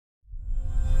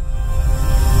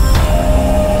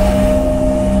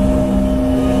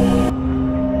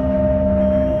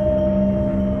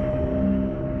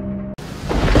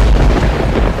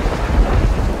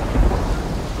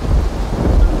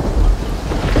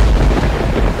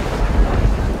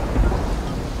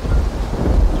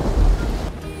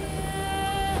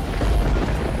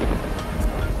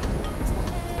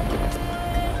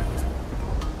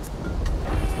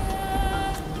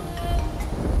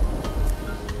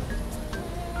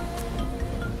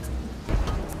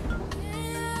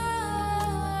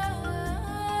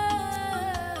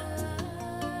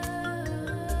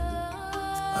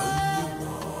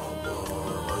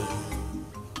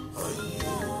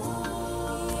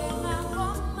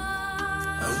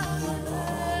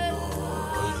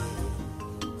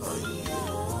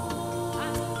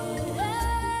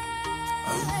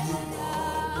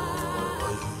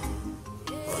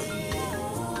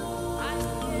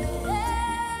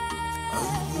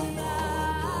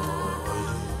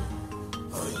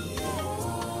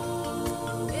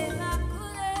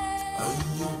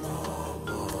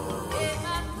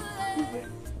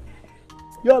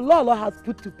your Lolo has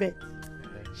put to bed.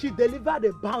 She delivered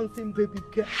a bouncing baby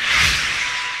girl.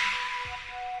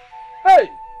 Hey!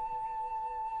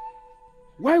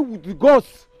 Why would the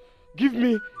gods give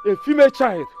me a female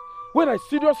child when I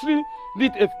seriously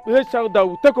need a male child that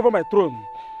will take over my throne?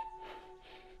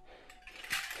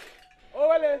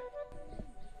 Owele!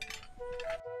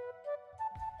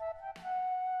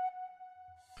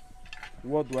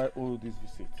 What do I owe this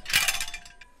visit?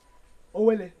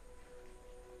 Owele,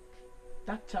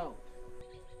 that child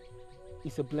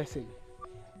is a blessing.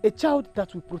 A child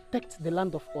that will protect the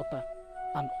land of Ota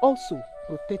and also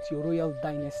protect your royal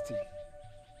dynasty.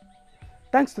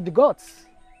 Thanks to the gods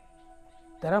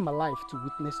that I'm alive to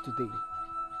witness today.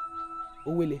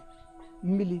 Owele,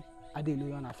 Mili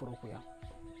Adeloyan Aforokoya.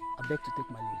 I beg to take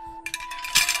my leave.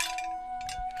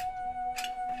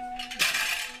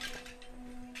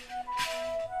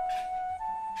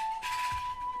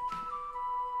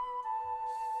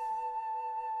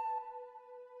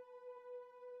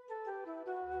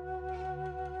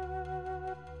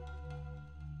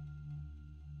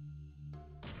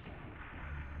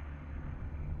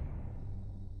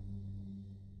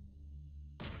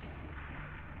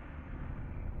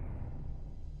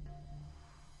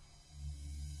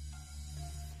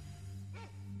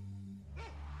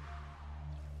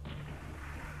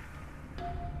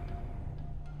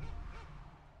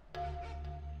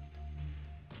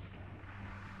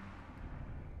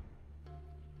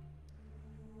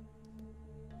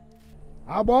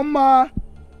 Agbomma,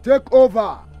 take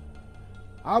over.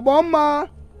 Agbomma,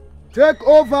 take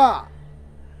over.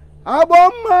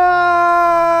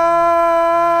 Agbomma!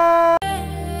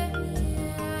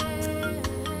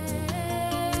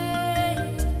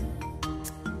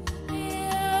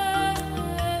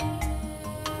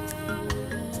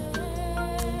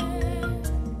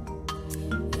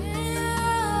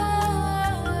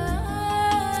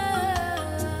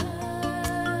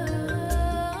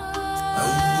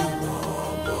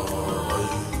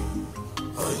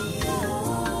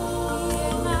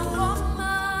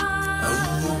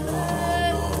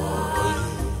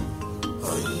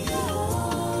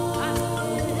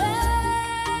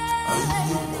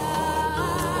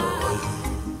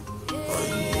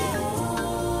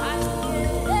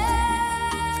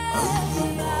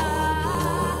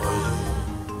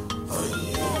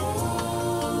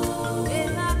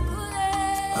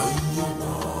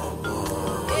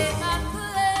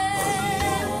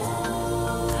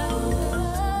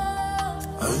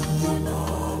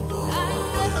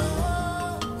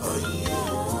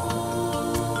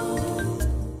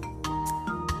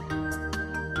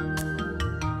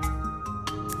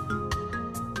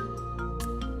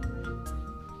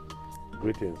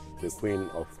 Greetings, the Queen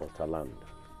of Otaland.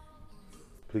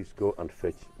 Please go and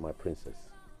fetch my princess.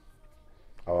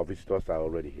 Our visitors are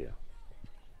already here.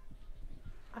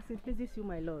 As it pleases you,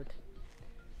 my lord.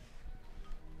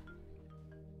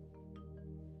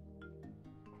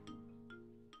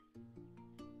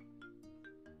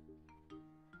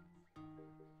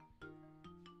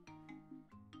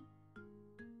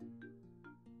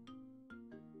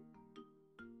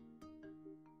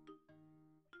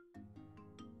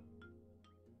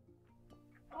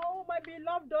 Oh, my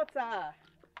beloved daughter.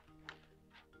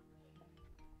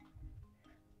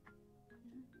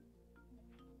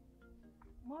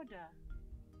 Mother,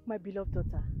 my beloved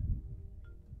daughter,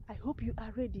 I hope you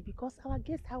are ready because our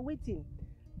guests are waiting.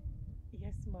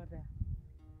 Yes, mother.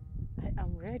 I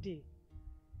am ready.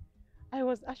 I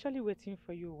was actually waiting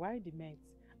for you while the maid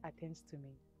attends to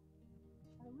me.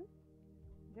 Are we?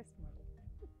 Yes, mother.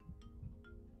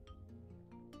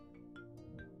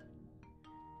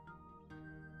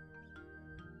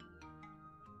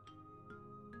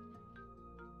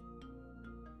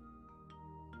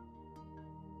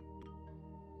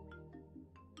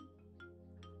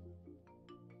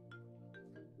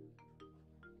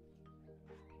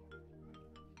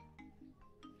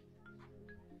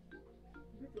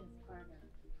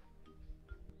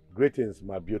 Greetings,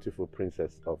 my beautiful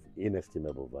princess of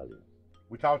inestimable value,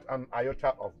 without an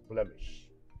iota of blemish.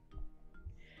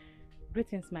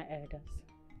 Greetings, my elders.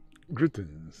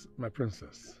 Greetings, my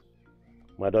princess.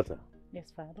 My daughter.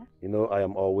 Yes, father. You know I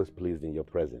am always pleased in your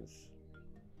presence.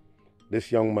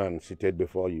 This young man seated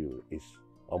before you is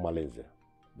Omalinze,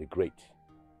 the greatest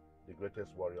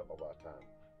warrior of our time.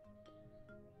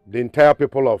 The entire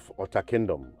people of Ota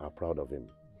Kingdom are proud of him.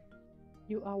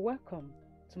 You are welcome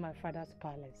to my father's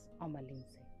palace,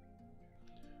 Omalinze.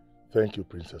 Thank you,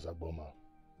 Princess Agbomma.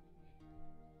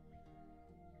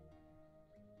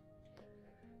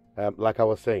 Like I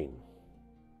was saying,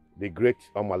 the great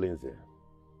Omalinze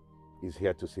is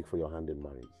here to seek for your hand in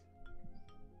marriage.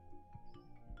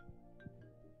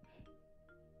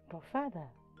 But Father,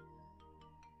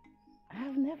 I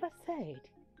have never said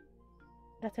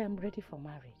that I am ready for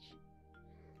marriage.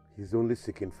 He's only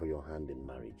seeking for your hand in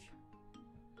marriage.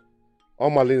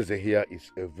 Omalinze here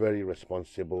is a very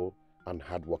responsible and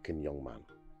hardworking young man.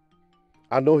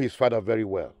 I know his father very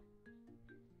well.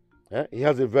 He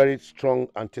has a very strong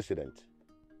antecedent.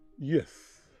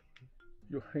 Yes,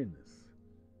 Your Highness.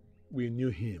 We knew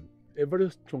him, a very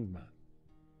strong man.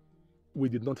 We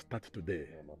did not start today.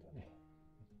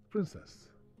 Princess.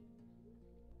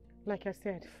 Like I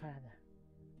said, Father,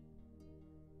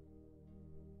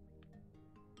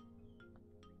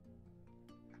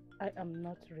 I am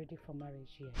not ready for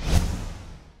marriage yet.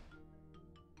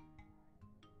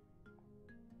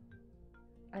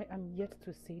 I am yet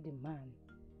to see the man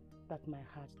that my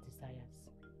heart desires.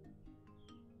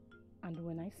 And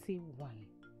when I see one,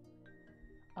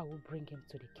 I will bring him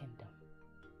to the kingdom.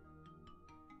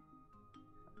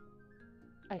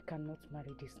 I cannot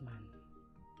marry this man.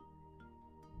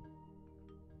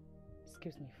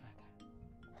 Excuse me,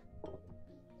 Father.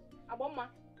 Agbomma!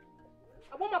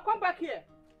 Agbomma, come back here!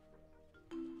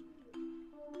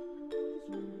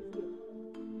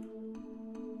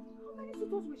 How many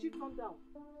suitors will she turn down?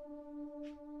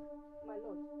 My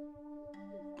lord.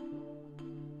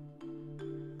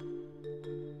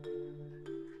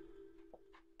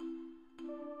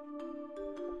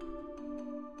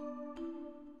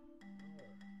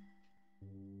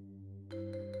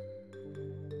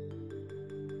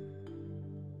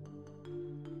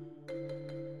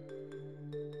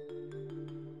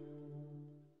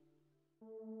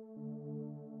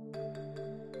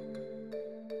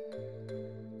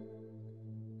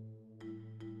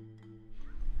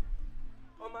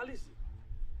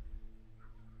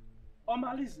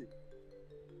 Omalize,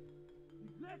 the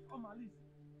great Omalize,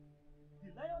 the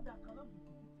lion that cannot be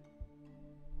defeated,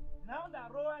 the lion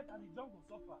that roared and the jungle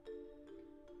suffer.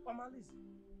 Omalize,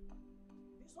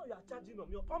 this one you are charging on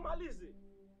me. Omalize,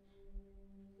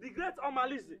 the great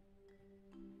Omalize,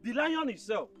 the lion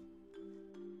himself.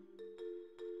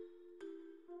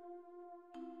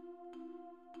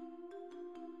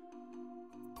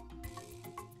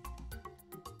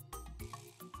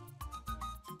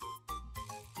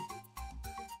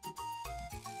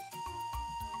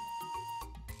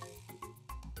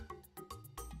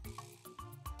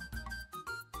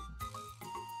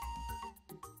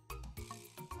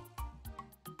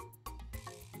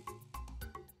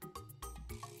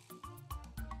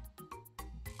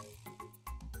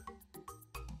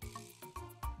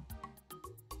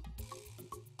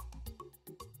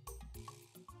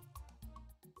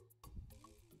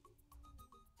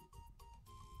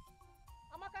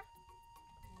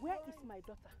 Where is my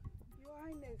daughter? Your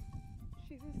Highness,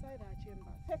 she's inside her chamber.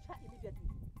 Fetch her immediately.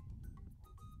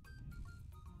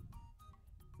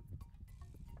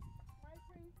 My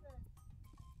princess.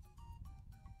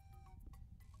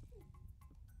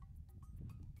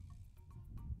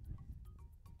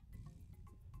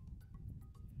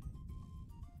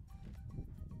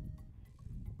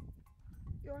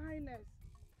 Your Highness,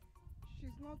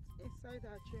 she's not inside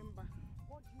her chamber.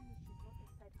 What do you mean she's not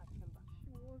inside her chamber?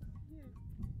 She was here.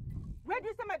 Where do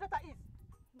you say my daughter is?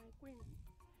 My queen.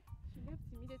 She left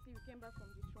immediately we came back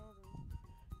from the throne room.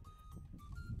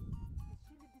 Did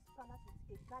she leave this palace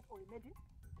with a guard or a maiden?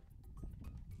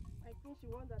 I think she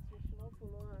wants that we should not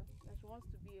follow her, that she wants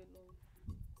to be alone.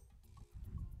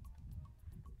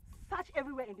 Search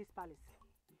everywhere in this palace.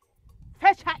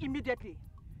 Fetch her immediately.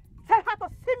 Tell her to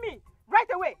see me right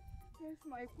away. Yes,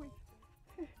 my queen.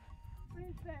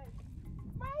 Princess!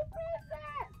 My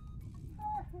princess!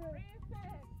 Princess! My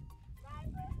princess!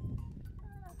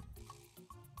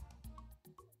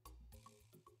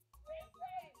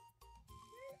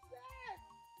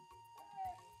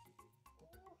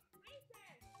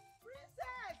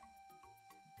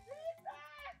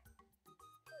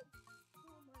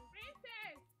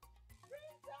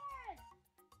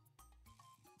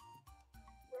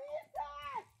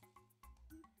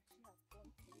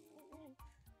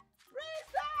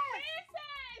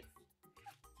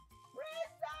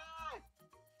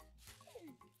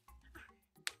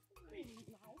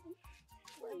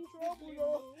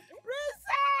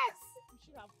 Princess! We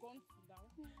should have gone down.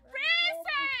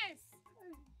 Princess!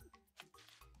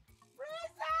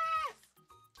 Princess!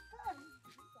 Princess!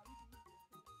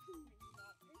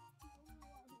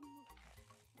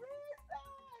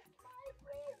 My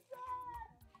princess!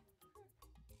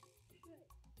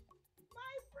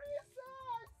 My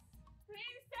princess!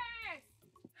 Princess!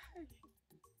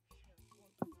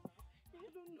 I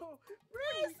don't know.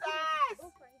 Princess!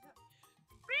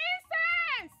 Princess!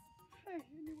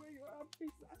 Anyway, you are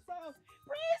princess.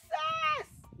 Princess!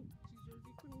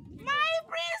 My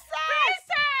princess!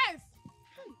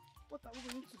 What are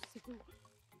we going to say? Oh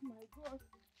my God.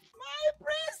 My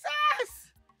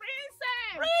princess!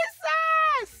 Princess!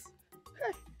 Princess!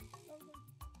 Hey.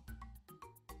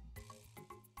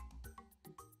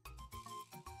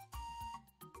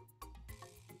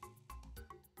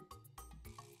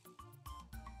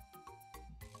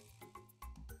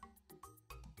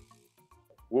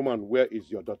 Woman, where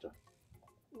is your daughter?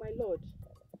 My lord,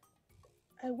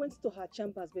 I went to her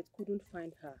chambers but couldn't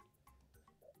find her.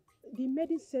 The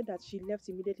maiden said that she left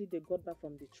immediately they got back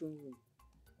from the throne room.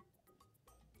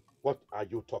 What are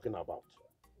you talking about?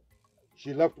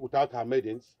 She left without her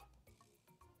maidens?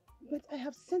 But I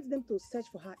have sent them to search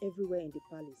for her everywhere in the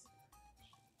palace.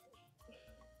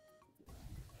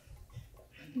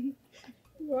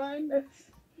 Your Highness.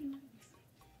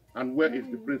 And where is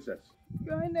the princess?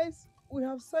 Your Highness, we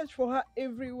have searched for her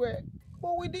everywhere,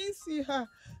 but we didn't see her.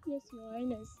 Yes, Your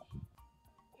Highness.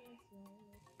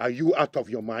 Are you out of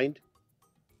your mind?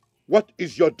 What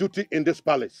is your duty in this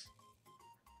palace?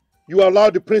 You allow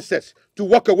the princess to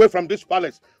walk away from this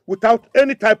palace without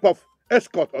any type of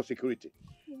escort or security.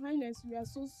 Your Highness, we are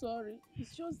so sorry.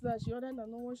 It's just that she ordered that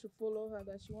no one should follow her,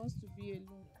 that she wants to be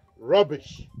alone.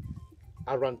 Rubbish.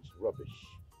 Arrant rubbish.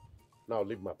 Now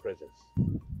leave my presence.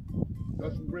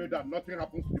 Just pray that nothing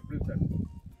happens to the princess.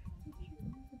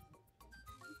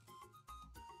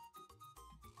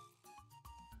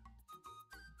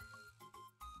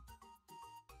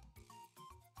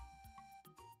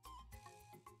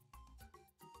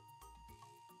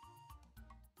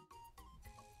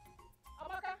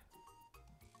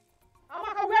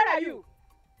 Amaka, where are you?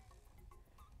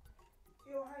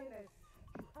 Your Highness.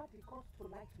 You have the guts to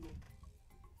lie to me.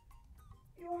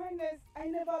 Your Highness, I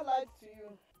never lied to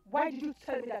you. Why did you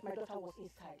tell me that my daughter was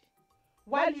inside,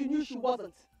 while you knew she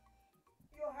wasn't?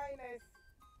 Your Highness,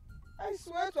 I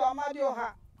swear to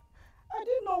Amadioha, I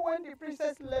didn't know when the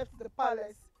princess left the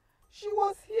palace. She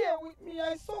was here with me.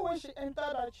 I saw when she entered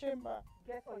her chamber.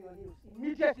 Get on your knees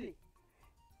immediately.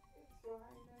 Yes, Your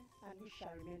Highness. And you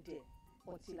shall remain there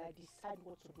until I decide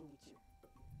what to do with you.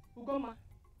 Agbomma,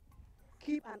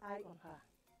 keep an eye on her.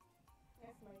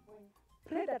 Yes, my queen.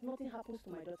 Pray that nothing happens to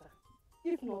my daughter.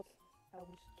 If not, I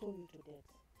will stone you to death.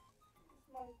 Yes,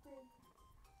 my queen.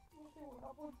 Nothing will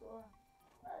happen to her.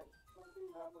 Nothing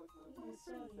will happen to my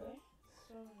princess.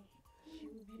 Sorry. She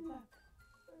will be back.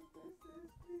 Princess,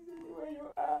 please, anywhere you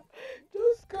are,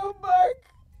 just come back.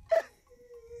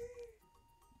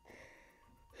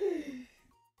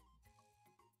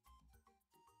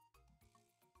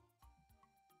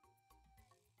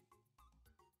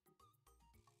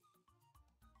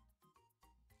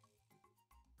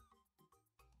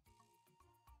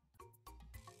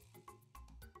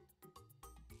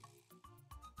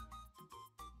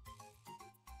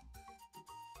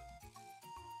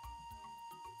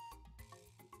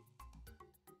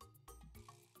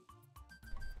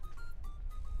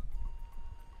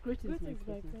 Greetings, Greetings,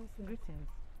 my my princess. princess. Greetings.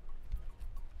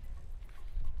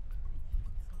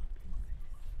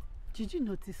 Did you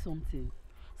notice something?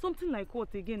 Something like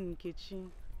what again, Nkechi?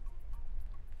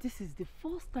 This is the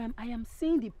first time I am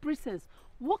seeing the princess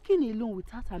walking alone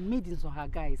without her maidens or her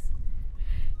guys.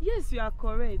 Yes, you are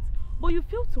correct. But you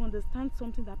fail to understand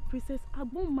something, that Princess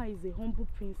Agbomma is a humble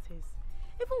princess.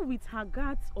 Even with her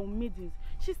guards or maidens,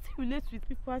 she still relates with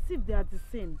people as if they are the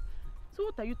same. So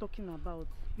what are you talking about?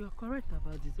 You are correct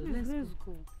about this. So Please, let's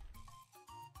go.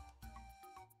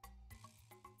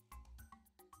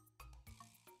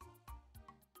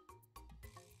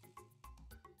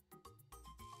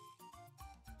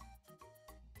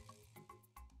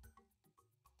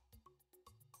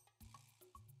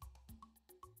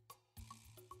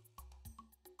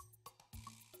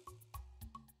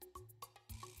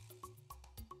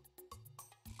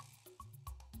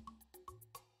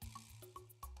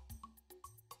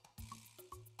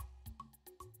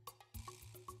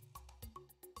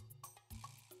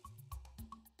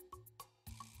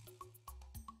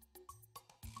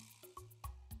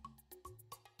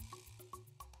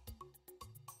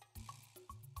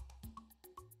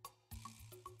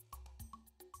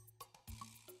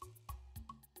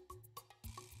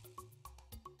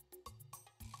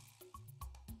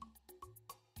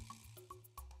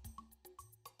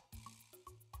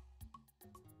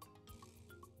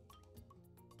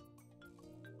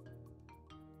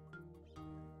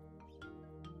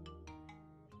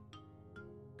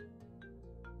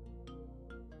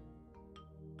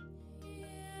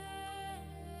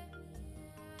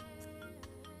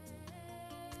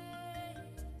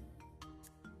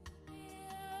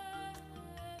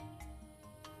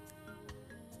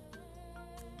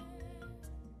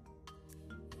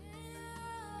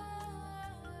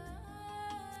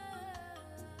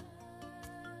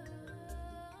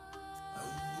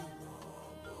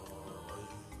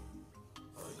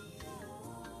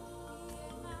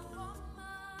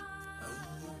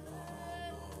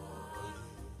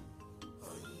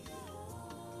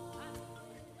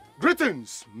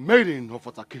 Greetings, maiden of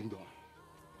Water Kingdom.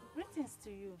 Greetings to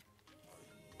you.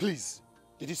 Please,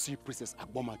 did you see Princess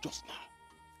Agbomma just now?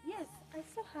 Yes, I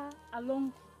saw her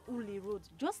along Uli Road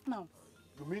just now.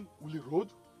 You mean Uli Road?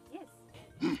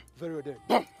 Yes. Very well then.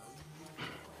 Boom.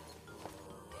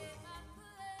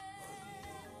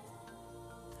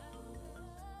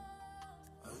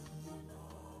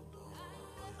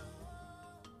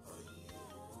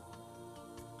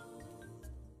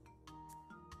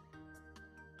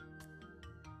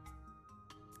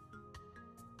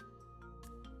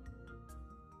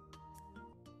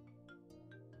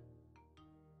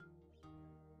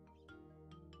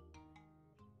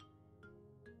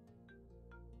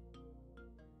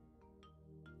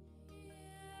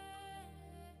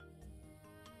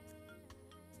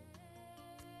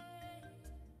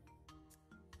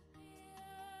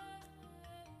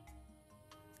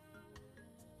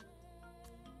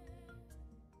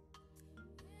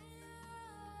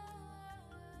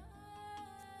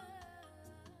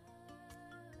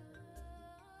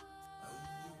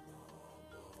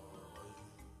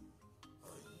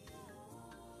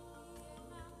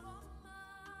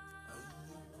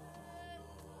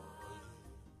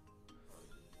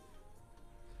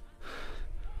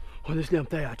 Honestly, I'm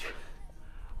tired.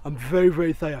 I'm very,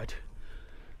 very tired.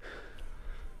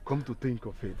 Come to think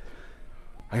of it,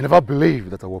 I never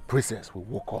believed that our princess will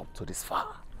walk up to this far.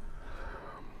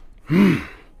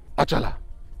 Achala,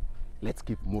 let's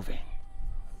keep moving.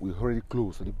 We're already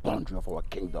close to the boundary of our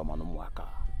kingdom on Umwaka.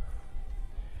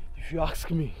 If you ask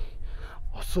me,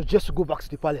 I suggest to go back to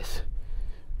the palace.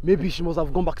 Maybe she must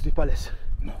have gone back to the palace.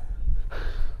 No.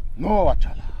 No,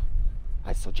 Achala.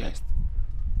 I suggest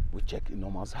we check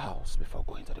Inoma's house before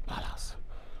going to the palace.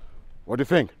 What do you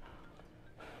think?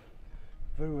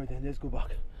 Very well then, let's go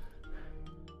back.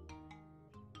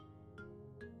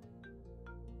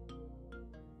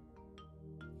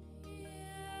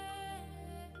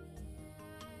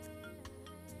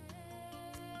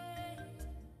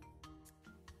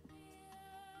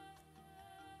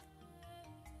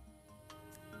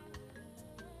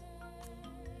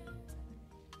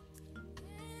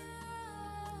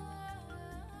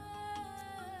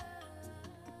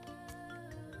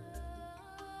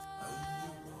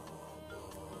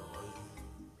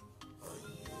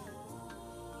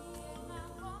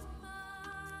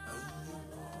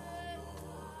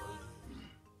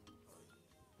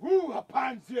 Who are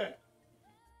pants here?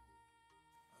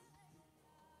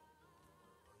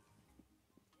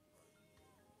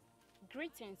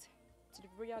 Greetings to the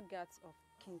royal guards of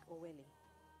King Owele.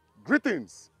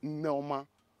 Greetings, Neoma.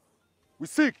 We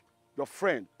seek your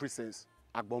friend, Princess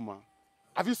Agbomma.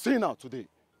 Have you seen her today?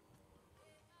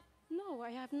 No, I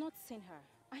have not seen her.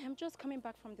 I am just coming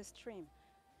back from the stream.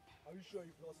 Are you sure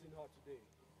you've not seen her today?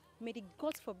 May the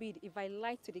gods forbid if I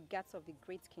lie to the guards of the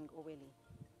great King Owele.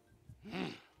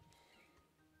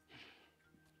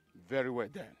 Very well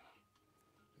then.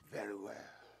 Very well.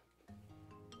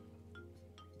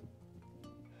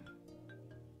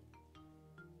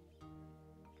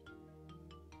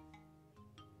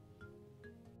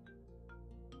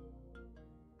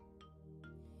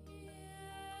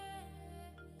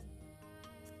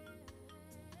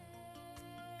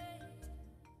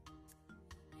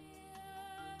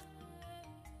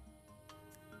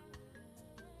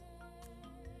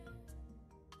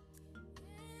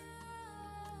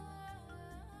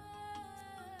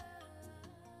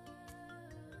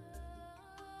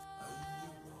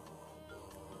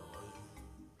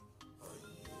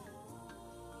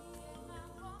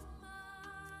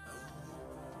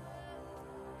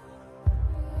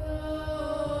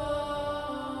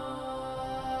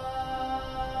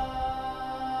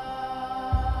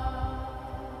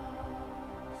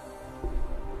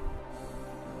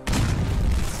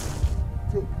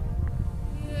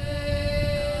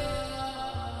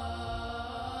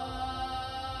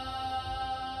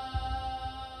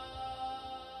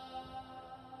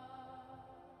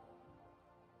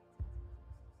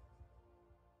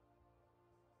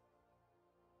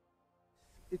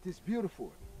 It is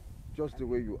beautiful, just the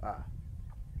way you are,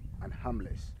 and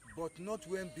harmless. But not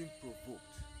when being provoked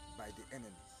by the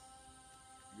enemies.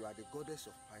 You are the goddess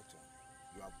of Python.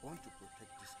 You are born to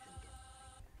protect this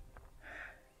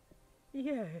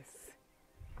kingdom. Yes.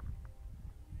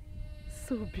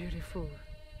 So beautiful.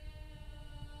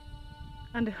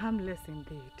 And harmless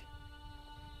indeed.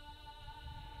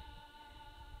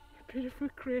 A beautiful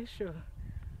creation.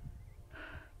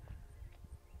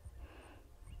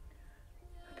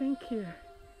 Thank you.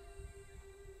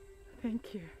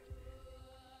 Thank you.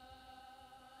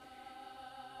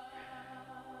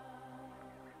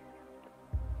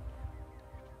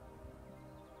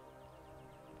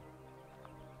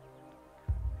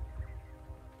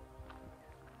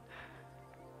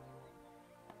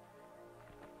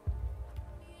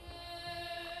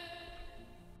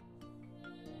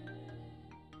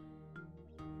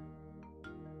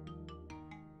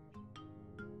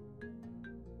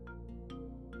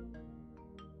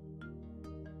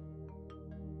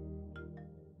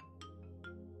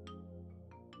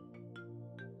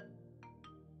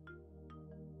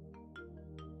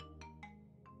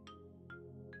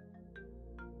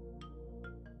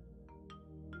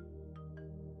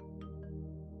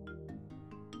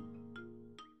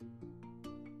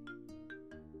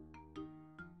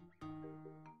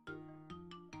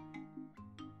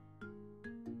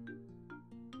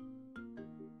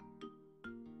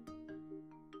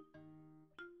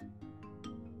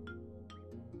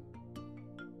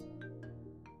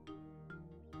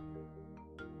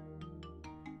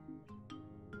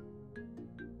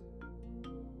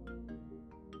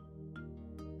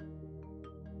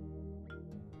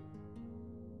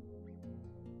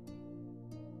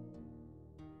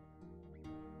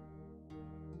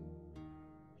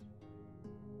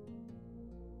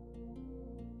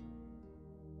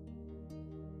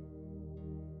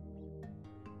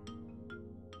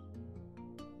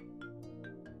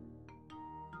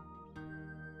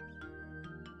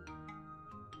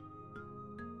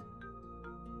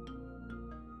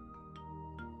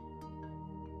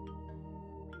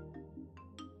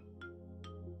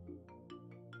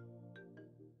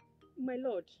 My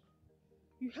lord,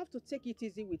 you have to take it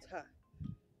easy with her.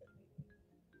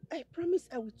 I promise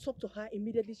I will talk to her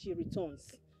immediately she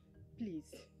returns.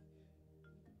 Please.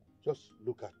 Just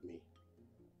look at me.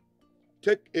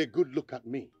 Take a good look at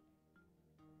me.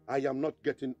 I am not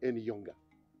getting any younger.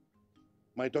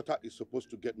 My daughter is supposed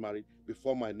to get married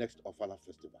before my next Ofala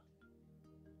festival.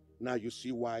 Now you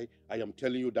see why I am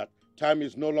telling you that time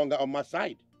is no longer on my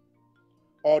side.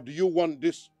 Or do you want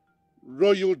this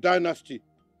royal dynasty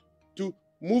to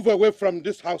move away from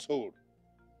this household?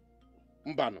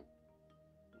 Mbano.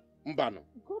 Mbano.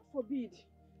 God forbid.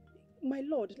 My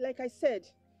lord, like I said,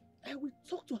 I will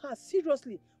talk to her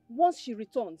seriously once she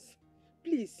returns.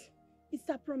 Please, it's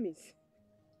a promise.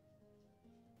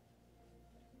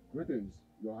 Greetings,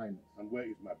 Your Highness. And where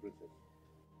is my princess?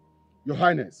 Your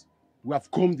Highness, we have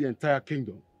combed the entire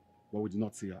kingdom, but we did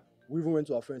not see her. We even went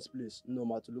to our friend's place,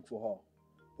 Noma, to look for her,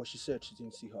 but she said she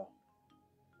didn't see her.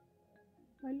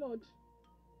 My lord,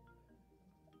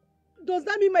 does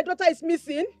that mean my daughter is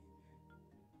missing?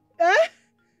 Eh?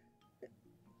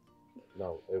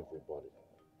 Now everybody,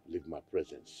 leave my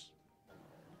presence.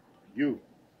 You,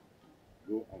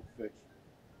 go and fetch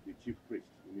the chief priest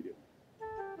immediately.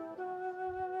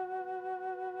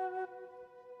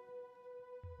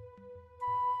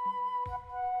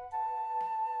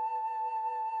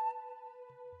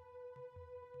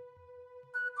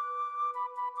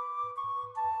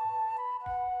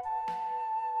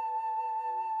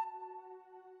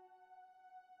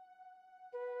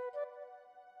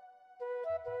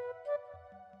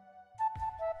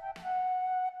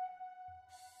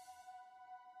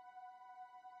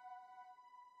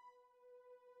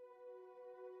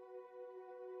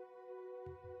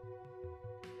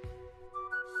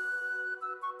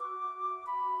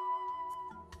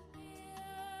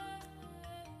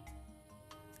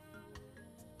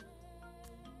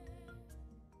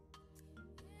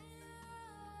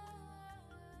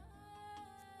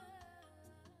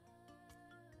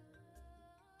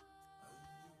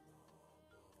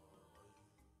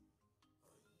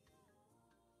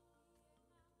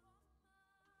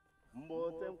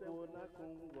 Mbotempo na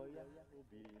kungwa ya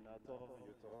obi na to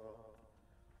yuto.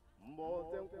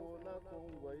 Mbotempo na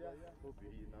kungwa ya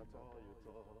obi na to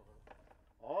yuto.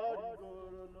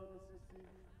 Origoro no sisi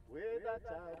weda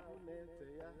chaku nete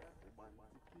ya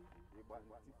ibantiki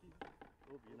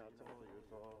obi na to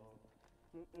yuto.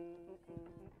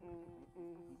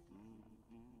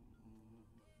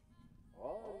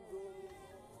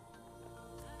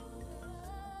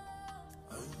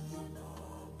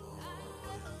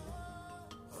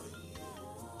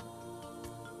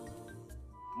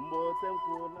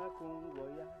 Mbotempo na kungwa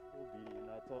ya obi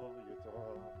na to yuto.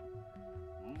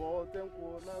 Mbotempo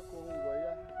na kungwa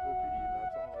ya obi na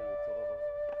to yuto.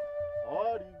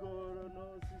 Origoro no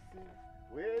sisi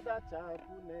weda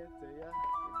chaku nete ya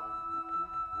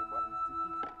ibantiki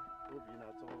obi na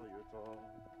to yuto.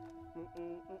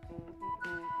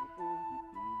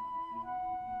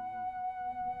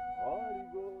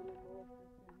 Origoro no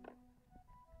sisi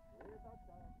weda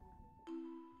chaku.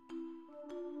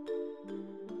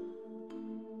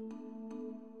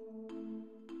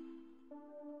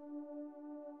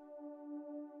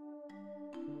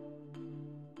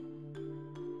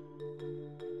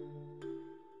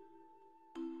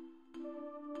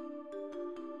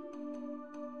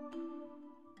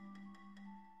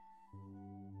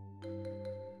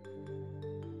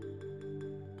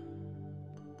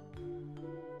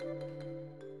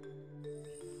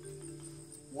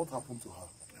 What happened to her?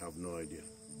 I have no idea.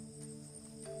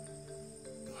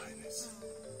 Your Highness,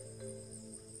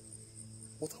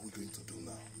 what are we going to do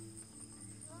now?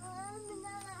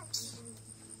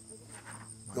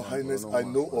 Your Highness, I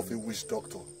know of a witch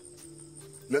doctor.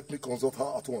 Let me consult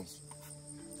her at once.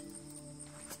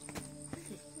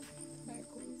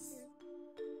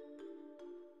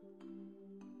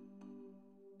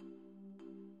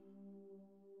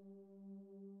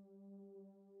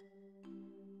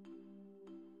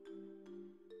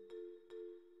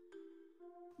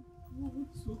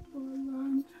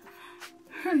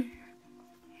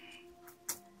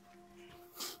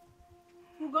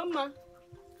 Agbomma,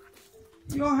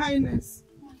 Your Highness.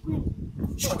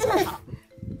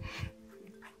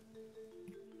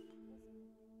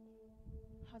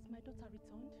 Has my daughter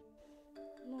returned?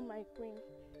 No, my queen.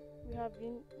 We have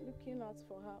been looking out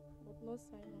for her, but no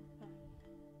sign of her.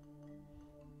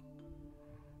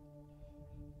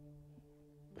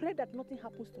 Pray that nothing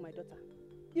happens to my daughter.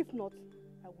 If not,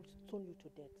 I will stone you to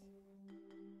death.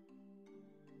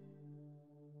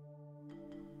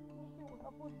 Nothing will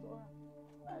happen to her.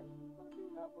 Nothing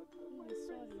will happen to my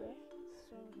princess.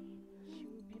 Sorry. She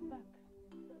will be back.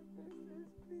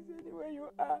 Princess, please, anywhere you you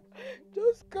are.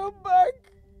 Just come back.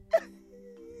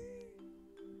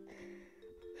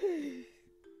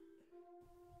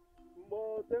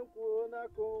 Motenkuna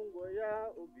Kongo ya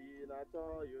ubi na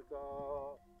to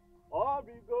yuto.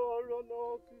 Obigoro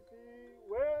no sisi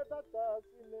weta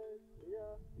tasine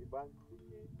ya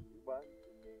ibantiki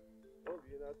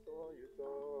obi na to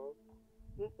yuto.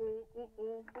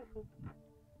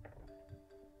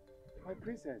 My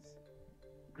princess,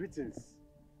 greetings.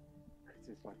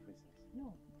 Greetings, my princess.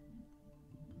 No,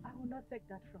 I will not take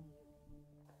that from you.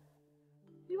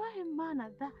 You are a man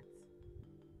at that.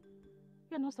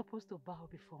 You are not supposed to bow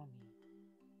before me.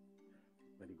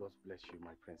 May the gods bless you,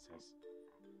 my princess.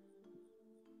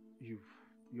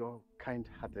 Your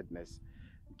kind-heartedness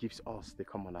gives us, the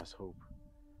commoners, hope.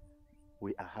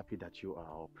 We are happy that you are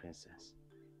our princess.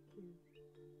 Thank you.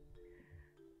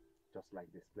 Just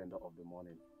like the splendor of the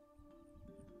morning,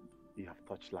 you have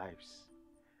touched lives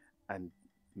and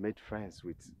made friends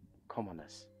with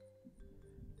commoners.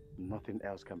 Nothing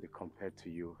else can be compared to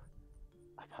you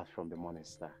apart from the morning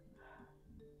star.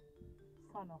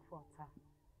 Son of water.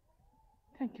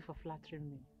 Thank you for flattering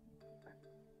me.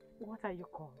 What are you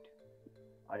called?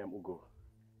 I am Ugo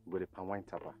the Panwine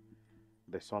Tapa,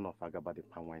 the son of Agaba the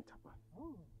Panwine Tapa.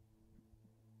 Oh.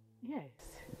 Yes.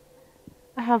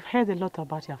 I have heard a lot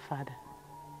about your father.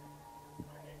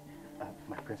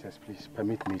 My princess, please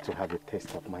permit me to have a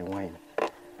taste of my wine.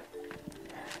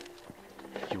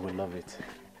 You will love it.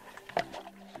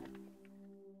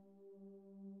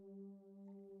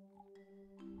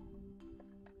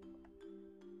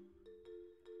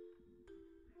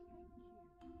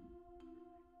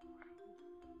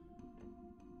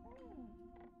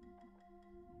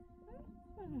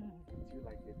 Do you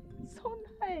like it? So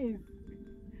nice.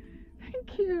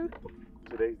 Thank you.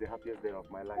 Today is the happiest day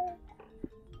of my life.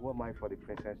 Who am I for the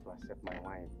princess to accept my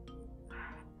wine?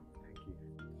 Thank you.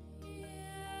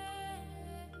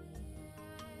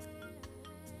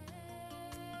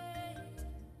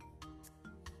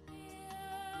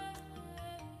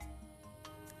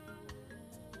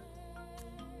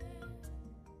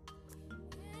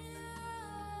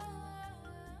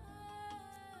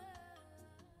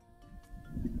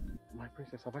 My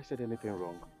princess, have I said anything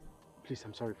wrong? Please,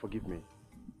 I'm sorry, forgive me.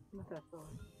 Not at all.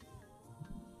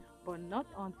 But not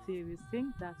until you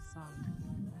sing that song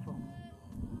for me.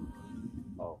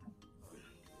 Oh.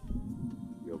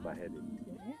 You're overheaded.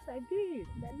 Yes, I did.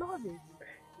 I love it.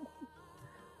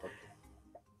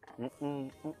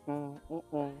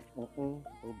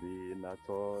 Obi na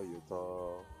to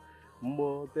yuto.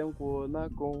 Mbo tenko na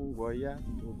kongwa ya.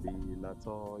 Obi na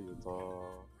to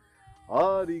yuto.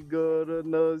 Origoro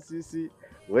no sisi.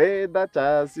 We da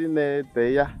chasi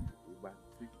nete ya.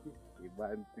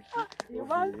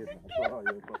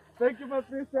 Thank you, my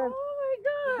princess. Oh my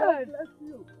God. God bless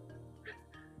you.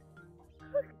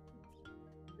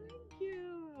 Thank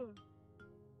you.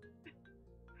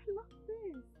 I love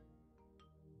this.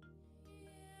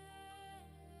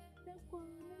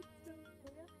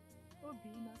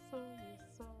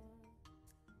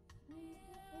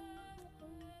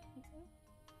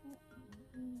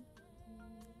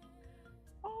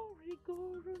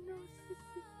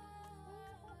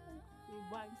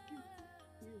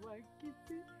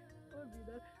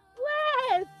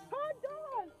 Wait! Hold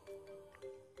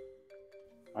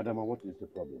on! Adama, what is the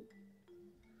problem?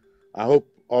 I hope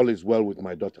all is well with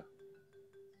my daughter.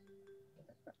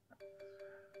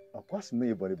 Of course,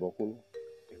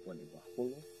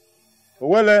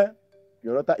 well,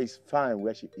 your daughter is fine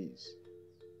where she is.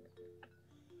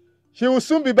 She will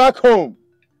soon be back home.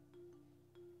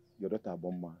 Your daughter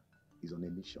Agbomma is on a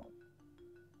mission,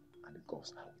 and the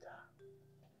gods are with her.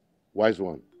 Wise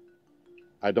one,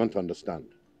 I don't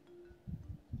understand.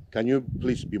 Can you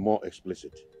please be more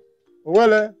explicit?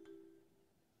 Well,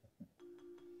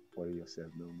 worry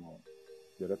yourself no more.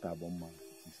 Your daughter Agbomma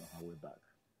is on her way back.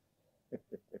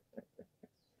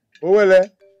 Well, I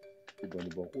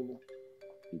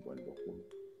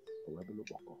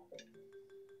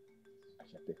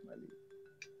shall take my leave.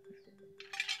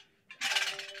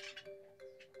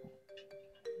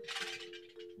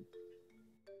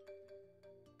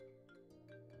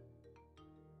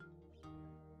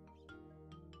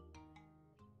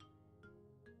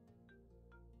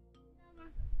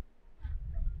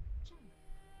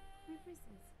 My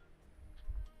princess,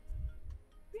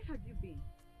 where have you been?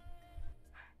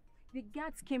 The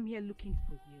guards came here looking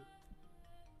for you.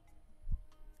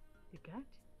 The guard?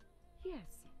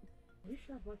 Yes. Are you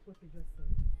sure about what you just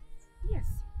said? Yes,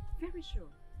 very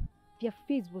sure. Their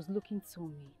face was looking so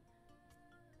mean.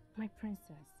 My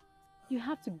princess, you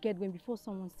have to get going before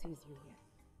someone sees you here.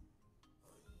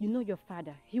 You know your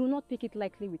father. He will not take it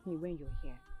lightly with me when you're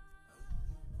here.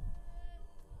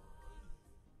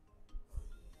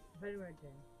 Very well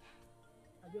then.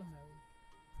 I'll be on my own.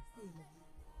 See you later.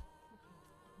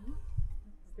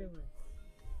 Stay well.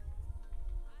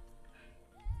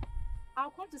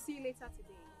 I'll come to see you later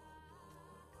today.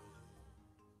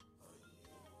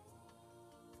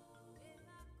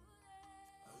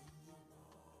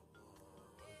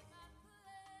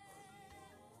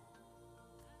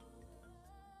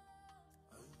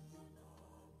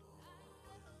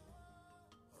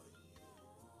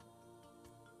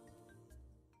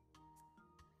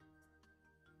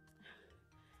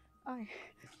 Hi,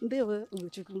 they were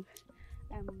Ugochukwu.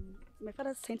 My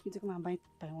father sent me to come and buy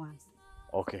Taiwan.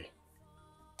 Okay.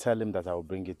 Tell him that I will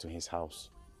bring it to his house.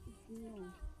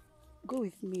 No, go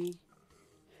with me.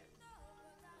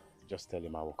 Just tell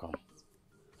him I will come.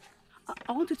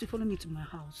 I want you to follow me to my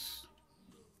house.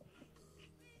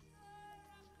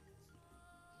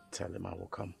 Tell him I will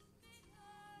come.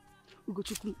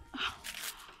 Ugochukwu.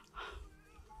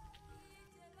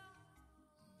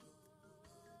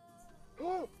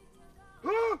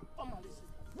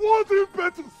 What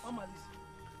impetus?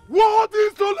 What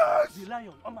insolence? The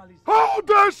lion, Omalisi. How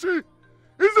dare she? Is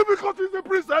it because she's a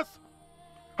princess?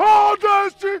 How dare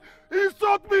she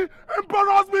insult me,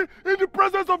 embarrass me in the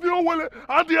presence of the Owele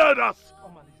and the elders?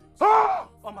 Ah!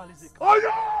 I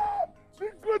am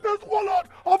the greatest warlord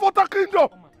of Ota Kingdom.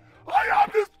 I am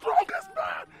the strongest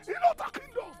man in Ota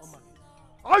Kingdom.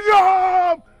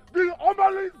 I am the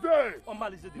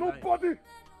Omalise.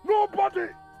 Nobody,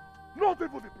 not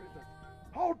even the princess.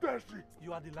 How dare she?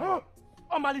 You are the lion.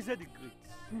 Omalise the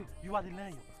Great. You are the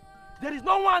lion. There is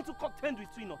no one to contend with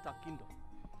you in Ota Kingdom.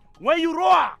 When you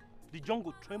roar, the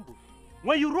jungle trembles.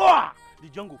 When you roar, the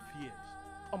jungle fears.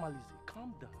 Omalise,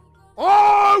 calm down.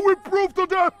 I will prove to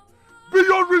them,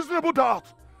 beyond reasonable doubt,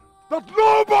 that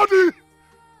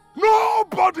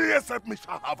nobody except me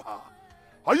shall have her.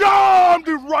 I am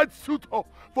the right suitor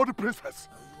for the princess.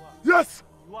 Yes.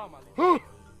 You are Omalise.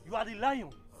 You are the lion.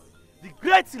 The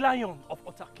great lion of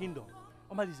Ota Kingdom.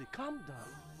 Omalise, calm down.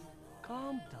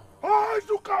 Calm down. I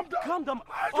should calm down. Calm down.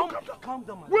 Calm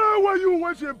down. Where were you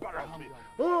when she embarrassed me?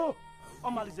 Oh,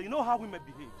 Omalise, you know how women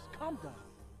behave. Calm down.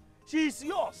 She is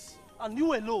yours, and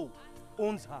you alone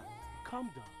owns her.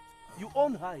 Calm down. You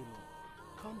own her alone.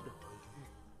 Calm down.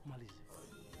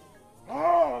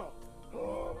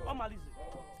 Omalise.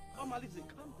 Omalise,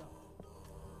 calm down.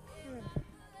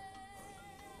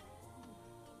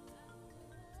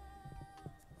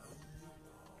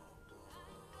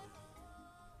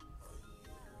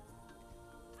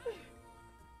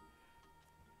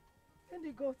 Then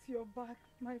they got your back,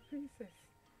 my princess.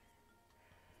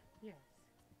 Yes.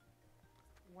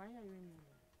 Why are you kneeling?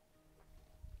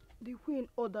 The queen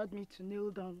ordered me to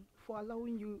kneel down for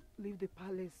allowing you leave the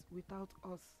palace without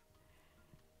us.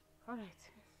 All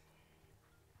right.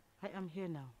 I am here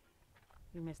now.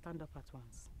 You may stand up at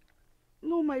once.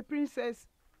 No, my princess.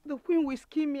 The queen will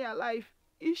skin me alive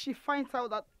if she finds out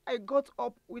that I got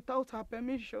up without her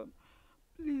permission.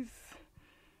 Please.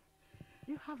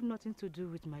 You have nothing to do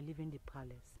with my leaving the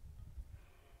palace.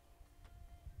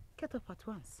 Get up at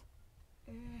once.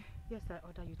 Yes, I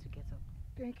order you to get up.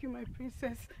 Thank you, my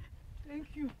princess.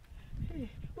 Thank you. Hey,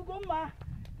 Agbomma.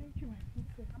 Thank you, my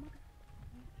princess.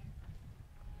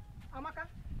 Amaka.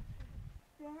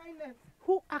 Your Highness.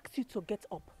 Who asked you to get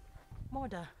up?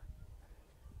 Mother.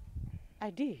 I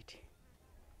did.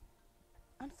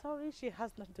 I'm sorry, she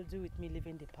has nothing to do with me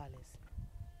leaving the palace.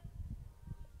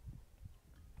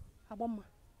 Agbomma.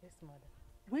 Yes, mother.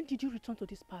 When did you return to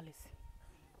this palace?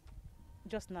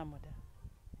 Just now, mother.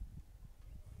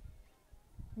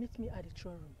 Meet me at the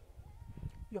throne room.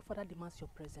 Your father demands your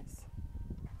presence.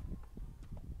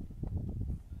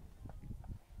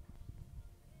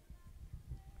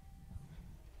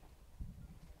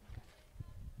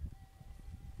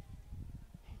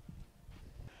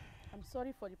 I'm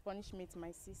sorry for the punishment,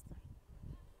 my sister.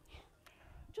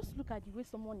 Just look at the way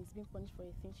someone is being punished for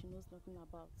a thing she knows nothing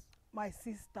about. My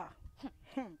sister.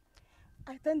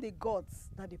 I thank the gods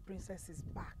that the princess is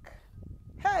back.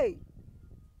 Hey!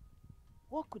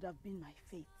 What could have been my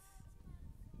fate?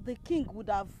 The king would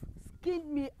have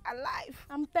skinned me alive.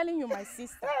 I'm telling you, my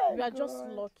sister, Hey, you are God. just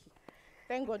lucky.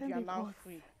 Thank God you are now God.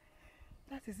 free.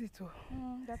 That is it.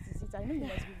 That is it. I know you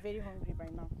must be very hungry by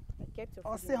now. I kept your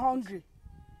I'll food say in the hungry.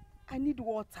 I need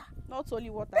water. Not only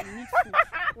water, you need food.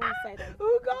 Go inside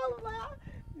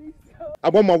and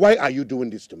Agbomma, why are you doing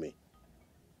this to me?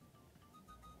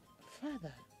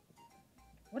 Father,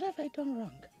 what have I done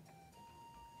wrong?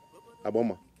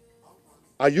 Agbomma,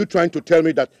 are you trying to tell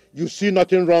me that you see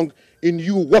nothing wrong in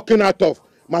you walking out of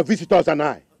my visitors and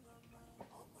I?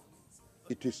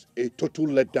 It is a total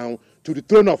letdown to the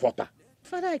throne of Ota.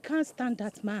 Father, I can't stand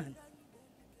that man.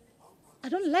 I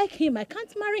don't like him. I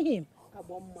can't marry him.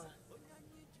 Agbomma,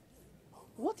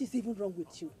 what is even wrong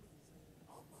with you?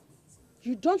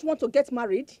 You don't want to get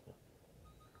married?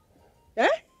 Eh?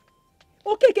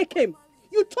 Okeke came.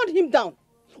 You turned him down.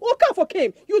 Okafo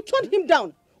came. You turned him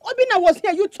down. Obina was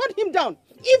here. You turned him down.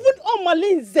 Even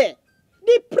Omalinze,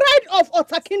 the pride of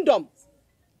Ota Kingdom,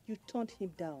 you turned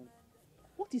him down.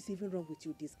 What is even wrong with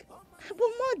you, this girl?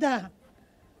 But mother,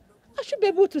 I should be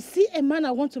able to see a man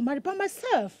I want to marry by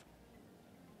myself.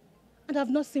 And I've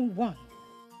not seen one.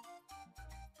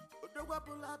 What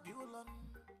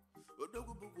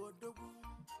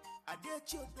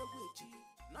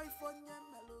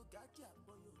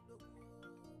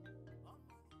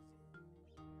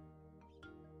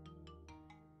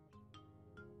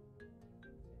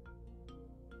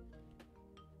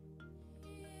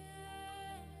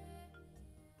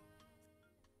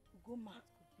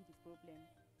could be the problem?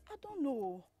 I don't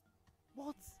know,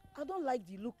 but I don't like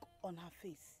the look on her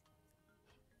face.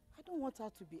 I don't want her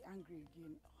to be angry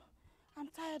again. I'm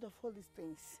tired of all these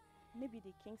things. Maybe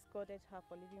the king scolded her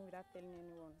for leaving without telling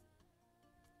anyone.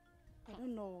 I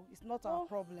don't know. It's not our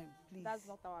problem, please. That's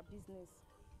not our business.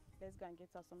 Let's go and get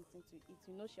her something to eat.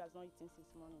 You know she has not eaten since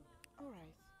morning. All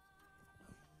right.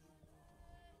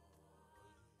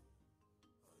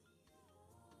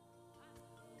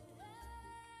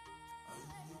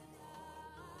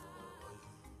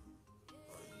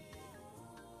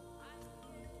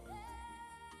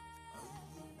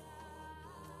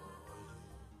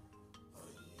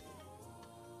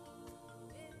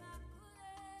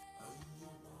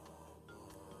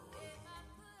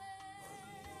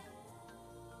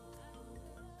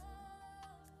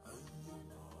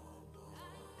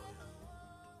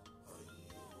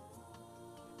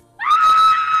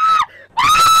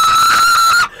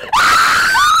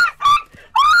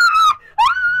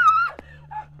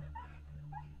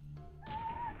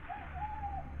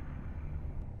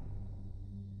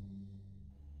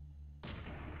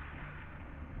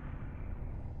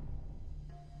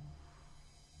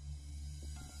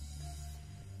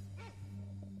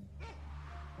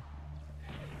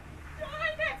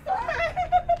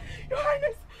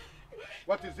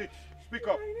 What is it? Speak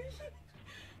up.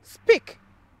 Speak,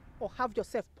 or have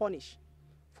yourself punished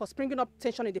for springing up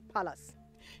tension in the palace.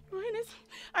 Your Highness,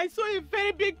 I saw a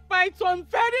very big python,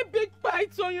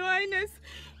 Your Highness.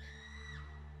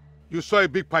 You saw a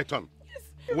big python?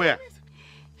 Yes. Where?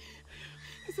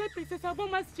 Inside Princess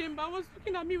Agbomma's chamber. I was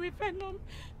looking at me with venom.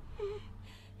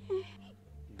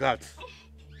 Guards,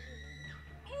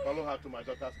 follow her to my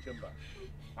daughter's chamber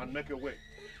and make a way.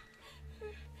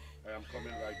 I am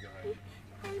coming right behind you.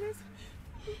 Highness.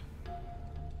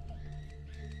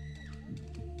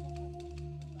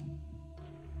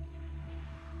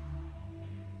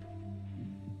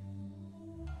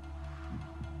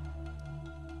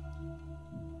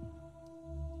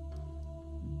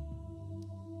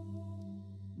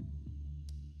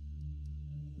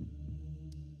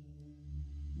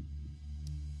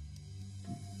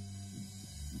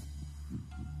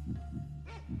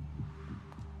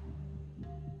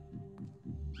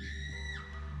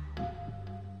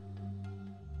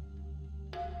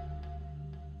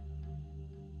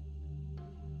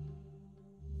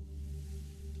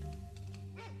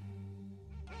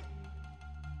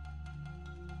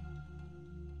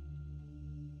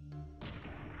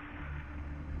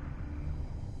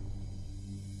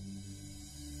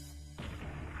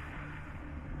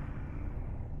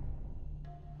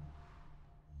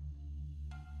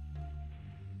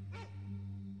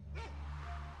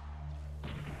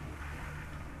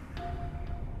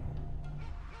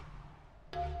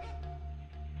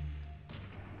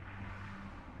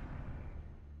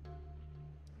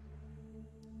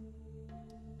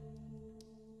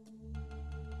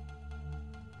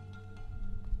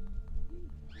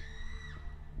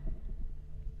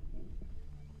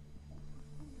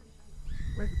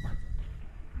 Where's the python?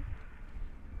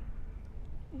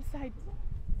 Inside.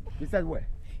 Inside where?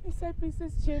 Inside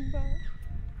Princess' chamber.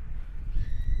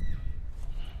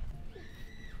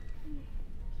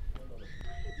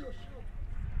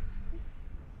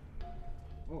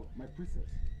 Oh, my princess.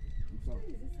 I'm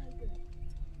sorry.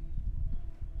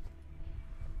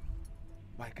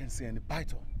 But I can't see any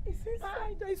python. It's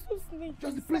inside. I saw snake.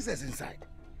 Just the princess inside.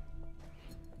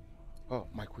 Oh,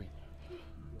 my queen.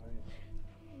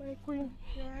 My queen.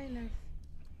 Your Highness.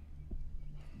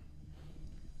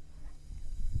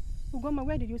 Ugoma,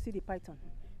 where did you see the python?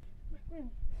 My queen.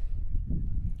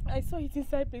 I saw it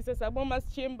inside Princess Agbomma's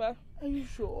chamber. Are you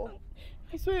sure?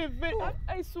 I saw a very,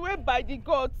 I swear by the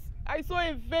gods, I saw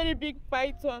a very big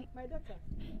python. My daughter.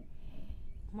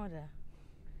 Mother,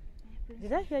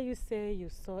 did I hear you say you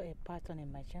saw a python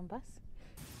in my chambers?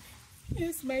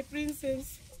 Yes, my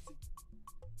princess.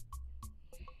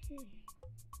 Are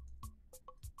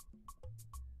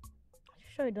you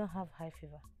sure you don't have high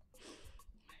fever?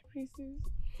 My princess.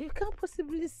 You can't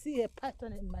possibly see a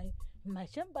pattern in my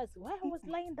chambers while I was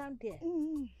lying down there.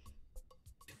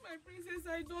 My princess,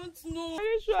 I don't know. Are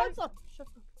you sure? Shut up! Shut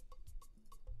up!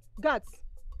 Guards,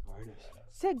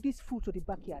 take this fool to the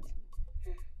backyard.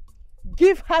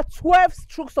 Give her 12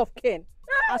 strokes of cane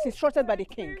as instructed by the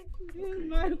king.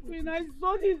 My queen, I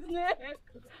saw his neck.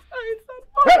 I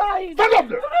Hey, lying. stand up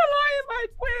there. I'm not lying, my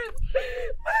queen.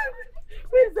 My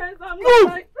princess, I'm Move.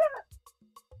 not lying.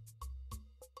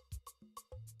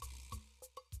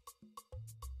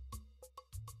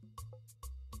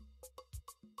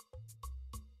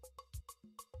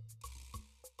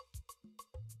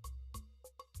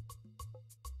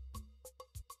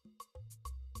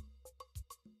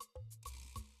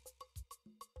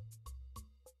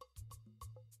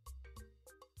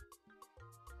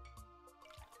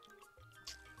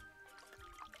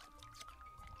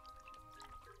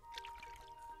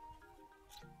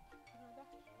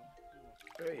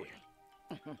 Hey.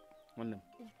 Nwanne m,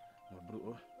 ma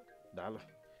buru daalụ.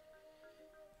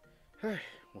 Hey,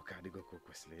 nwoke adịgo ka o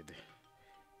kwesịrị ịdị.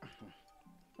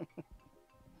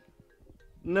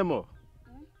 Nne m.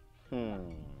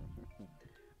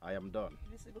 I am done.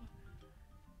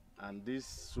 And this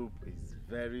soup is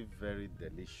very, very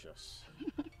delicious.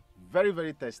 Very,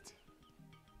 very tasty.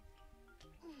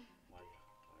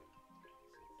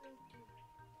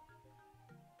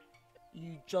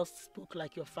 You just spoke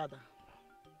like your father.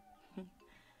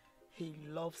 He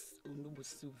loves onugbu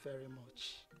soup very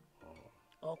much.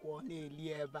 Okwo na-eli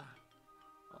ebe a,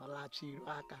 ọlacha iru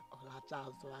aka, ọlacha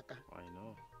azụ aka. I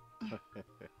know.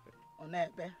 Ọ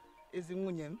na-ekpe ezi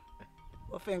nwunye m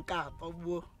ofe nke atọ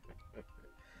gbuo.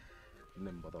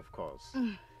 But of course,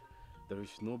 there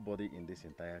is nobody in this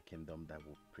entire kingdom that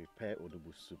will prepare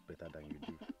onugbu soup better than you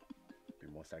do. You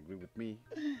must agree with me.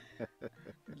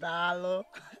 Daalụ,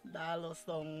 daalụ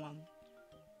sọ nwa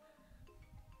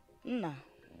m.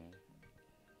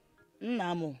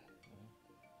 Nna m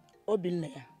Obinna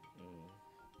ya,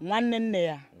 nwanne nne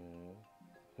ya.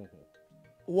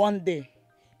 One day,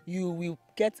 you will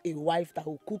get a wife that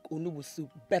will cook onugbu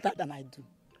soup better than I do.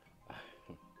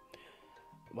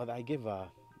 But I gave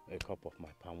her a cup of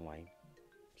my palm wine,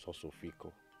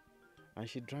 Sosofiko, and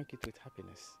she drank it with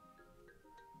happiness.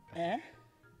 Eh?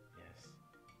 Yes.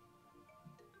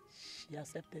 She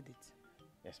accepted it.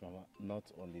 Yes, Mama.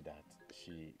 Not only that,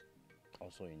 she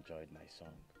also enjoyed my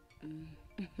song.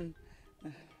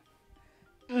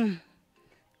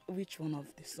 Which one of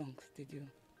the songs did you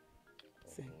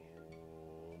sing?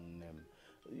 Oh, Nem.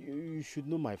 You should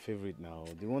know my favorite now,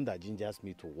 the one that gingers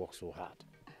me to work so hard.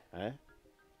 Eh?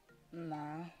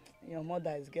 Nah, your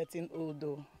mother is getting old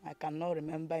though. I cannot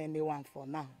remember anyone for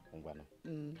now.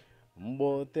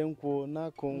 Mbo tenkwo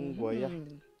na kongwa ya,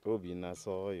 obi na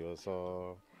so yo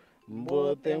so.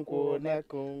 Mbo tenkwo na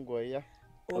kongwa ya,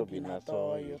 obi na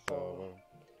so yo so.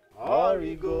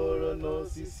 Origoro no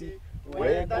sisi,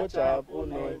 we kpochapụ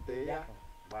n'ite ya.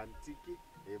 Bantiki,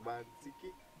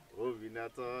 bantiki, obi na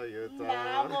so yo so. So,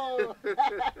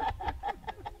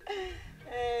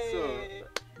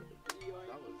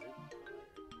 that was it.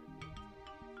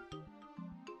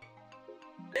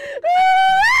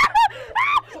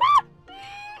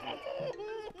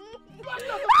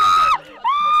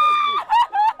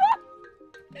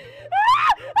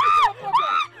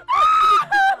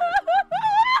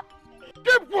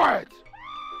 Keep quiet!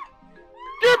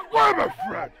 Keep quiet, my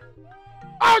friend!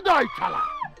 Order, Ichala!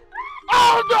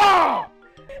 Order!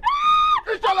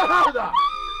 Ichala, order!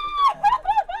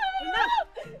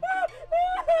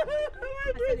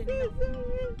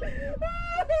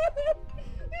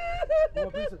 My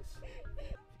princess,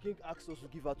 the king asked us to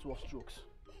give her 12 strokes.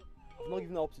 I've not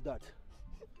given her up to that.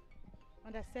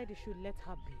 And I said you should let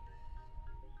her be.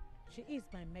 She is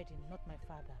my maiden, not my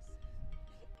father's.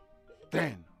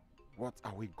 Then, what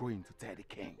are we going to tell the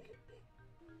king?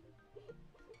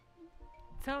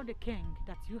 Tell the king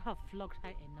that you have flogged her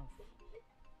enough.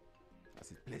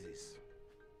 As it pleases,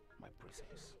 my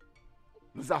princess.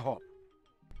 Lose her hope.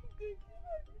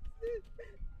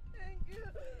 Thank you.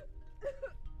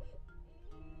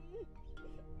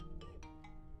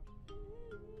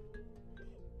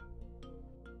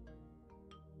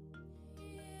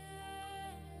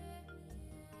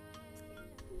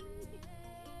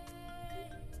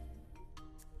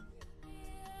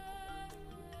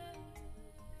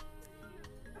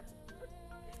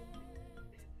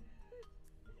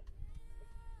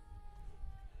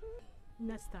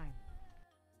 Next time,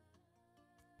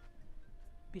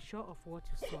 be sure of what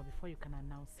you saw before you can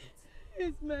announce it.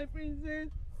 Yes, my princess.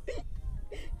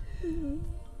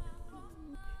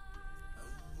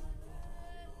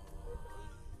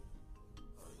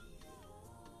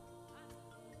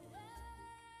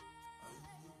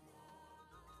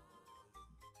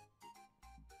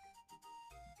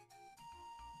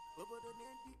 Obodo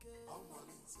Nedike,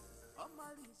 Omalize,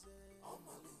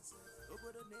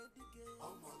 Obodo Nedike,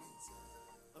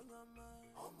 Onyama,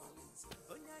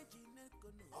 Onya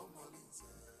Jinekono,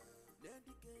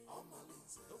 Nedike,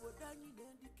 Obodo Anyi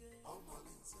Nedike,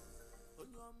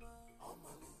 Onyama,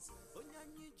 Onya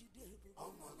Nijide,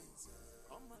 Omalize.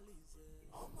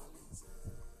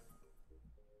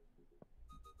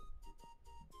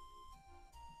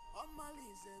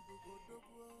 Omalize bụ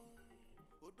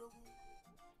odogwu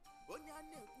onye a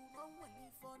na-ekwu na onwe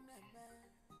n'ife ọ na-eme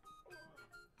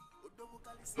odogwu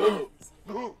kalịsịa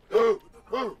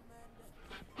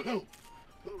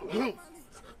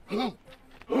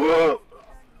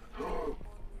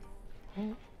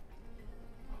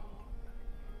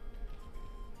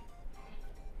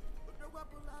odogwu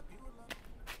abụla bi ụlọ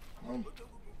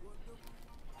odogwu bụkwa odogwu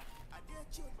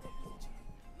adịechi odogwu ji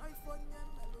na ife onye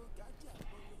melụ ka ji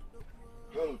akpọ odogwu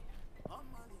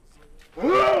Omalize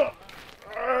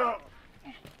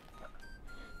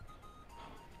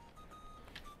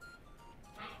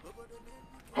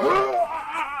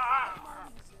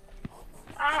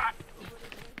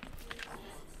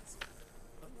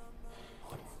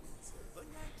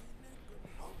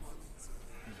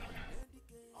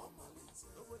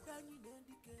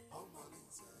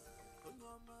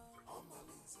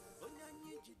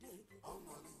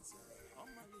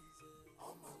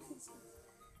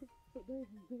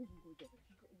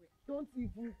Don't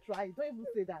even try. Don't even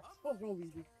say that. What's wrong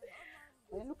with you?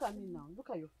 Look at me now. Look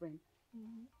at your friend.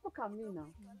 Look at me now.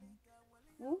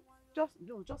 Just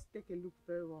take a look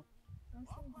very well.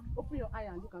 Open your eye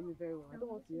and look at me very well. I don't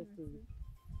want to hear stories.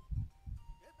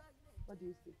 What do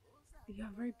you say? You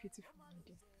are very beautiful, my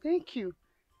dear. Thank you.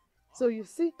 So you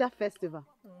see that festival?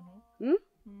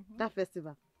 That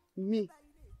festival. Me,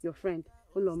 your friend,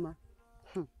 Oloma.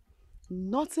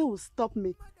 Nothing will stop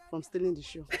me from stealing the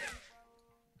show.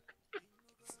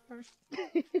 Why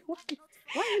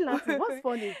are you laughing? What's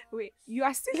funny? Wait, you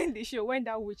are stealing the show when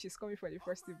that witch is coming for the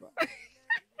festival.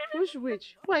 Which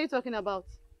witch? Who are you talking about?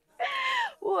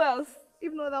 Who else?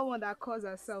 If not that one that calls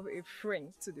herself a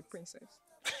friend to the princess.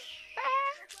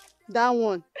 That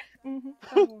one.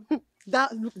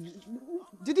 That one. Look,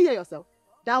 did you hear yourself?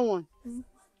 That one.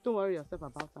 Don't worry yourself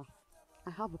about her.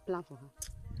 I have a plan for her.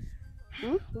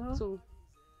 Well, so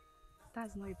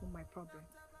that's not even my problem.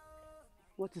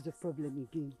 What is the problem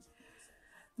again?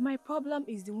 My problem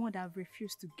is the one that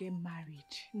refused to get married.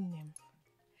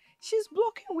 She's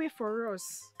blocking way for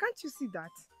us. Can't you see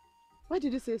that? Why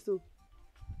did you say so?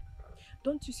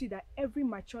 Don't you see that every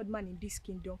matured man in this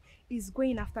kingdom is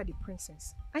going after the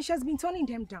princess? And she has been turning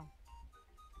them down.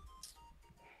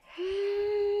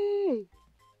 Hey!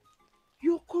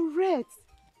 You're correct.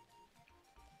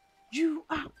 You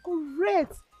are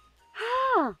correct.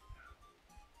 Ah!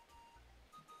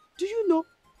 Do you know,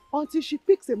 until she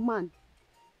picks a man,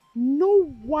 no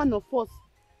one of us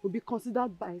will be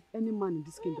considered by any man in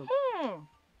this kingdom.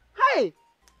 Hey!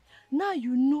 Now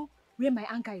you know where my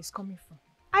anger is coming from.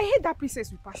 I hate that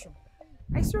princess with passion.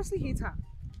 I seriously hate her.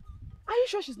 Are you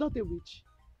sure she's not a witch?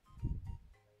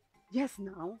 Yes,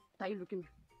 now. Are you looking?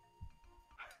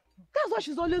 That's why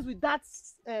she's always with that,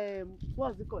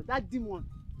 what's it called? That demon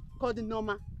called the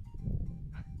Norma.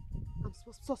 I'm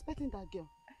suspecting that girl.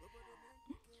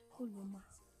 Oh, Norma.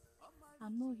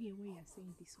 I'm not here when you're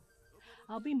saying this.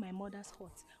 I'll be in my mother's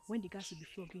hut when the guys will be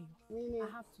flogging you. I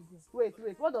have to go. Wait.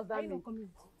 What does that mean? Come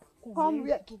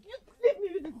here. Leave me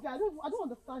with this guy. I don't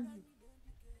understand you.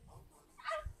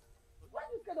 Why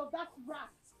are you scared of that rat?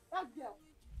 That girl.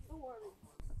 Don't worry.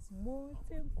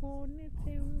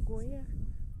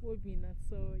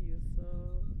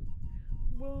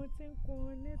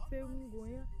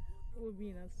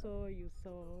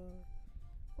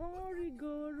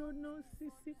 Origoro no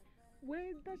sisi,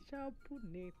 weda chapu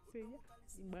nete ya,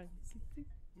 ibantiki,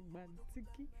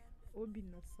 obi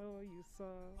na so you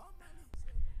saw.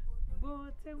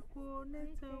 Botenko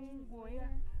nete ngoya,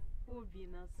 obi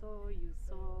na so you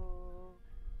saw.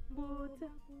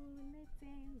 Botenko nete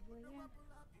ngoya,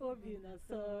 obi na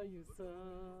so you saw.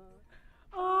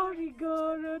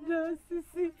 Origoro no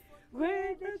sisi,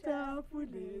 weda chapu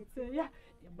nete ya,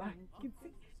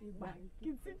 ibantiki. My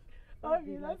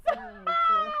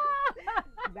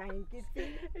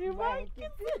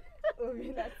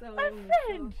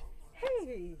friend!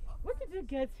 Hey, what did you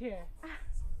get here?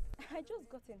 I just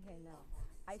got in here now.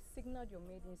 I signaled your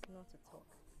maidens not to talk.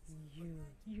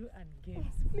 You and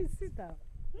games. Please sit down.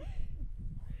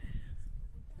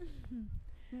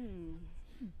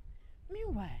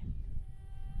 Meanwhile,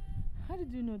 how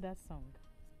did you know that song?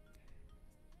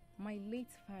 My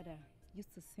late father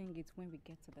used to sing it when we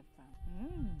get to the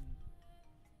farm.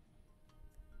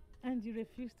 And you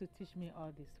refuse to teach me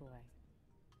all this while.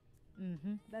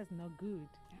 That's not good.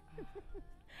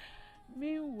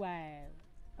 Meanwhile,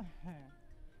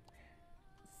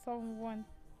 someone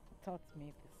taught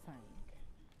me the song.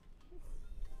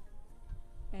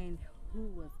 And who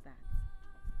was that?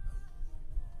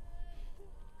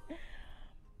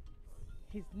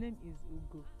 His name is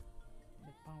Ugo,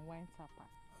 the palm wine tapper.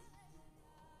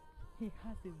 He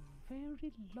has a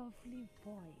very lovely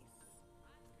voice.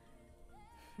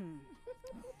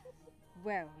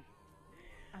 Well,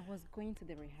 I was going to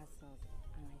the rehearsals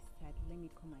and I said, let me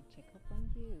come and check up on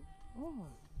you. Oh,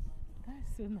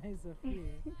 that's so nice of you.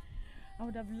 I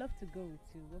would have loved to go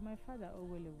with you, but my father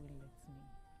Owele will let me.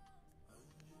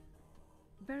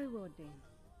 Very well then.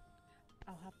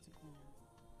 I'll have to go now.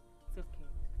 It's okay.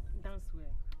 Dance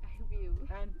well. I will.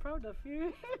 I'm proud of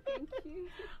you. Thank you.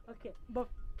 Okay, but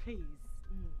please,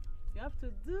 you have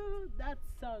to do that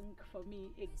song for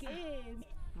me again.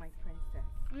 My princess.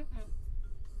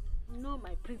 No,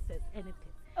 my princess,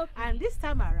 anything. Okay. And this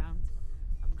time around,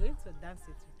 I'm going to dance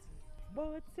it with you.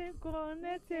 Bote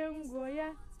konete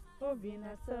ngoya,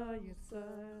 obina so you so.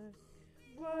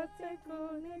 Bote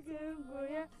konete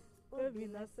ngoya,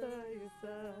 obina so you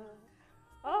so.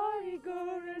 Oh, you go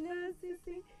and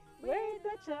sisi, wait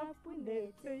the chap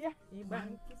to ya,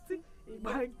 ibanka.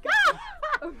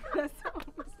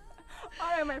 All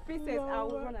right, my princess, I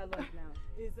will run along now.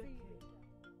 It's okay.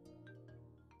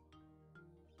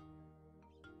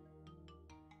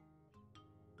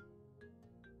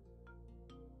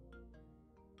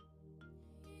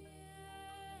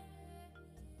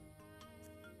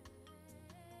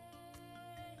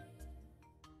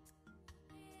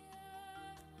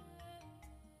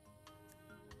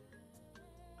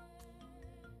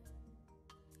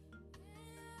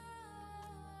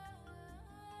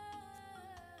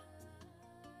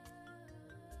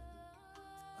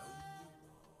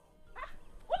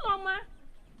 Mama,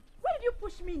 why did you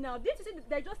push me now? Didn't you say that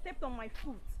they just stepped on my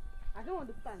foot? I don't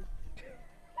understand.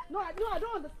 No, I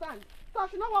don't understand. So I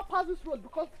should not walk past this road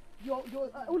because your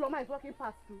Uloma is walking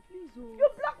past too. Please, oh. You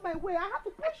blocked my way. I have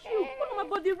to push you. Uloma,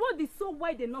 but the road is so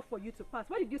wide enough for you to pass.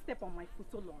 Why did you step on my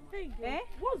foot, Uloma? Hey,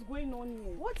 what's going on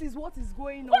here? What is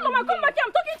going on? Uloma, come back here.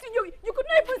 I'm talking to you. You could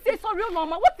not even say sorry,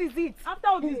 Uloma. What is it? After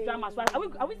all these dramas, right?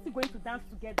 Are we still going to dance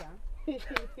together?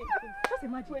 Just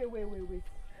imagine. Wait.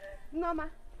 Norma.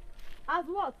 As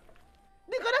what?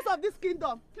 The goddess of this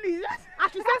kingdom, please. I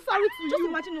should say sorry to you. Just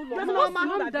imagine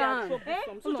calm down.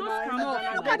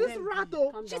 Look at this rat,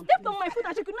 oh. She stepped on my foot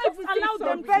and she could not even allow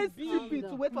them. Very stupid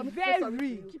to wait for me to say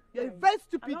sorry. You're very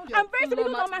stupid. I'm very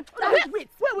stupid, Norma. Wait.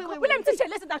 Let me teach you a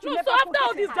lesson that you never. So after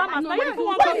all these dramas, now you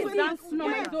want to dance?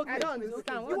 I don't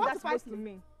understand. You want to fight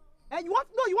me? And you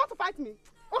want to fight me?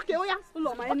 Okay, oh yeah.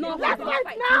 Let's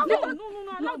fight now.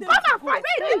 No. Come and fight.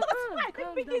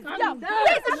 Pick this girl.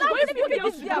 Please, allow me to pick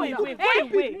this girl.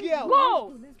 Wait.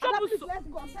 Go. Troublesome. Let's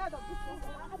go. I'm tired of this.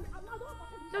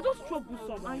 They're just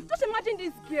troublesome. Just imagine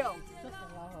this girl. Just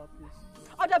allow her, please.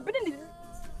 Oh, they're beating the.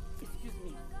 Excuse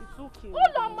me. It's okay.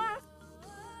 Hold on, ma.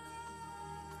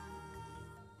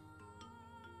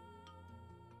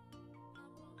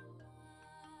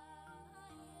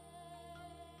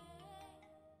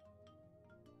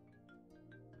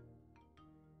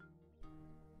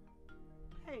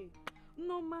 Hey,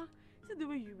 Norma, see the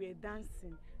way you were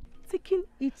dancing, taking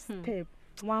each step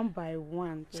one by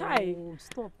one. Chai,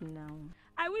 stop now.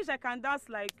 I wish I can dance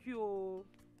like you.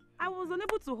 I was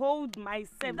unable to hold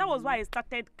myself. That was why I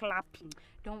started clapping.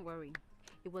 Don't worry.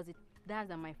 It was a dance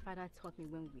that my father taught me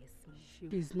when we were small.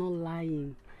 She's not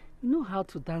lying. You know how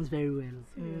to dance very well.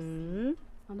 Seriously?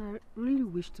 And I really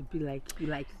wish to be like you,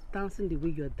 like dancing the way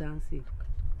you're dancing.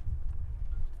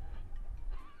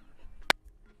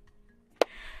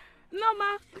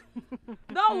 Norma,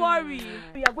 don't worry.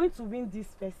 We are going to win this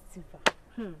festival.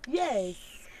 Yes,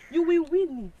 you will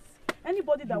win it.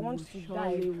 Anybody that wants to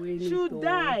die should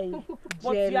die.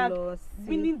 But you are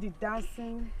winning the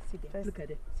dancing. Look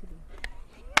at it.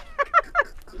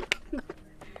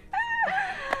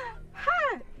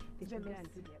 They should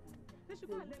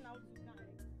go and learn how to dance.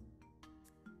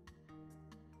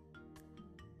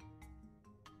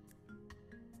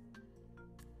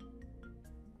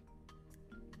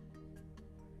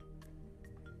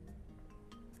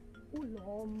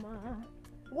 Uloma.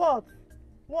 What?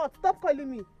 Stop calling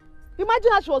me.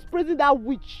 Imagine how she was praising that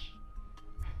witch.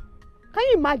 Can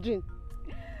you imagine?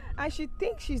 And she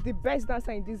thinks she's the best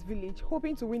dancer in this village,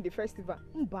 hoping to win the festival.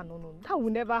 No. That will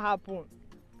never happen.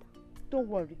 Don't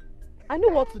worry. I know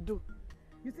what to do.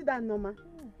 You see that, Norma?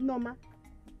 Norma?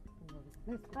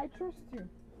 I trust you.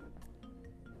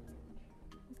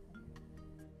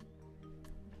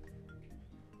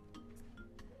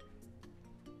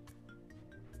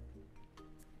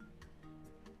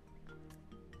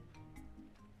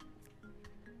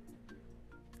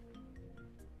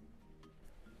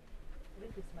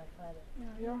 This is my father.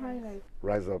 Yeah, Your Highness.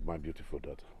 Rise up, my beautiful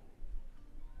daughter.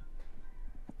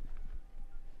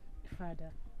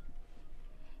 Father,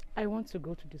 I want to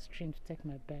go to the stream to take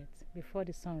my bath before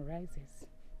the sun rises.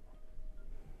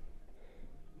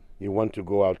 You want to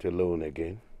go out alone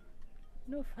again?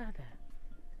 No, Father.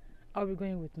 I'll be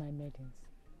going with my maidens.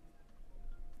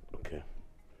 Okay.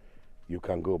 You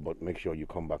can go, but make sure you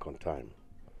come back on time.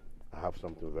 I have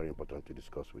something very important to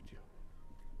discuss with you.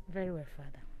 Very well,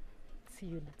 Father. See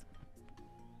you later.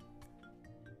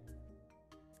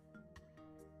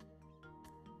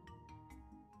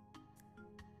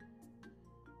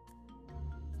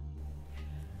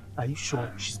 Are you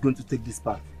sure she's going to take this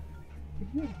path?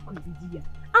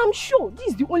 I'm sure this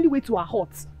is the only way to her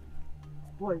heart.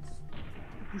 Boys,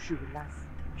 people should relax.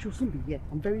 She'll soon be here.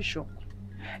 I'm very sure.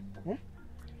 Eh?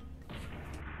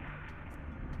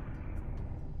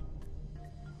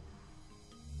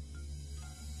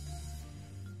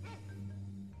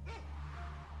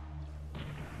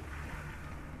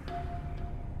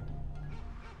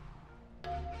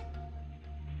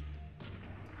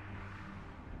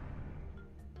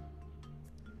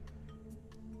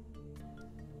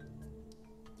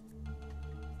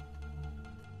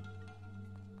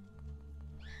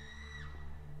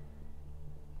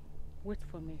 Wait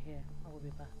for me here. I will be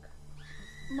back.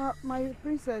 My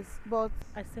princess, but...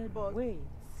 I said wait.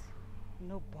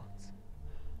 No but.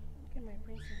 Okay, my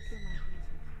princess. Okay, my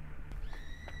princess.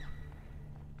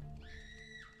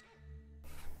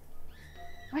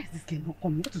 Why is this girl not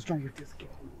coming? What is wrong with this girl?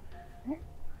 Eh?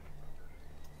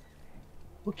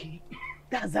 Okay,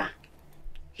 that's her.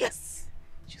 Yes,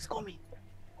 she's coming.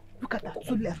 Look at her.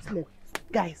 So left.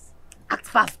 Guys, act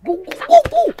fast. Go.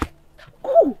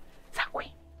 Go.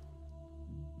 Sakwe.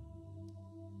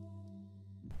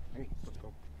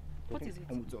 What is it?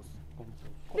 Come with us.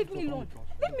 Leave me alone.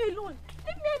 Leave me alone.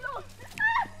 Leave me alone.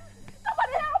 Ah!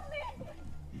 Somebody help me.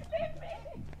 Leave me.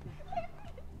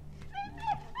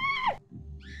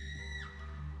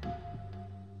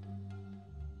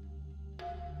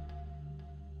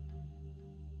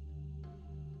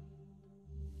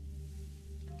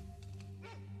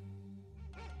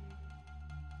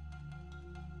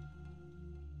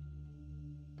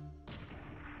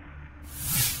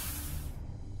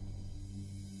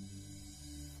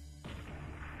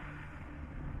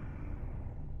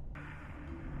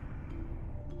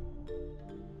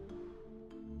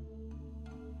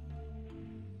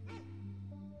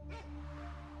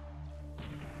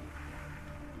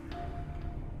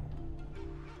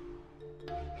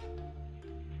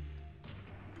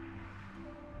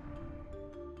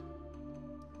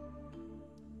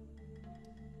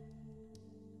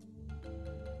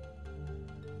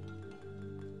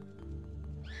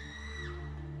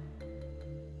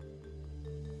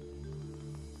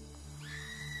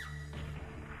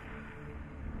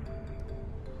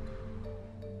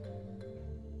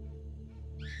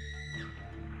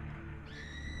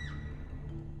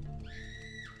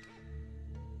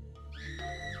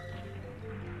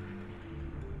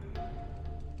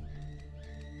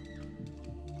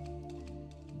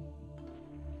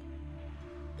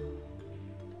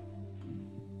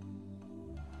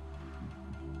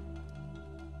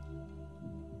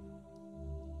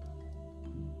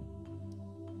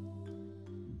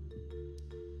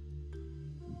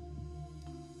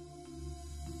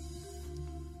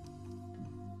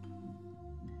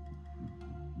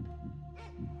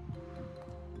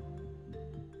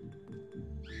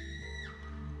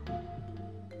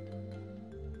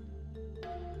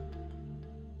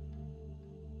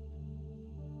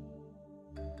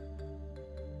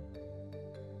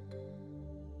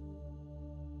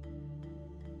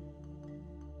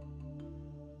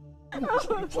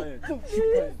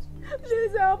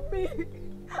 Please help me.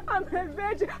 I'm a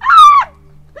virgin. Ah!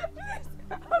 Please,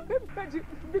 I'm a virgin.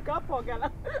 Big up,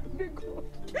 Ogala. Big up.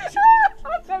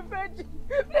 I'm a virgin.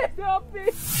 Please help me.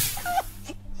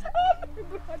 Help me,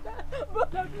 brother.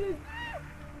 Brother, please.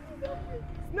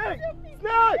 Snake!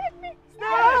 Snake! Snake!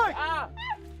 Ah!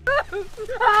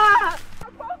 Ah!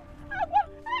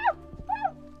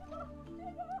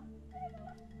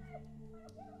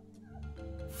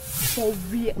 For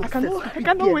real. I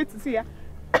cannot wait to see her.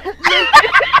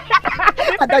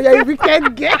 And that you're a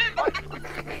wicked girl.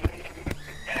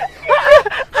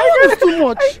 I know it's too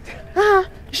much.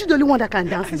 Is she the only one that can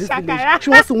dance in this village? She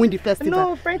wants to win the festival.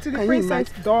 No, friend to the Can princess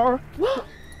door. What?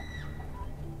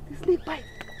 The snake bite.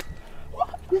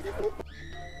 What? There's a snake.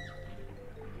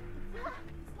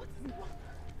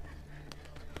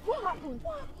 What happened?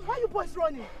 Why are you boys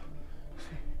running?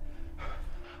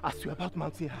 As we're about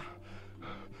mounting her,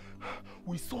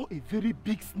 we saw a very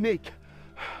big snake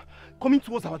coming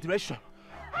towards our direction.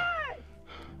 Hey!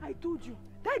 I told you,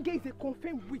 that guy is a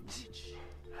confirmed witch.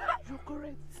 You're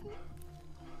correct.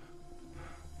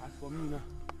 As for me now,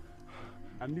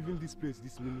 I'm leaving this place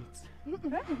this minute. No,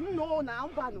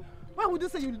 Mbano. Why would you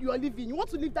say you are leaving? You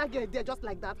want to leave that girl there just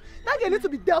like that? That girl needs to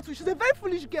be dealt with. She's a very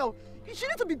foolish girl. She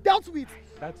needs to be dealt with.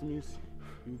 That means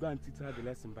you go and teach her the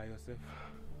lesson by yourself.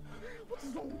 What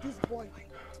is wrong with this boy?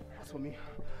 As for me,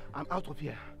 I'm out of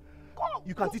here. Come!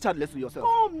 You can teach her the lesson yourself.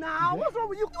 Come now! What's wrong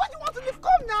with you? Why do you want to leave?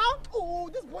 Come now! Oh,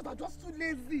 these boys are just too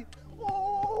lazy.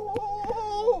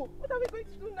 Oh! What are we going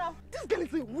to do now? This girl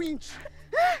is a winch.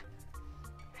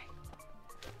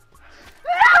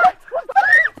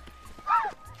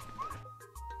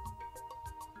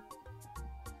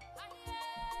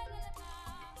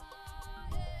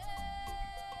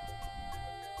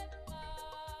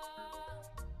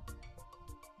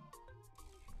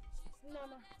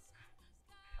 Mama,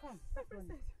 come. My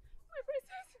princess. My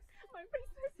princess. My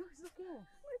princess. It's okay.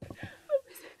 My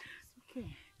princess. It's okay.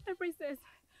 My princess.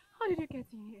 How did you get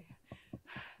in here?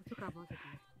 We'll talk about it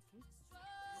later.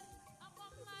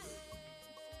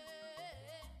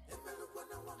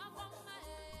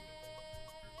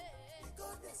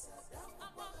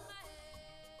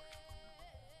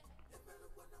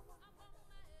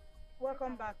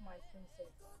 Welcome back, my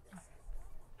princess.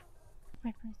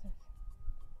 My princess,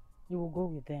 you will go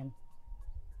with them.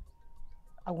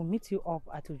 I will meet you up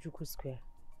at Ojukwu Square.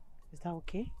 Is that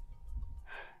okay?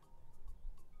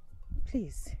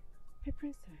 Please. My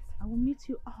princess. I will meet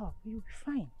you up. You'll be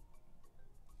fine.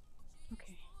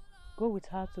 Okay. Go with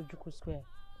her to Ojukwu Square.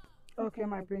 Okay,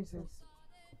 my princess.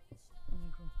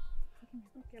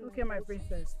 Okay, my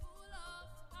princess.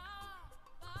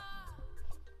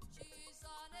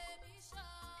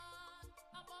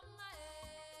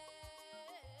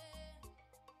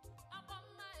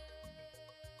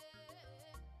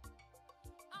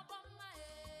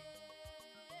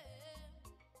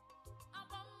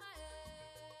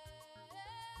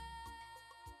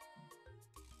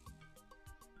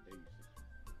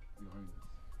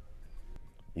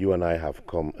 You and I have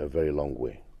come a very long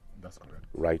way. That's correct.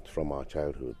 Right from our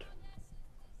childhood.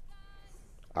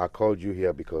 I called you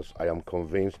here because I am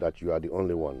convinced that you are the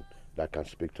only one that can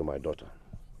speak to my daughter,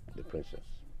 the princess.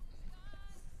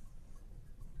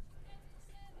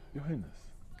 Your Highness,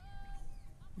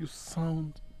 you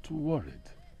sound too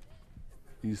worried.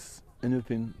 Is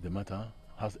anything the matter?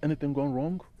 Has anything gone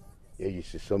wrong? Yeah, you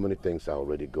see, so many things are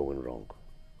already going wrong.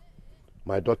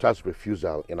 My daughter's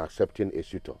refusal in accepting a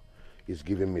suitor is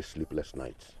giving me sleepless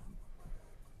nights.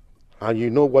 And you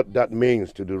know what that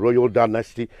means to the royal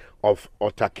dynasty of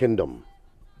Ota Kingdom.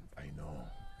 I know.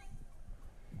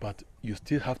 But you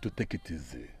still have to take it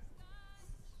easy.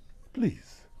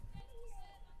 Please.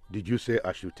 Did you say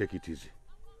I should take it easy?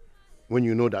 When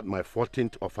you know that my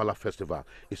 14th Ofala festival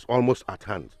is almost at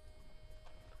hand.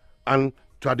 And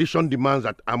tradition demands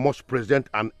that I must present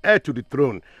an heir to the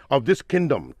throne of this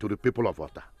kingdom to the people of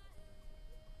Ota.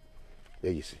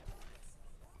 There you see.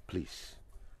 Please,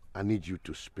 I need you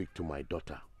to speak to my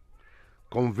daughter.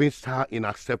 Convince her in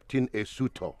accepting a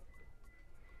suitor.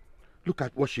 Look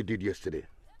at what she did yesterday.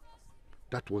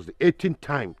 That was the 18th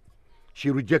time she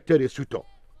rejected a suitor.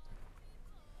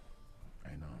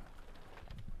 I know.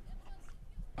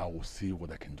 I will see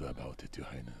what I can do about it, Your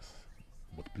Highness.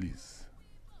 But please,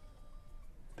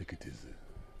 take it easy.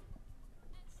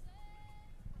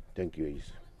 Thank you,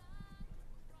 Ezeh.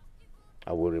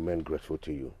 I will remain grateful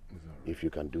to you if you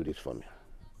can do this for me.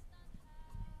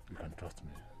 You can trust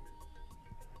me.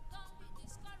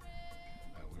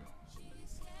 I will.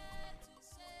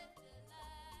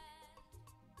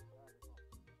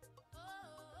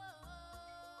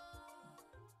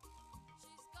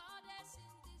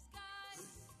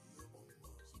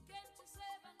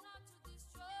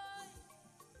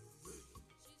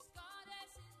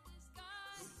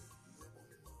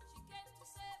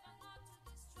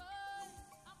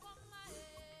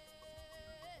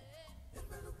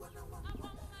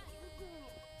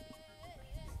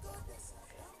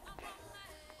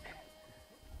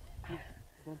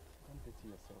 Don't pity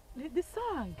yourself. The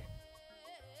song.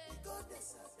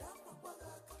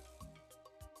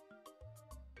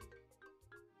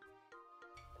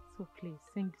 So please,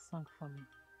 sing the song for me.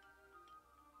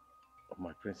 Oh,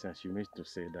 my princess, you meant to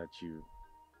say that you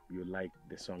like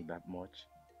the song that much?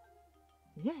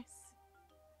 Yes,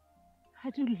 I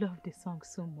do love the song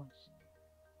so much.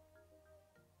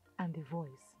 And the voice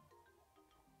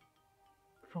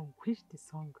from which the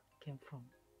song came from.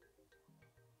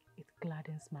 It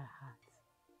gladdens my heart.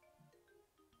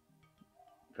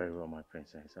 Very well, my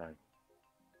princess.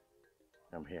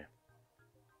 I'm here.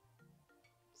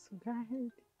 So go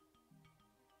ahead.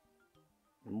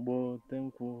 Mgbo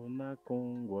tenkwu na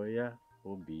kongwo ya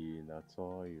obi na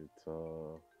to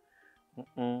yuto.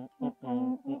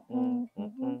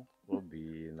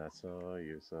 Obi na so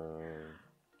yuto.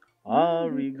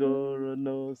 Origoro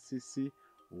no sisi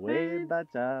we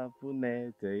dachapụ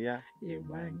n'ete ya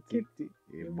ịgba nkịtị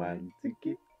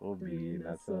obi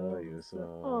na so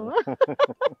yuto.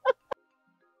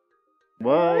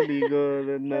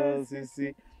 Origoro no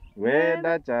sisi we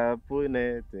dachapụ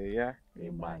n'ete ya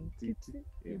ịgba nkịtị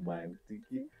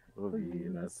obi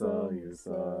na so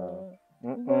yuto.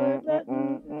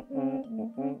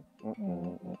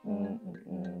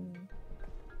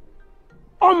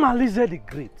 Omalize the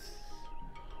Great,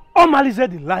 Omalize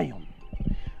the Lion,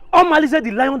 Omalize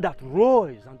the lion that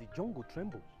roars and the jungle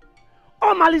trembles,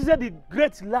 Omalize the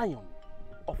great lion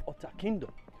of Ota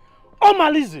Kingdom,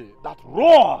 Omalize that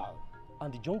roars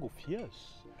and the jungle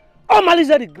fears,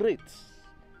 Omalize the Great.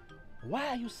 Why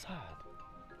are you sad?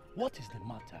 What is the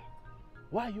matter?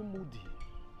 Why are you moody?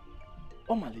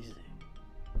 Omalize.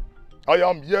 I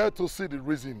am here to see the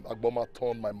reason Agbomma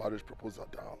turned my marriage proposal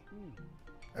down.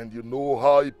 And you know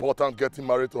how important getting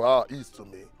married to her is to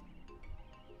me.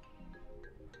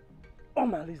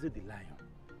 Omalize the lion.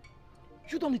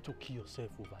 You don't need to kill yourself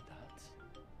over that.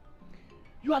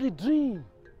 You are the dream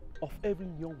of every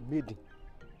young maiden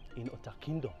in Ota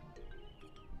Kingdom.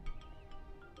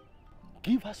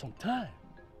 Give her some time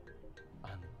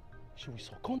and she will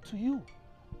succumb to you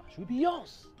and she will be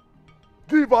yours.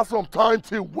 Give her some time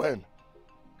till when?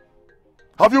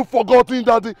 Have you forgotten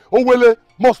that the Owele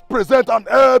must present an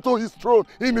heir to his throne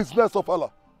in his nest of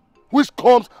Allah, which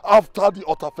comes after the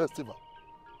Ota festival?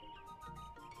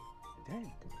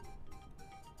 Then,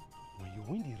 when you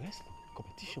win the wrestling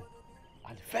competition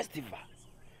at the festival,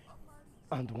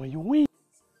 and when you win,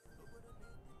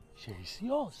 she is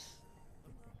yours.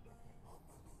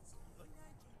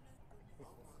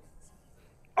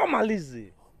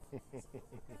 Omalize.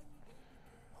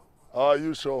 Are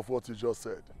you sure of what you just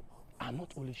said? I'm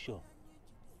not only sure.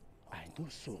 I know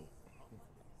so.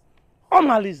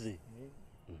 Omalize.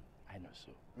 I know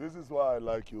so. This is why I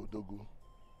like you, Dogu.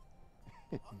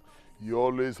 You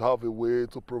always have a way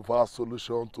to provide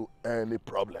solution to any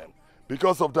problem.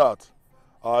 Because of that,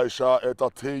 I shall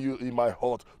entertain you in my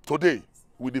hut today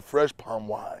with the fresh palm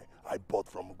wine I bought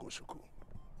from Ugoshuku.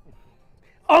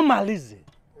 Omalize.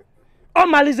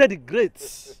 Omalize the Great.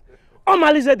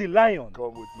 Omalize the Lion.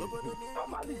 Come with me.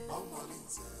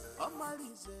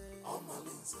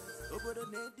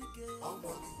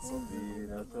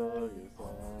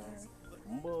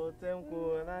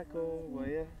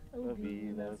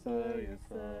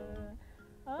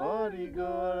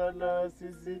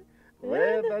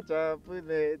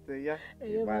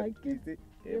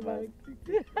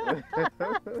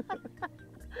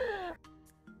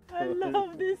 I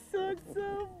love this song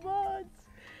so much.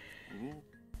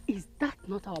 Is that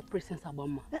not our princess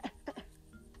Agbomma?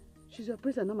 She's your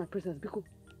princess, not my princess, Biko.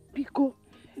 Biko.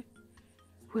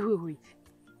 Wait.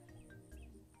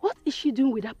 What is she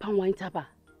doing with that palm wine tapper?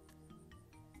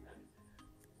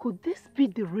 Could this be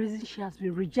the reason she has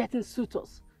been rejecting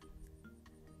suitors?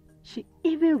 She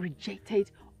even rejected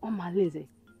Omalize,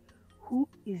 who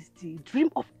is the dream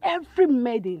of every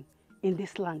maiden in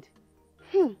this land.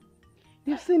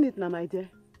 You've seen it now, my dear.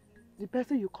 The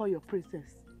person you call your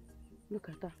princess. Look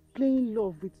at her, playing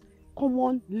love with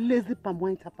common lazy palm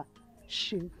wine tapper.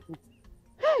 Shameful.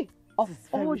 Hey! Of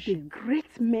all the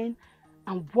great men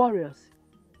and warriors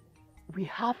we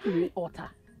have in the altar,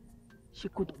 she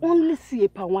could only see a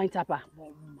palm wine tapper.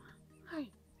 Hi.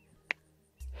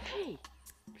 Hey!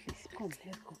 Please, come,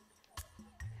 let's go.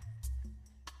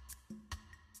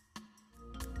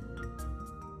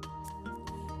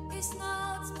 It's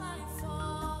not my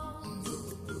fault.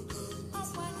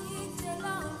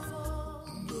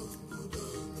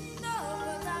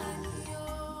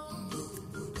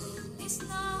 It's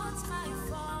not my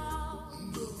fault.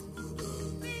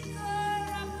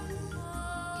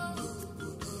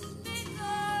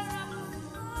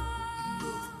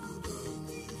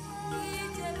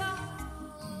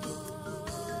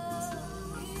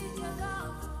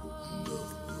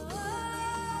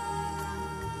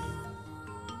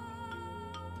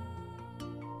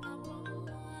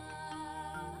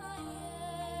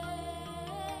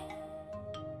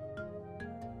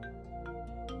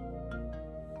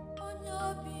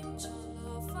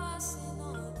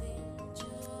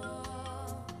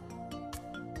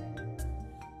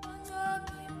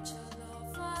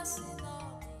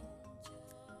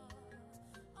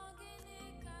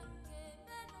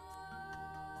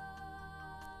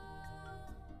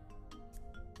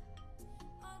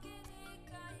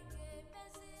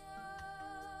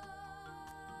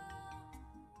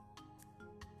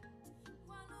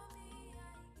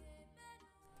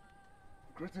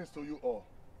 Greetings to you all.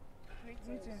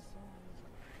 Greetings.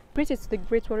 Greetings to the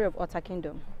great warrior of Ota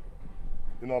Kingdom.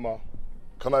 Inoma,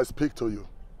 can I speak to you?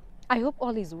 I hope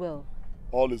all is well.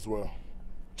 All is well.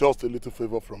 Just a little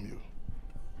favor from you.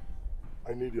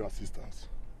 I need your assistance.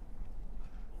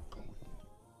 Come with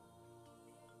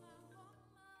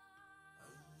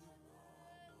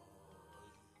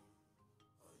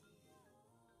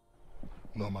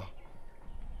me. Norma,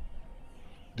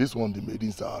 this one the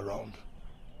maidens are around.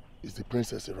 Is the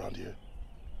princess around here?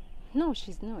 No,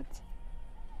 she's not.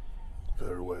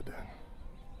 Very well then.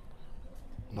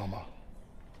 Norma,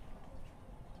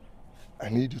 I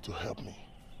need you to help me.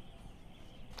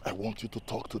 I want you to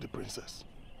talk to the princess.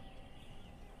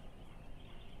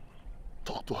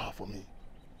 Talk to her for me.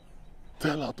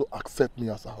 Tell her to accept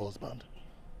me as her husband.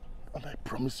 And I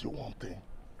promise you one thing.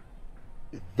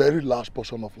 A very large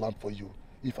portion of land for you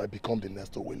if I become the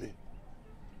next Owele.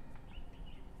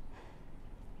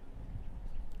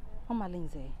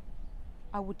 Omalinze,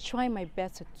 I would try my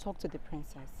best to talk to the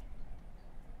princess.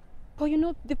 But you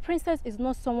know, the princess is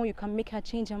not someone you can make her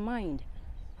change her mind.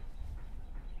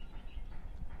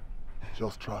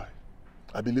 Just try.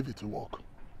 I believe it will work.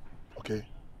 Okay?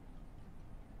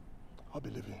 I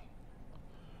believe you.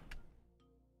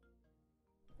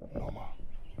 Norma,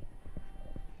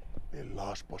 a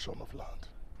large portion of land.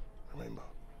 Remember.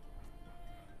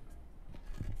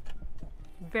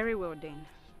 Very well then.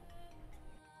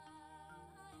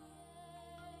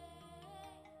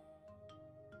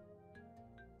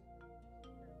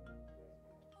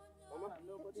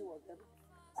 Nobody was there.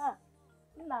 Ah,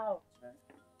 now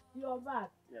you're back.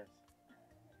 Yes.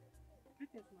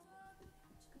 Greetings,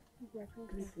 Mama.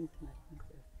 Greetings, my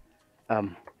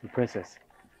princess. The princess.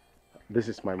 This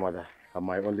is my mother and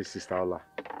my only sister, Ola.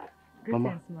 Mama.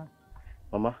 Greetings, ma.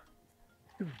 Mama,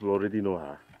 you already know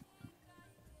her.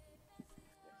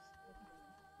 Yes.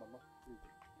 Mama, please.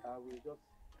 I will just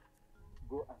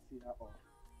go and see her off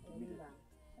immediately.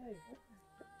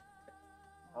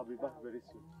 I'll be back very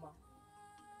soon.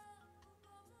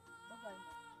 Bye-bye.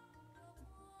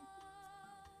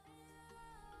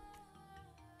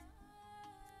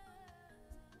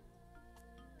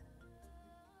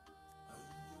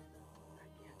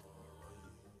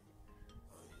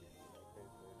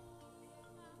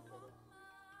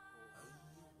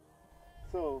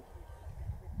 So,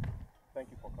 thank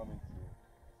you for coming to visit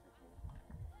me.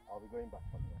 I'll be going back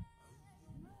from here.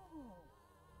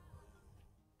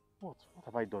 What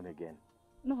have I done again?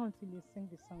 Not until you sing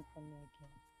the song for me again.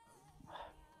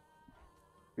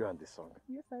 You and the song.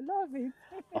 Yes, I love it.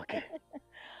 Okay.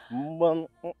 Oh my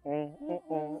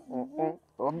God!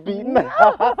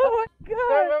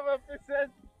 Farewell, my princess.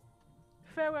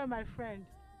 Farewell, my friend.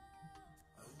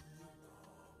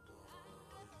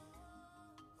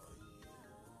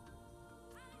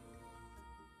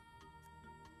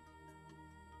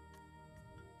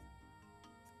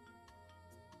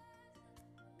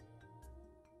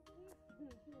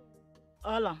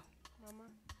 Ola, Mama.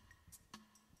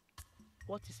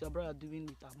 what is your brother doing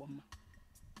with Agbomma?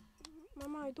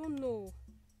 Mama, I don't know.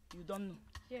 You don't know?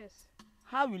 Yes.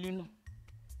 How will you know?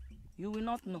 You will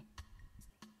not know.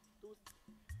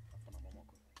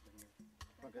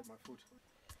 I'll get my food.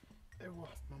 Ewa,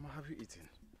 Mama, have you eaten?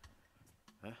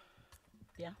 Huh?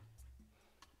 Yeah.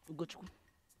 Ugochukwu.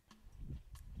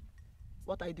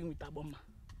 What are you doing with Agbomma?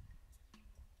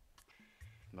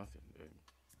 Nothing.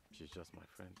 She's just my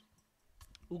friend.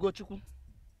 Ugochukwu,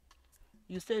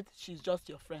 you said she's just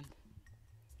your friend.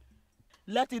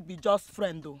 Let it be just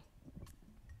friend though.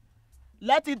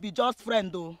 Let it be just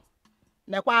friend though.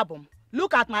 Nekwabum.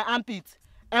 Look at my armpit.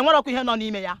 And what are you on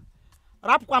ime?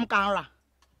 Rapkwam kanra.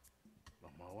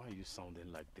 Mama, why are you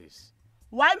sounding like this?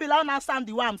 Why will I not sound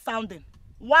the way I'm sounding?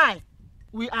 Why?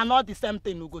 We are not the same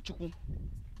thing, Ugochukwu.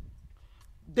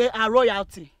 They are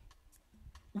royalty.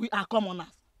 We are commoners.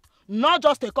 Not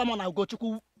just a commoner,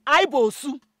 Ugochukwu.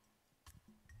 Ibosu.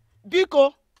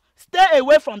 Biko, stay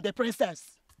away from the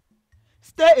princess.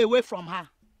 Stay away from her.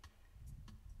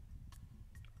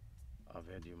 I've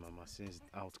heard you, Mama. Since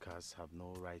outcasts have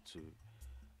no right to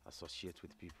associate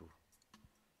with people,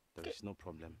 there is no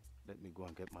problem. Let me go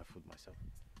and get my food myself.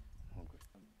 I'm hungry.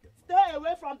 Stay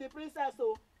away from the princess,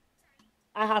 oh.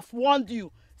 I have warned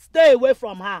you. Stay away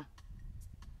from her.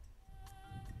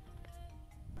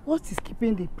 What is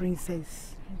keeping the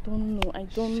princess? I don't know.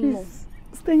 She's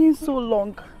staying so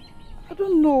long. I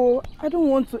don't know. I don't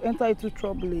want to enter into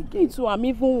trouble again. Me too, I'm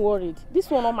even worried. This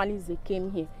one normally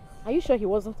came here. Are you sure he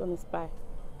wasn't on a spy?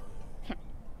 I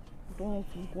don't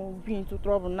want to be into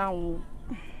trouble now.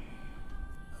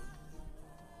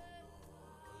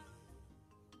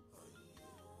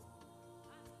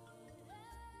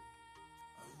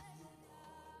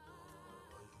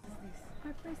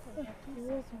 My princess,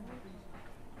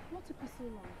 what took you so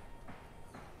long?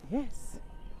 Yes,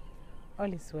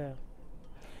 all is well.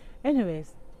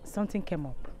 Anyways, something came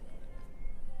up.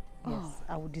 Yes,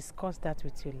 I will discuss that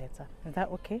with you later. Is that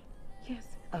okay? Yes.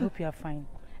 I hope you are fine.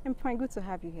 I'm fine. Good to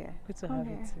have you here. Good to Come have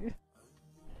here. you too.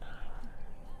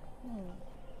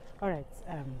 All right.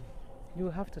 You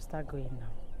will have to start going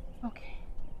now. Okay.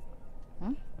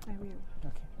 Hmm? I will.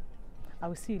 Okay. I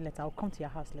will see you later. I'll come to your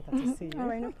house later to see you. All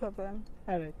right, no problem.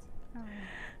 All right. All right.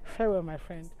 Farewell, my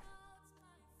friend.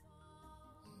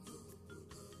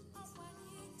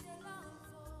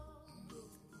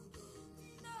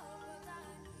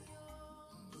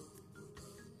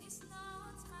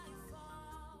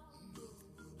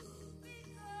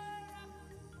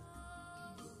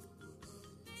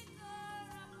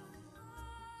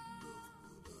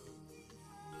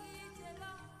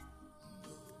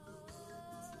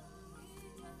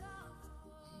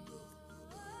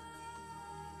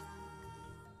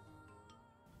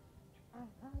 I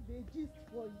have a gist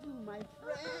for you, my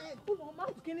friend.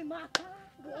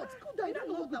 What? Cool down. You don't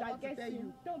know what I want to tell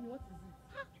you. Tell me what is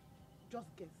it?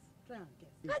 Just guess. Try and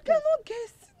guess. I cannot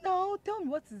guess now. Tell me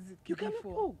what is it? You cannot.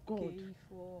 Oh God.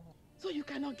 K4. So you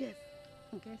cannot guess.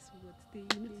 Guess what? You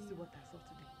need to see what I saw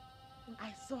today.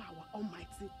 I saw our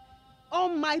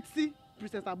almighty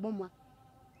Princess Agbomma.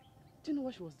 Do you know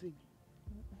what she was doing?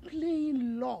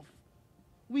 Playing love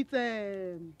with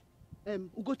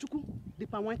Ugochukwu, the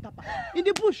palm wine tapper, in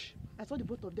the bush. I saw the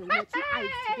both of them with my 2 eyes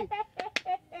today.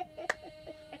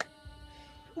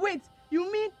 Wait,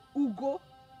 you mean Ugo?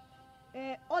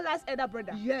 Ola's elder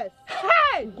brother? Yes.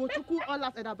 Hey! Ugochukwu,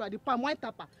 Ola's elder brother, the palm wine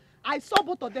tapper. I saw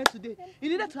both of them today. You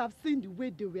needed to have seen the way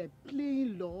they were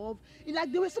playing love. It's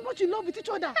like they were so much in love with each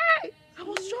other. Hey! I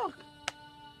was shocked.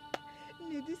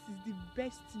 This is the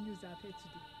best news I've heard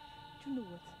today. Do you know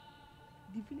what?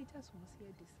 The villagers must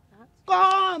hear this. Huh?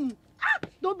 Come!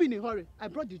 Don't be in a hurry. I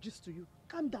brought the gist to you.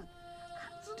 Calm down.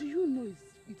 Do you know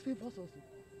it favors us?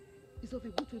 It's of a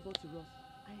good favor to us.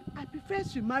 I prefer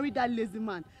she marry that lazy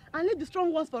man and leave the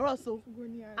strong ones for us. So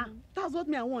that's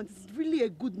what I want. It's really a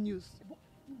good news.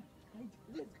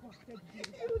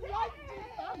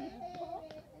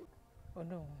 Oh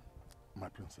no. My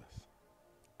princess.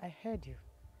 I heard you.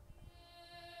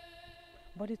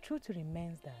 But the truth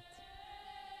remains that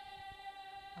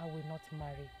I will not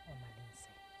marry Omalinse.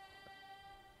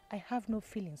 I have no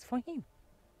feelings for him.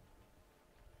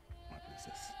 My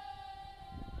princess,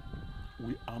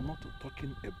 we are not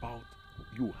talking about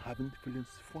you having feelings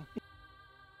for him.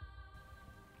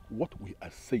 What we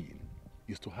are saying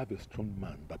is to have a strong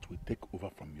man that will take over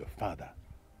from your father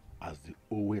as the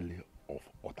Owele of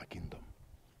Ota Kingdom.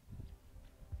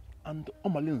 And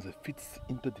Omalinze fits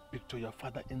into the picture your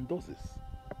father endorses.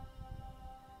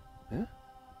 Eh?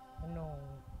 No.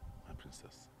 My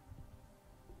princess.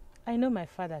 I know my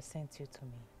father sent you to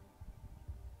me.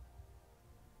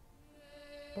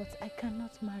 But I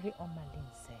cannot marry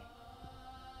Omalinse.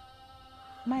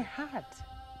 My heart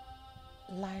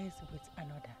lies with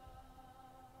another.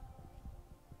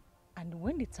 And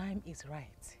when the time is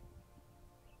right,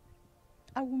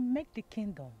 I will make the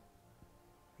kingdom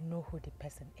know who the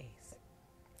person is.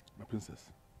 My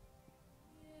princess,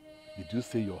 did you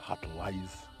say your heart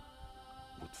lies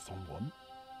with someone?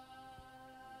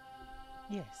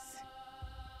 Yes.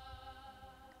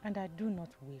 And I do not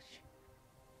wish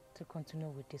to continue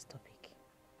with this topic.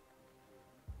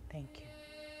 Thank you.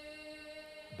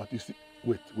 But you see,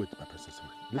 wait, my princess,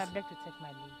 wait. I Listen. beg to take my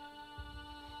leave.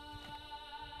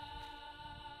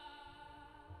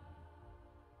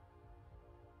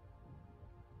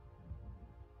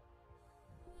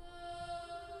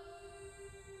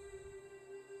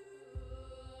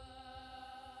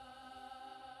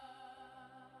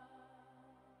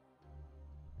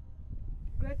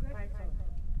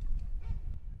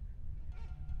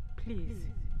 Please,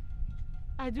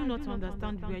 I do not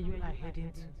understand where you are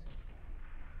heading to.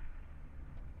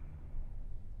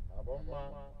 Agbomma,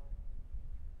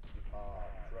 you are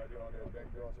treading on a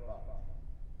dangerous path.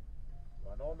 You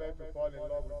are not meant to fall in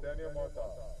love with any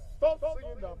mortal. Stop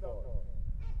singing that boy.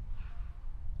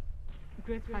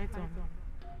 Great Python.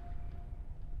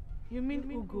 You mean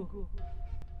Ugo?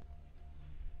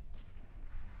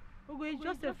 Ugo is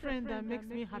just a friend that makes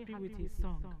me happy with his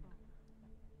song.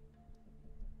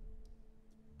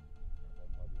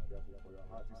 For your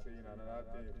heart is saying another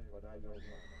thing for that young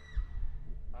man.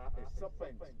 You are a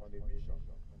serpent on a mission,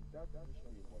 and that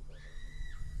mission you must fulfill.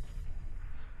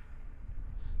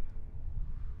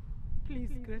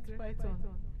 Please, great Python.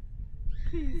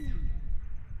 Please,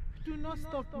 do not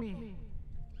stop me.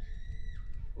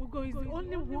 Ugo is the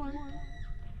only one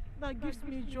that gives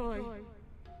me joy.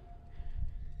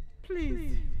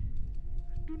 Please,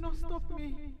 do not stop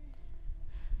me.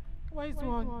 Wise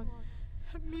one,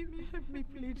 help me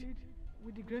plead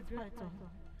with the great Python.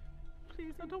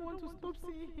 Please, I don't want to stop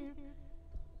seeing him.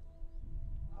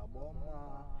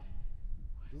 Agbomma,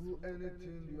 do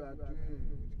anything you are doing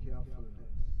with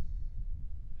carefulness.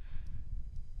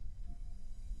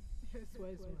 Yes,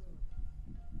 wise one.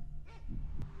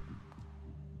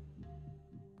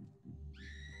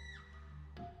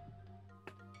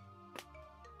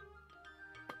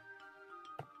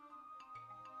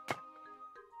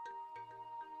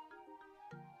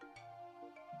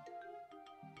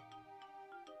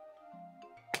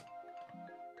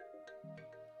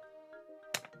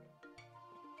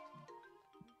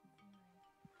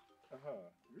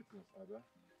 Greetings, Ada.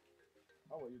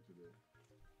 How are you today?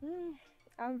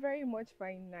 I'm very much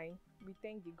fine now. We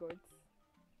thank the gods.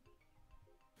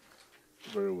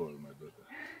 Very well, my daughter.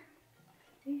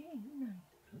 Hey, Nai.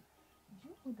 Do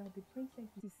you know that the princess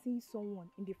is seeing someone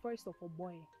in the forest of a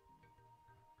boy?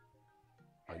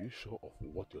 Are you sure of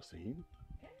what you're saying?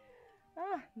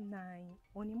 Nai.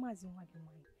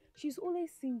 She's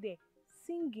always seen there,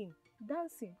 singing,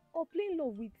 dancing, or playing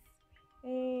love with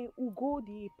Ugo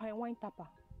the pine wine tapper.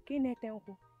 You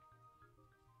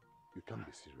can't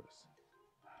be serious.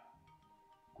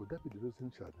 Could that be the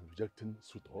reason she has been rejecting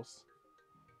suitors?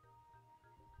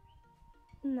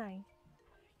 Nai,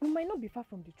 you might not be far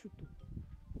from the truth.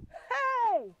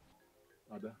 Hey!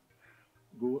 Ada,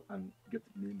 go and get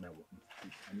me my walking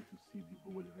stick. I need to see the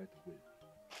Owele right away.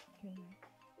 Okay, Nai.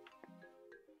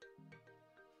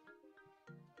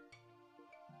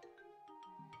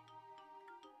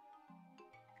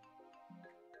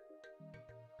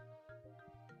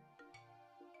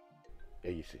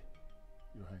 Ezeh,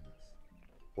 Your Highness.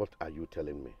 What are you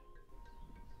telling me?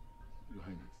 Your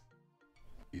Highness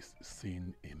is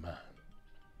seeing a man,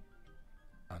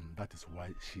 and that is why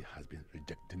she has been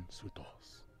rejecting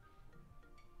suitors.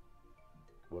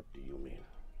 What do you mean?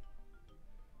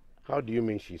 How do you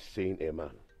mean she's seeing a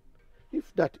man?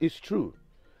 If that is true,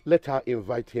 let her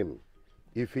invite him.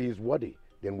 If he is worthy,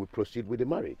 then we proceed with the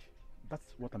marriage.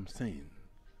 That's what I'm saying.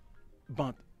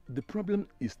 But the problem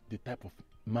is the type of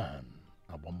man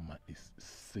Agbomma is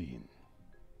seeing.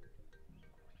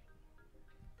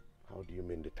 How do you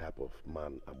mean the type of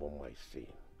man Agbomma is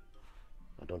seeing?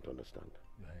 I don't understand.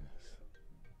 Your Highness,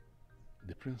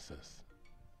 the princess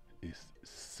is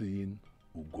seeing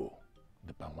Ugo,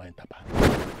 the Panwine Tapa,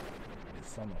 the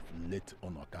son of late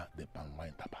Onoka, the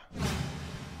Panwine Tapa.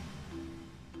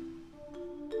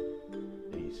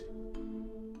 Ezeh,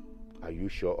 are you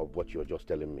sure of what you're just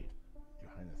telling me?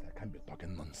 Your Highness, I can't be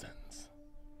talking nonsense.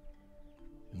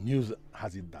 News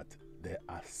has it that they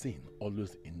are seen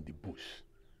always in the bush,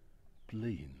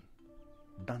 playing,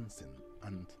 dancing,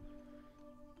 and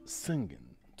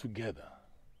singing together.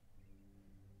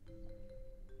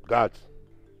 Guards,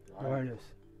 Your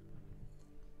Highness.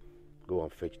 Go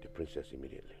and fetch the princess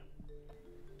immediately.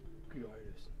 Your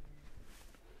Highness.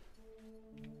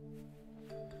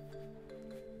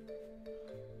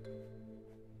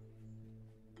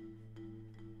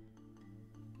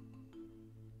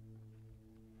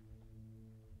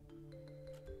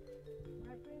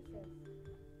 My princess.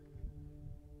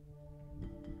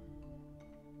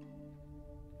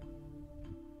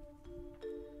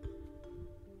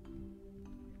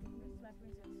 This is my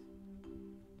princess.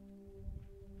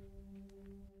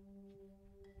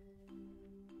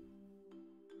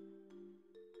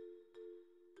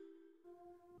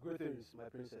 Greetings, my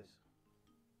princess.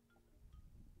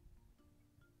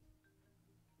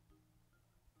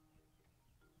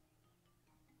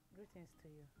 Greetings to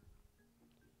you.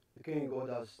 The king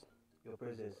orders your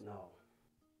presence now.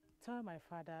 Tell my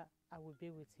father I will be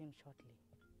with him shortly.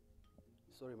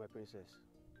 Sorry, my princess.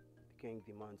 The king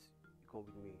demands you come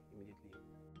with me immediately.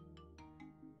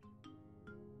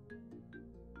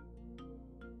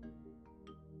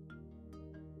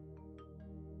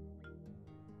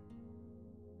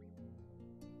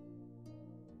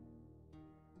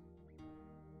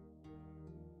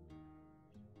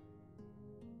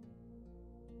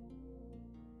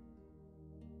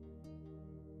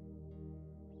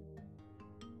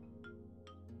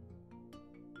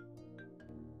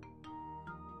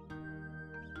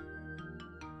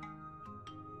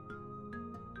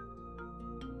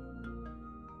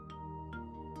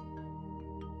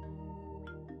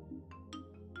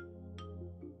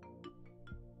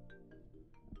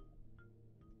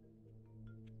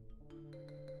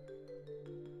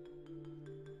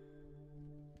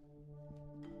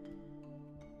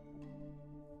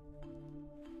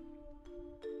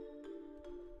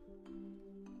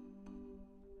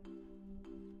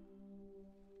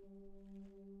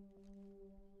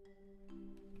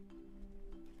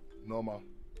 Norma,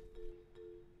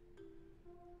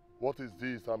 what is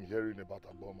this I'm hearing about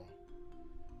Agbomma?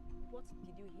 What did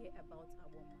you hear about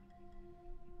Agbomma?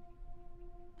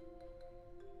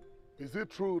 Is it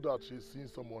true that she's seen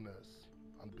someone else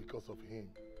and because of him,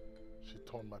 she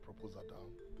turned my proposal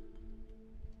down?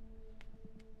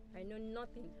 I know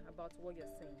nothing about what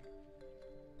you're saying.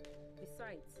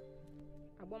 Besides,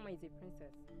 Agbomma is a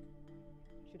princess.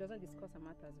 She doesn't discuss her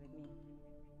matters with me.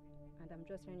 And I'm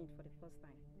just hearing it for the first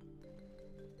time.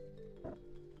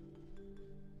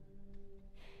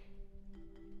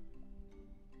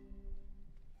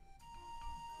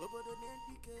 Obodo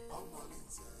Nedike,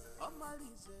 Omalize,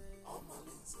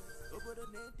 Obodo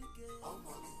Nedike,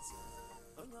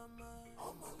 Onyama,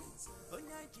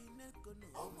 Onyaji Nekono,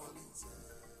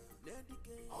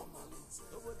 Nedike,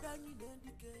 Obodani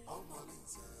Nedike,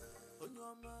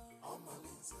 Onyama,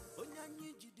 Onyanyi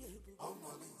Jidebu,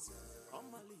 Omalize.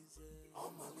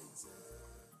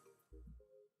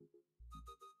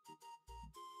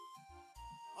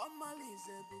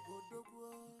 Omalize bụ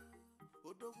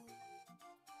odogwu.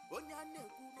 Onye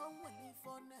na-ekwu na onwere ife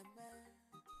ọ na-eme.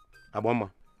 Agbomma.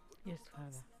 Yes,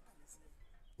 Father.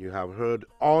 You have heard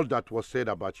all that was said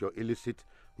about your illicit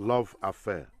love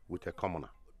affair with a commoner.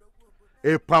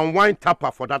 A palm wine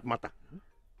tapper for that matter.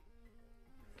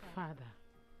 Father,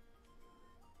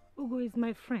 Ugo is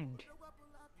my friend.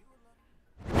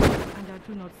 And I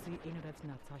do not see any other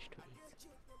thing attached to it.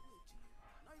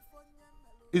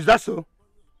 Is that so?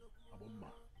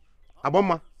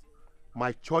 Agbomma,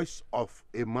 my choice of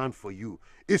a man for you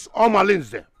is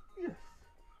Omalinze. Yes.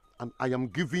 And I am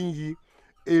giving you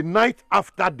a night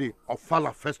after the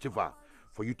Ofala festival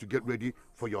for you to get ready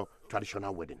for your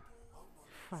traditional wedding.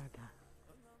 Father,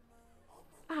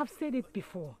 I have said it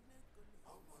before.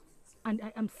 And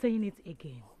I am saying it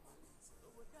again.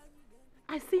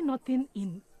 I see nothing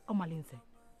in Omalinze.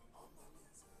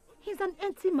 He's an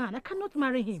empty man. I cannot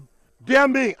marry him. Dare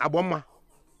me, Agbomma.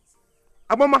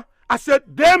 Agbomma, I said,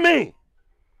 dare me.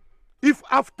 If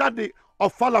after the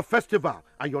Ofala festival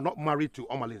and you're not married to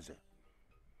Omalinze,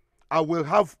 I will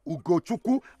have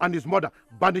Ugochukwu and his mother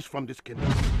banished from this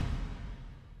kingdom.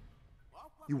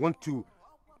 You want to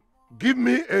give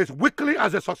me as weakly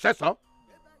as a successor?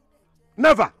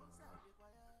 Never.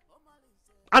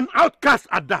 An outcast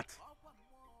at that.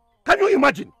 Can you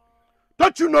imagine?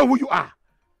 Don't you know who you are?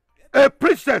 A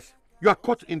princess. You are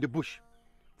caught in the bush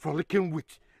for licking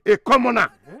wheat. A commoner.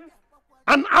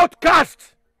 An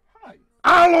outcast.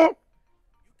 Alo.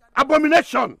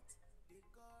 Abomination.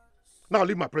 Now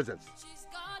leave my presence.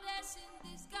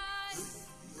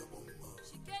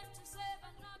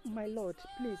 My lord,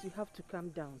 please, you have to calm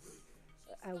down.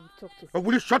 I will talk to Or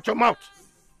will you shut your mouth?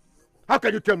 How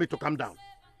can you tell me to calm down?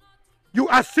 You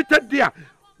are seated there.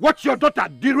 Watch your daughter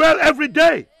derail every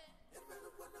day.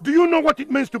 Do you know what it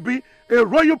means to be a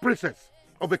royal princess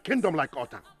of a kingdom like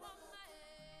Otta?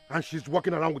 And she's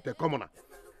walking around with a commoner,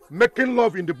 making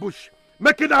love in the bush,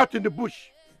 making out in the bush,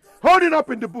 holding up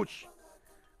in the bush.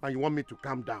 And you want me to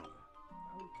calm down?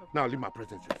 Now leave my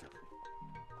presence yourself.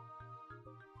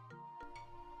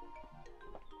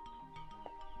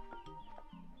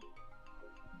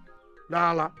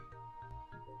 Nala.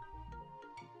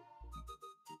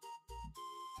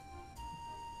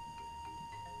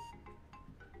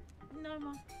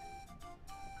 Norma.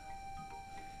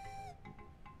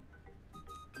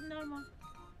 Norma.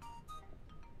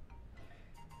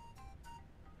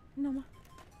 Norma.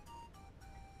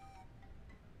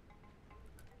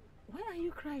 Why are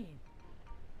you crying?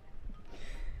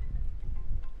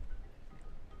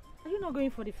 Are you not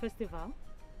going for the festival?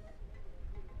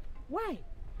 Why?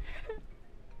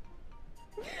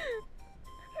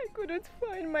 I couldn't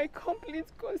find my complete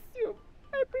costume.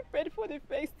 I prepared for the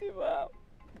festival.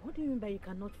 What do you mean by you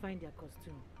cannot find their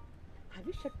costume? Have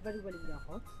you checked very well in their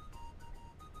hut?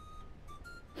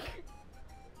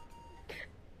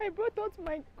 I brought out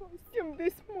my costume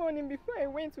this morning before I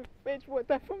went to fetch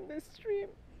water from the stream.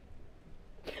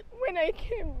 When I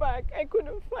came back, I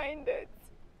couldn't find it.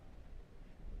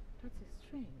 That is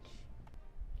strange.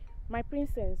 My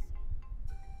princess,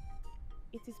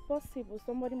 it is possible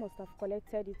somebody must have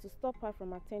collected it to stop her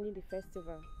from attending the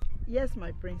festival. Yes,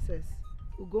 my princess.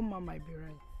 Agbomma might be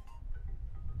right.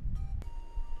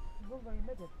 Agbomma, you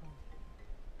made a point.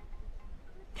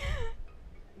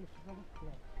 It's very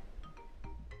clear.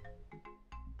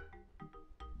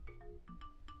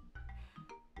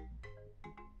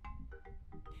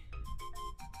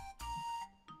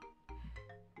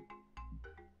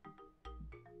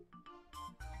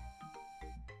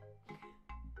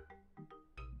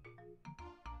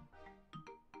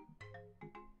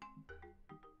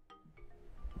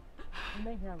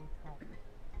 Remain here with her.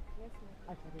 Yes, ma'am.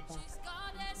 I shall be back. She's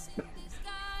goddess in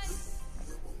disguise.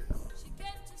 She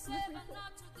came to save and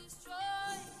not to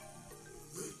destroy.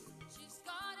 She's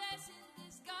goddess in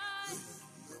disguise.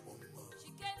 She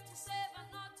came to save and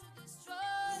not to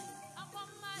destroy.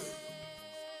 Agbomma,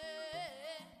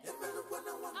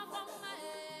 Agbomma,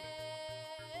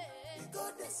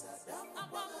 goddess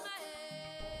Agbomma,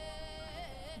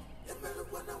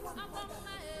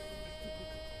 Agbomma,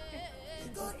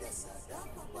 goddess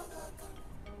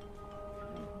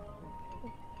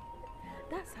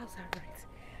That sounds alright.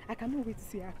 I cannot wait to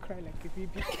see her cry like a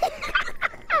baby.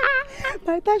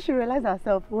 By the time she realized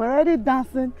herself, we're already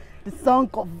dancing the song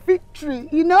of victory,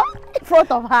 you know, in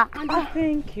front of her. And I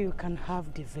think you can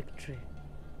have the victory.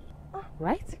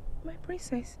 Right? My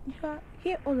princess, you are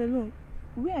here all alone.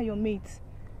 Where are your mates?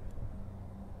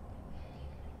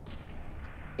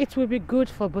 It will be good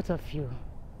for both of you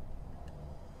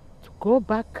to go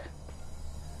back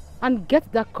and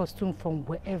get that costume from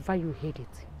wherever you hid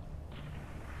it.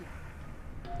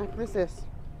 My princess,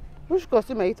 which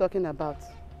costume are you talking about?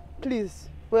 Please,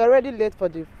 we're already late for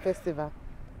the festival.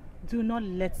 Do not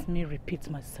let me repeat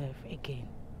myself again.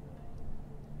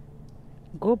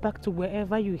 Go back to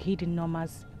wherever you hid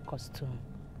Norma's costume.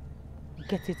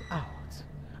 Get it out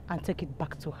and take it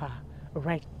back to her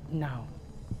right now.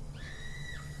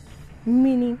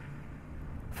 Meaning,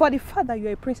 for the fact that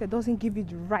you're a princess doesn't give you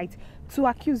the right to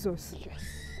accuse us. Yes.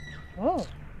 Oh.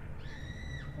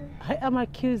 I am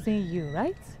accusing you,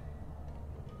 right?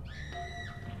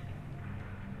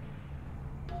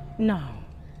 Now,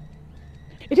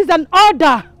 it is an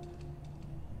order.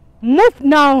 Move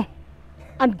now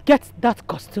and get that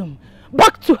costume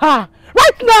back to her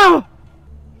right now.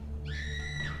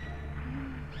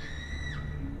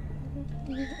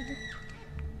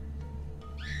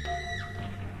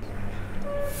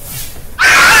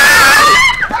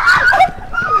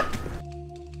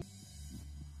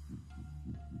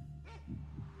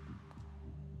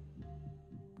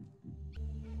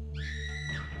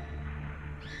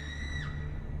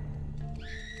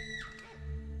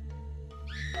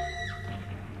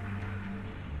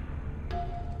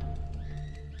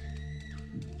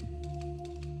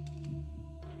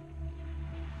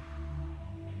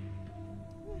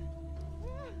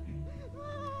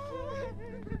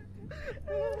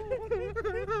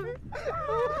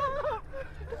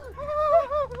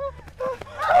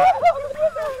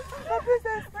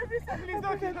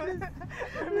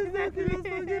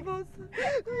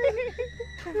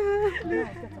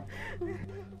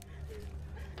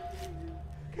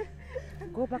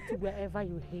 Go back to wherever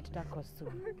you hid that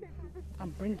costume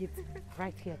and bring it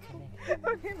right here to me.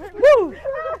 Okay, move!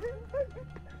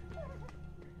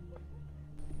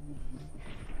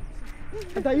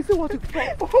 And you still want to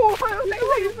talk? Oh, it's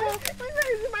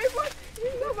my fault.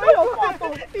 It's not my fault.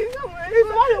 It's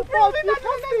not your fault.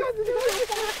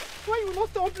 Why you not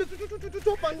stop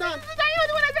up and down?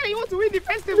 When I said you want to win the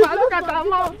festival, look at her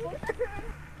mouth.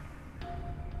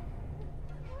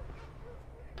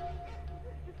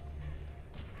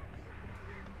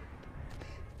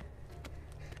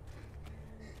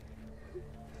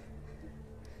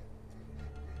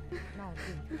 Now,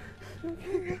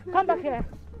 come back here.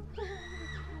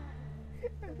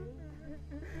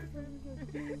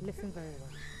 Listen very well.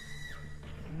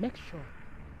 Make sure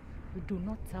you do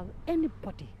not tell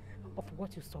anybody of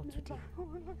what you saw today. You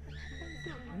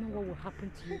know what will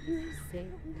happen to you if you say?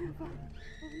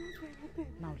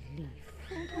 Now leave.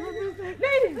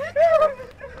 Leave!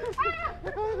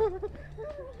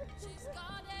 She's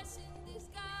goddess in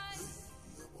disguise.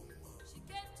 She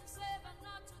came to save and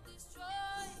not to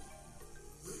destroy.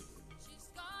 She's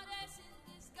goddess in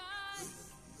disguise.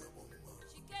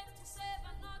 She came to save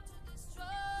and not to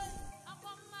destroy.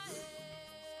 Agbomma,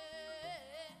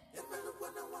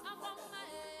 Agbomma,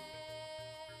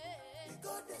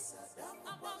 goddess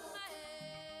Agbomma, Agbomma,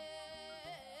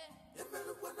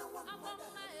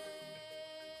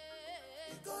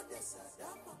 goddess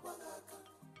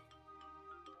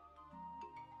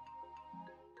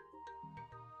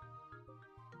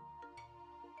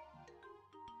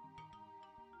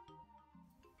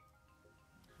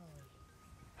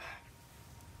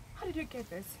How did you get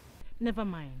this? Never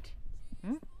mind.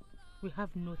 We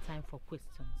have no time for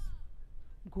questions.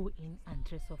 Go in and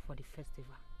dress up for the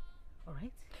festival.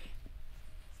 Alright?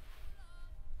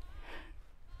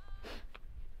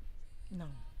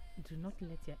 Now, do not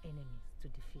let your enemies to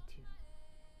defeat you.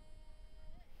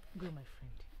 Go, my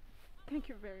friend. Thank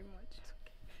you very much.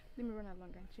 Okay. Let me run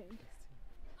along and change.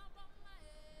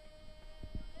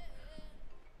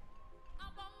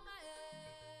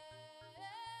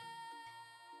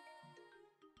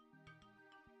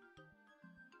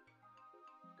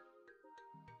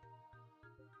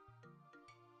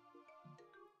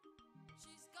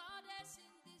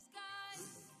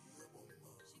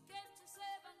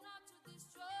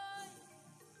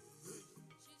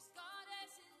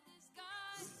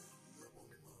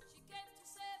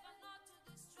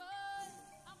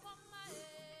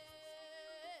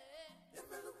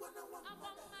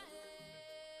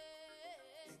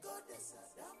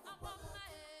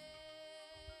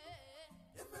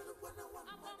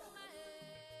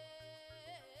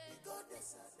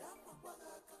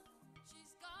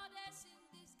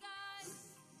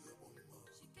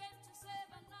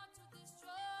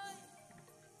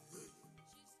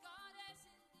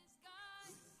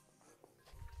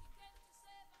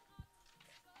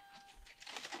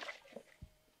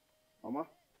 Mama?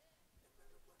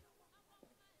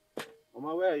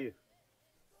 Mama, where are you?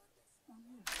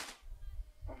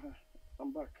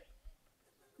 I'm back.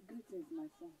 Greetings, my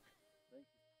son.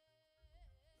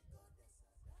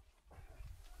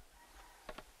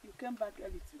 You came back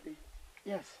early today.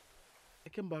 Yes. I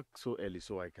came back so early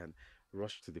so I can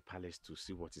rush to the palace to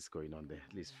see what is going on there.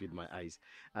 At least feed my eyes.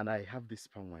 And I have this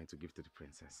palm wine to give to the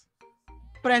princess.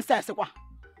 Princess,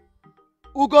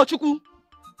 Ugochukwu,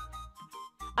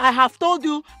 I have told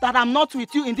you that I'm not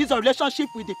with you in this relationship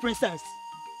with the princess.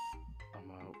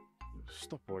 Mama,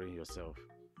 stop worrying yourself.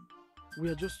 We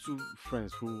are just two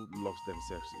friends who love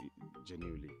themselves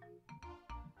genuinely.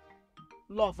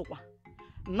 Love, love.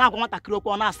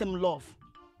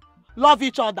 Love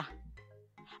each other.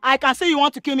 I can see you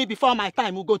want to kill me before my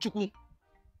time, Ugochukwu.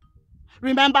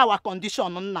 Remember our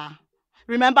condition, Nna.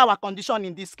 Remember our condition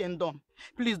in this kingdom.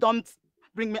 Please don't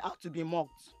bring me out to be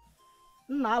mocked.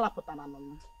 Mama,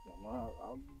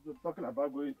 I'm talking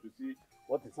about going to see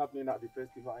what is happening at the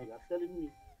festival and you are telling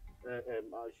me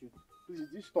please,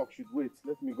 this talk should wait.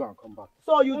 Let me go and come back.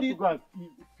 So you did go and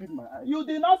feed my eyes. You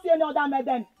did not see any other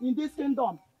maiden in this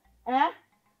kingdom,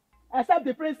 except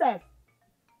the princess.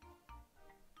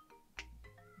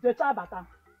 The Chabata.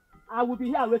 I will be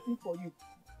here waiting for you.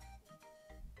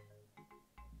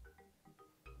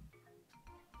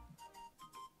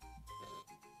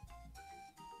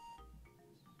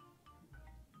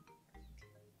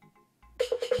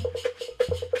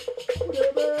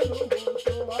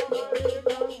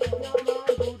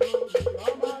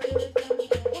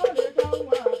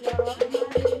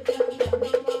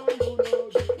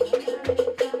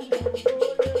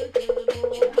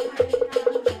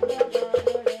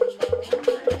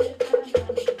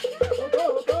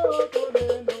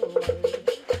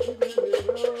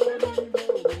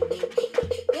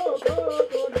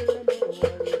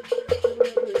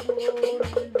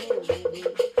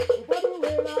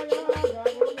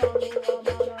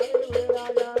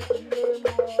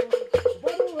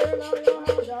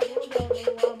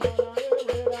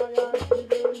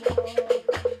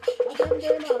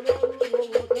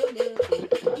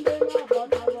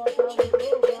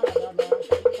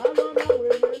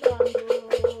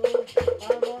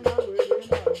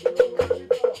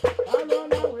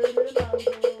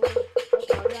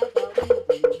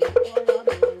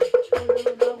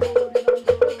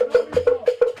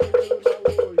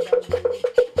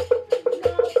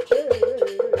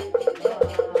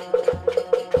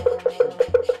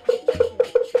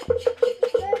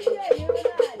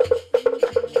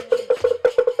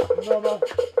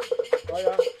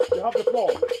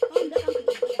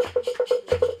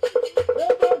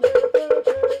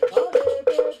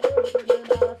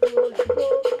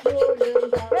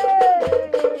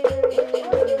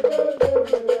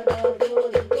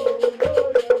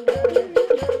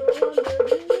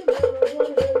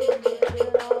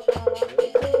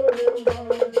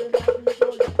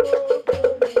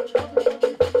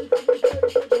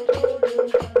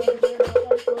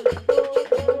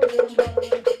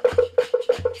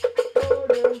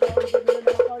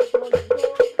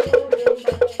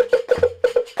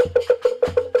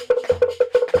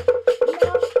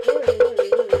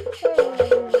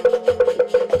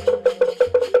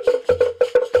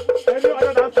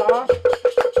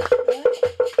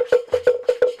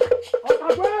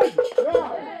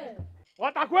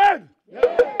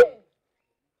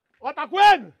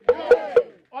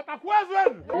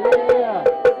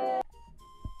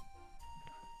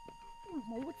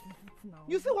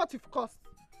 You see what you've caused?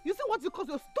 You see what you caused?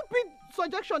 Your stupid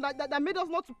suggestion that made us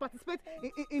not to participate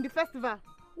in the festival.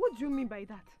 What do you mean by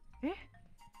that? Eh?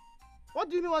 What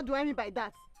do you mean, what do I mean by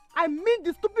that? I mean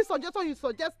the stupid suggestion you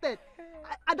suggested.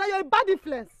 And that you're a bad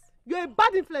influence. You're a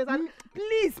bad influence. And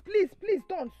please,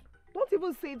 don't. Don't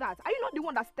even say that. Are you not the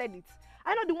one that started it?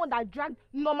 Are you not the one that dragged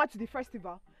Norma to the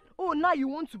festival? Oh, now you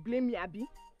want to blame me, Abi?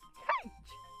 Hey!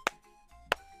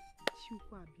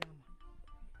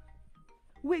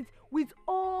 Wait, with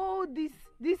all these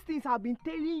things I've been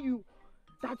telling you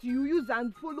that you use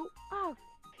and follow,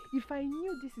 if I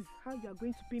knew this is how you are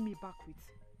going to pay me back with,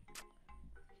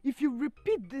 if you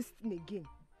repeat this thing again,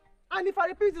 and if I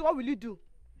repeat it, what will you do?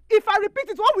 If I repeat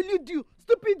it, what will you do?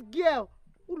 Stupid girl.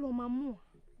 Ulo mamu.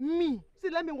 Me. See,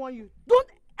 let me warn you. Don't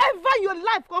ever in your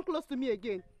life come close to me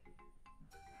again.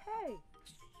 Hey.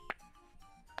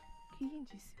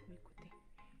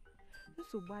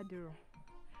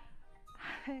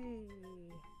 Hey.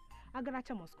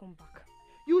 Agaracha must come back.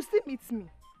 You still meet me.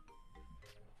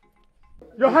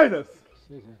 Your Highness,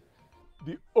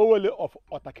 the Owele of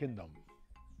Ota Kingdom,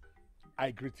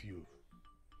 I greet you.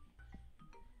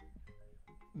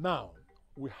 Now,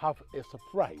 we have a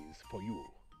surprise for you.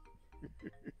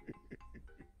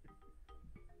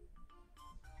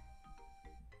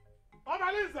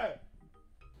 Omalise!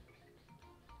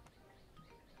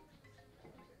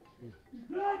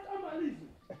 Great Omalise!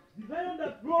 The lion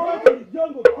that roared in the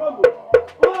jungle crumbled.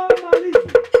 Omalise!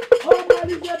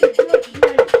 Omalise the great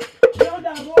lion! The lion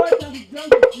that roared in the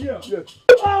jungle fear. Yes.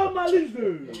 Omalise!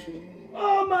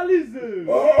 Omalise!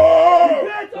 The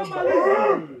great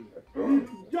Omalise!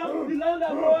 The lion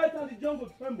that roared in the jungle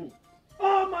trembled.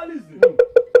 Omalise!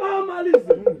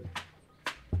 Omalise!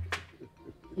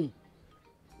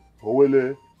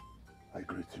 Owele, I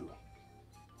greet you.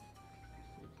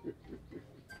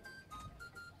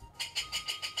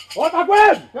 What a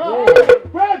Gwen!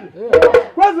 Gwen!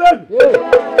 President!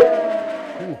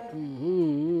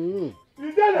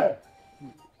 Idele!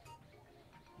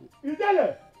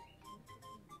 Idele!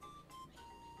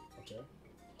 Okay.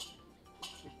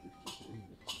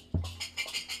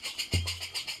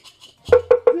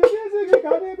 Zigi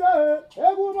kanibe,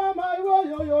 egwu mama iwe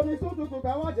yoyo ni sututu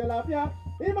ka wa jelapia.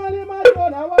 Imali majo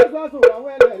na wa zo wa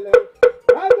welele.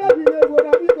 Age bi ego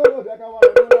na biko lo be ka wa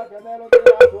lo la kenelo ti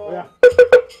aso.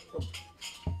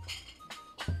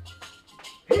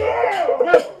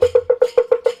 Wait!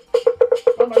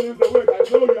 Come on, use the wait. I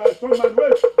know you are a strong man.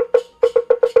 Wait!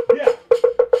 Here!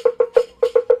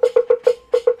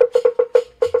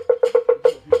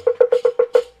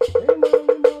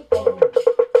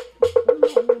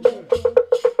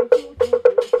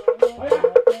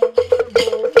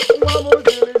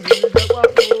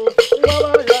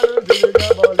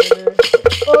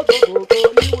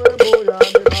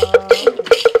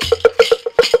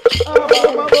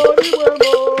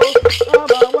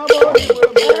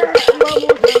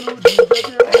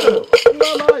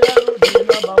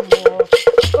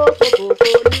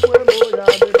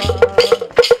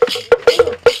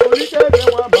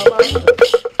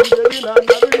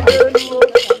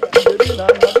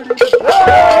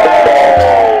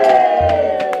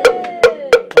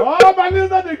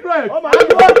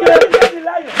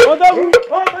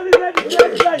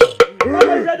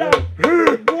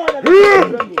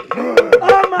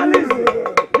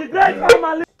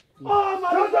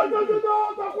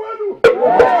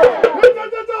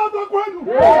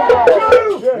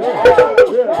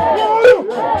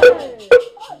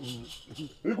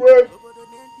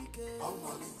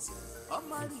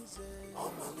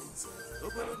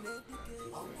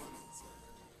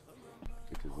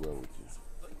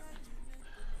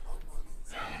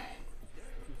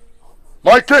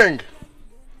 My king,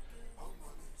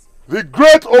 the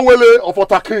great Owele of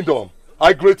Ota Kingdom,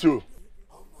 I greet you.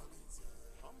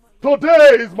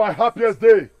 Today is my happiest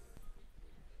day.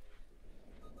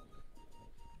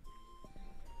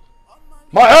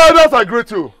 My elders, I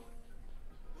greet you.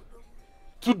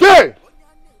 Today,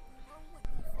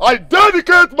 I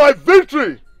dedicate my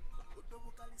victory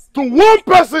to one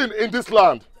person in this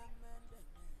land,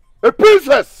 a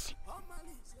princess,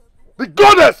 the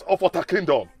goddess of Ota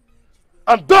Kingdom.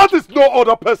 And that is no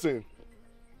other person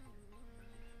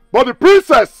but the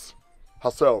princess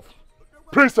herself,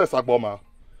 Princess Agbomma.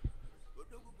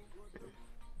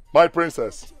 My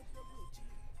princess,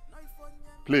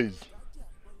 please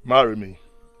marry me.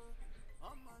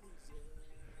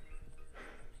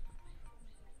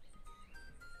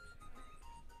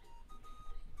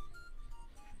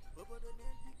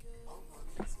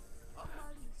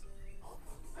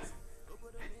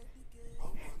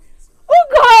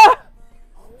 Ugo!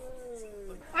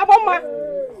 Agbomma!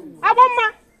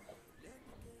 Agbomma!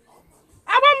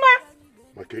 Agbomma!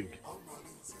 My king.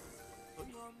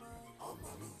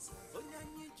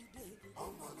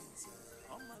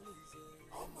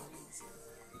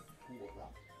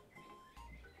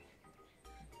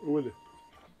 Owele.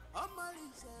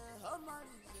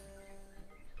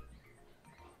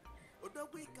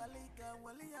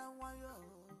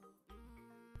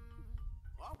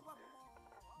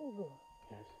 Ugo.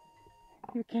 Yes.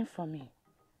 You came for me.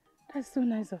 That's so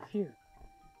nice of you.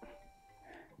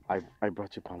 I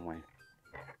brought you palm wine.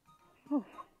 Oh.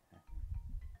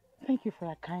 Thank you for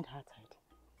your kind hearted.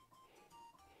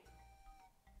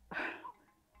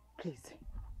 Please.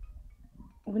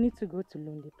 We need to go to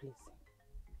Lonely Place.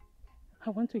 I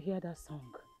want to hear that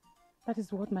song. That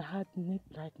is what my heart needs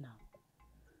right now.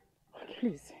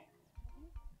 Please.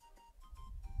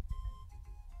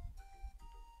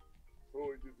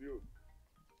 So it is you.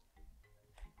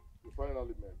 You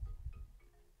finally met.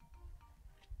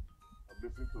 And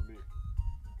listen to me.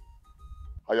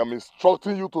 I am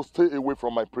instructing you to stay away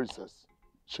from my princess.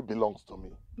 She belongs to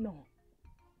me. No.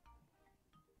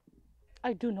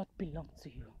 I do not belong to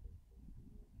you.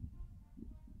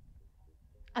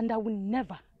 And I will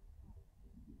never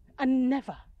and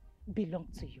never belong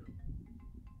to you.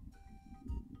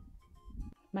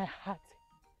 My heart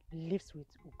lives with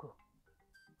Ugo.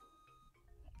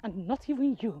 And not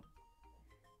even you,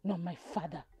 nor my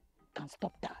father, can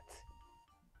stop that.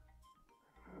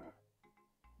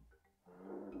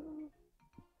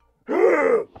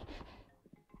 You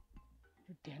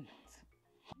dare not.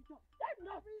 You dare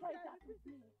not try that with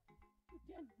me. You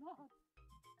dare not.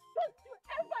 Don't you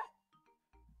ever.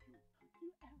 Don't you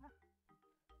ever.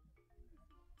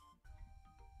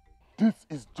 This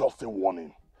is just a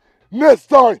warning. Next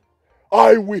time,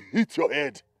 I will hit your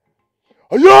head.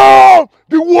 I am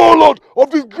the warlord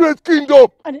of this great kingdom.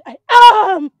 And I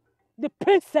am the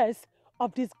princess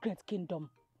of this great kingdom.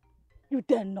 You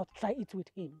dare not try it with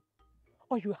him,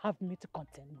 or you have me to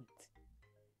contend with.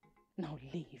 Now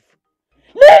leave.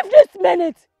 Leave this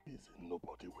minute! He's in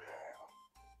nobody where.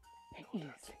 He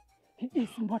is. He is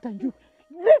more than you.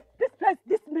 Leave this place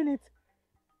this minute.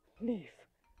 Leave.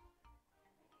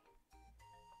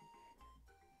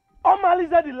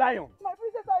 Omalize the lion. My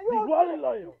princess, are you The okay? warring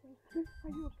lion. Are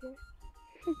you okay?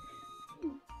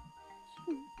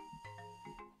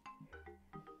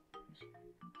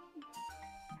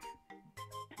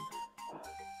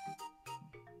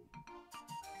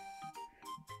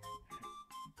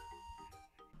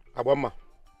 Agbomma,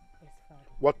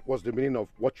 what was the meaning of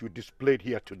what you displayed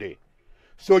here today?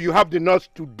 So you have the nerve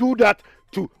to do that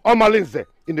to Omalinze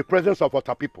in the presence of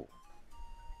other people?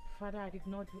 Father, I did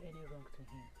not do any wrong to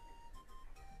him.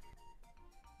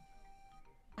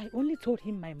 I only told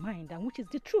him my mind, and which is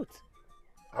the truth.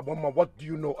 Agbomma, what do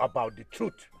you know about the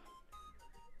truth?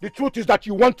 The truth is that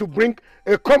you want to bring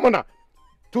a commoner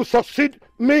to succeed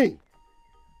me.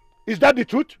 Is that the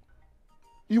truth?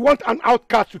 You want an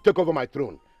outcast to take over my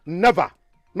throne? Never.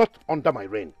 Not under my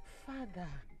reign. Father,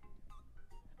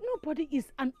 nobody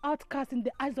is an outcast in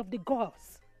the eyes of the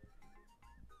gods.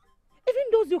 Even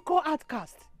those you call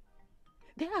outcasts,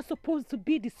 they are supposed to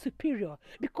be the superior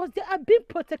because they are being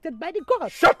protected by the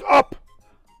gods. Shut up!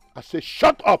 I say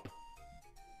shut up!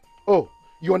 Oh,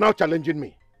 you are now challenging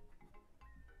me.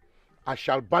 I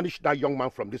shall banish that young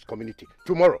man from this community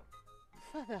tomorrow.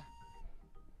 Father,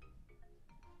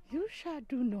 you shall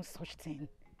do no such thing.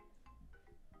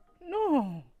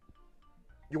 No.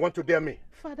 You want to dare me?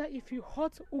 Father, if you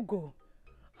hurt Ugo,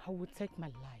 I will take my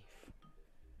life.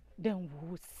 Then we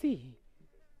will see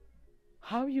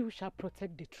how you shall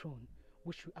protect the throne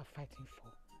which you are fighting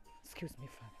for. Excuse me,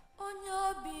 Father.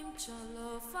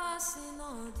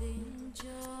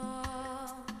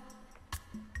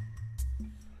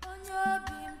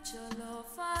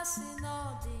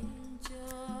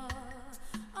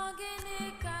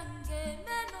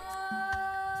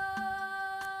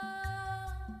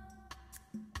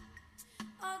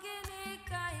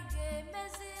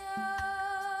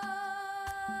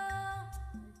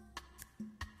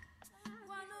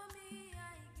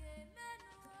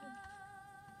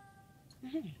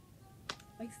 Hey,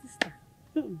 my sister.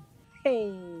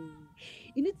 Hey,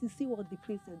 you need to see what the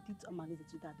princess did to Omalinze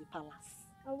today at the palace.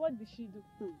 And what did she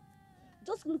do?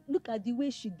 Just look at the way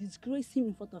she disgraced him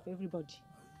in front of everybody.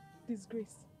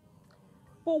 Disgrace.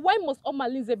 But why must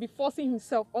Omalinze be forcing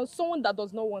himself on someone that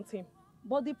does not want him?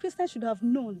 But the princess should have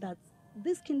known that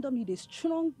this kingdom needs a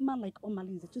strong man like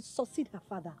Omalinze to succeed her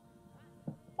father.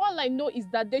 All I know is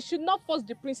that they should not force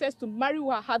the princess to marry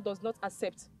who her heart does not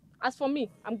accept. As for me,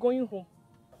 I'm going home.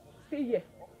 Stay here.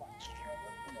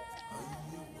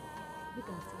 Look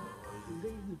at her.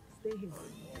 Stay here.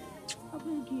 I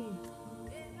beg you.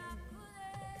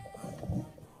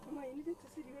 Mama, you needed to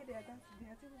see the way they are dancing.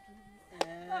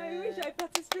 I wish I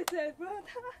participated, but...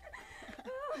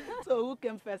 So who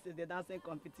came first in the dancing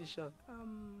competition?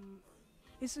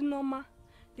 It's Norma,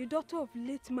 the daughter of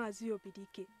late Mazi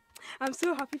Obidike. I'm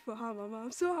so happy for her, Mama.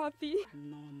 I'm so happy.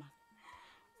 Norma.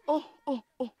 Oh.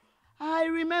 I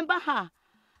remember her.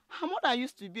 Her mother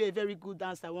used to be a very good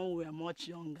dancer when we were much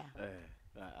younger.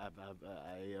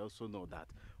 I also know that.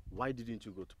 Why didn't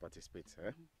you go to participate?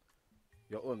 Eh?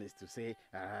 Your own is to say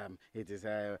it is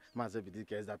Mazi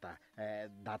Obidike's daughter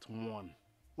that won.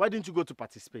 Why didn't you go to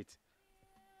participate?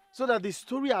 So that the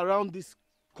story around this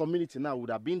community now would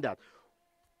have been that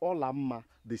Olamma,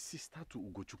 the sister to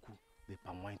Ugochukwu, the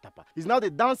Pamwine Tapa, is now the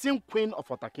dancing queen of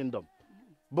Ota Kingdom.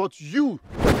 But you...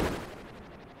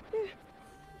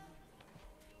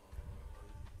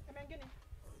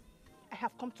 I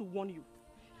have come to warn you.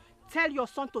 Tell your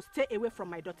son to stay away from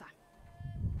my daughter.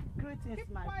 Greetings,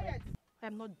 my friend. I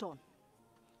am not done.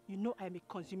 You know I am a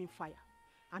consuming fire,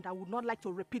 and I would not like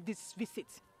to repeat this visit.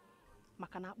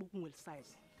 Makana will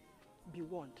size. Be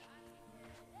warned.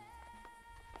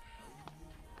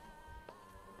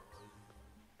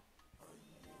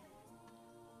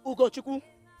 Ugochukwu,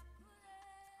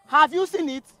 have you seen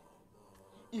it?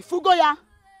 Ifugoya,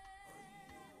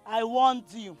 I warned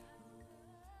you.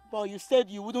 But you said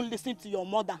you wouldn't listen to your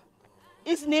mother.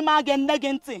 It's Nima again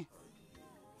negenti.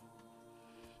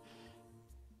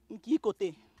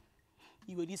 Nkikote.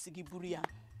 You will listen to Buria.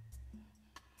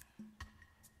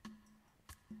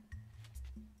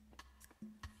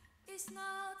 It's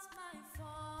not my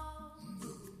fault.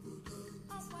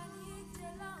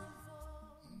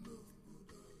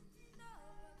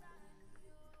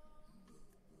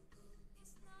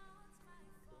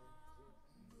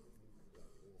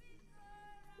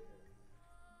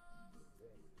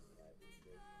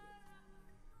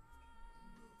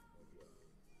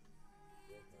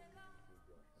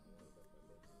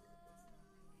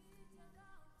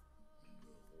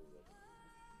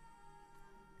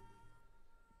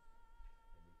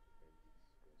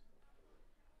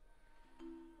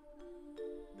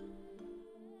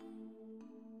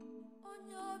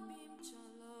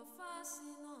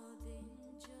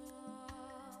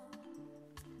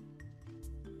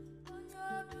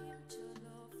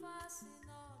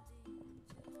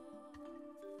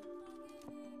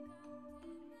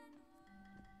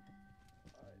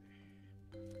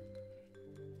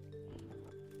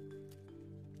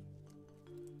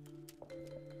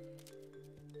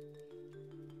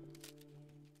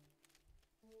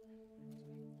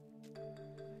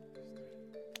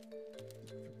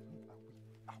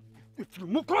 If you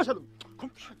move, come on,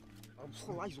 I'm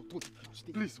slice your tooth.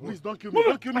 Please, don't kill me. Move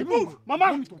Don't kill me. Move. Mama!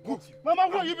 Mama,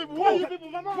 who are you people? Who are you people?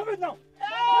 Mama! Move it now!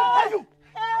 Hey! You!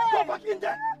 Go back in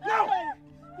there! Now!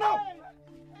 Now!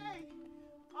 Hey!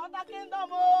 Other kingdom,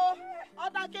 oh!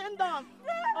 Other kingdom!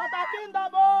 Other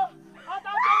kingdom, oh!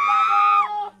 Other kingdom,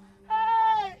 oh!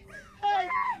 Hey! Hey!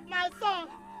 My son!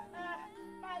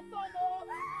 My son, oh!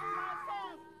 My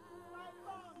son! My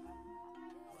son!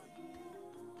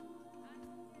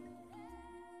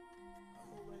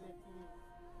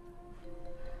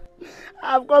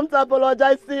 I've come to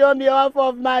apologize to you on behalf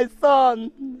of my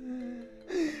son.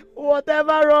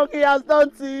 Whatever wrong he has done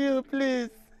to you,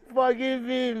 please forgive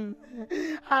him.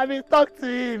 I will talk to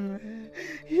him.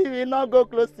 He will not go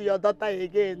close to your daughter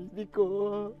again,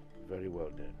 because... Very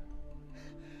well then.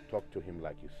 Talk to him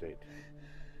like you said.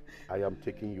 I am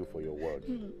taking you for your word.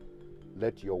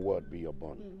 Let your word be your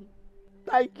bond.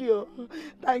 Thank you,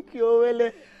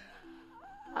 Owele.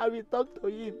 I will talk to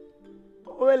him.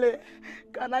 Owele,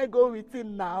 can I go with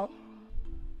him now?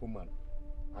 Woman,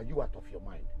 are you out of your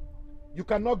mind? You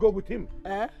cannot go with him.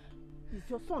 Is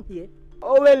your son here?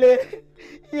 Owele,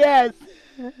 yes.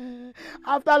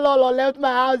 After Lolo left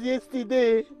my house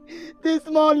yesterday, this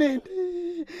morning,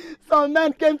 some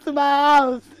men came to my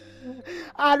house,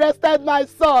 arrested my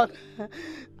son,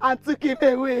 and took him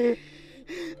away.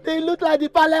 They look like the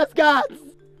palace guards.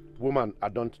 Woman, I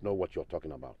don't know what you're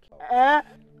talking about. Eh?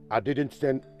 I didn't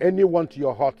send anyone to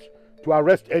your hut to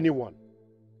arrest anyone.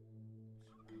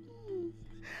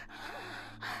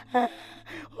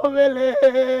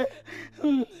 Owele,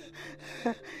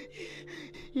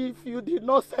 if you did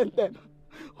not send them,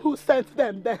 who sent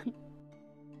them then?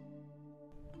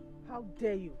 How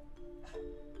dare you?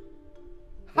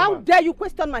 How dare you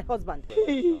question my husband?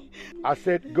 I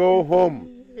said go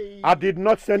home. I did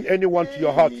not send anyone to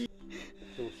your hut.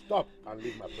 So stop and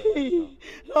leave my presence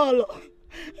now. Lolo.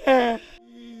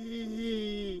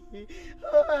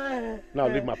 Now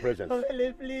leave my presence.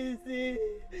 Owele, please.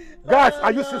 Guys,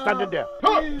 are you still standing there?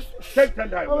 Take them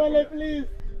down. Owele, please.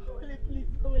 Owele, please.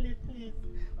 Owele, please.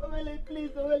 Owele,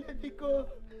 please. Owele, Biko.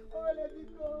 Owele,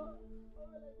 Biko.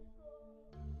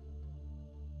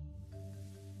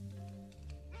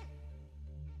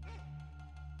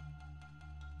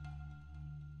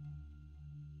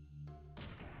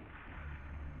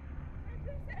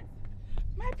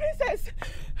 My princess!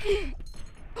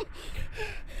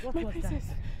 What My was princess.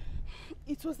 that?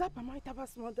 It was that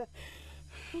Pamaitaba's mother.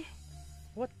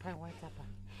 What Pamaitaba?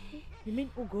 You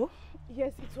mean Ugo?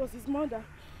 Yes, it was his mother.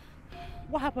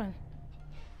 What happened?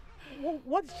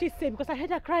 What did she say? Because I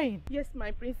heard her crying. Yes,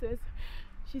 my princess.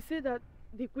 She said that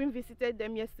the queen visited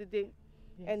them yesterday.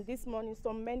 Yes. And this morning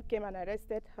some men came and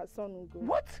arrested her son Ugo.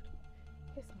 What?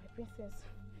 Yes, my princess.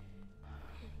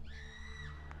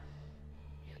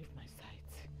 Leave my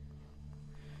sight.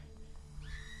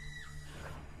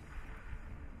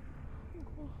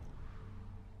 Ugo.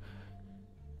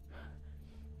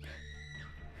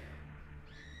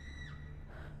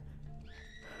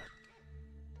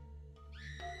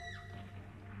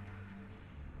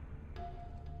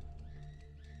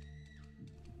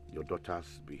 Your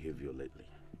daughter's behavior lately,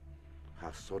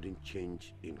 her sudden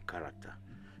change in character.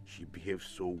 She behaves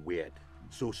so weird,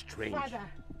 so strange.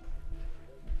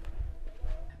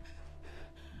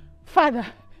 Father,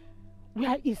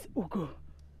 where is Ugo?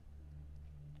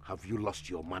 Have you lost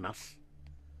your manners?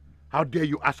 How dare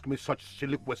you ask me such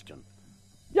silly questions?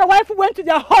 Your wife went to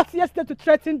their house yesterday to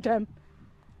threaten them.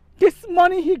 This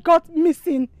morning he got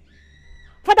missing.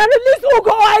 Father, release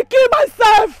Ugo or I kill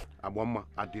myself! Agbomma,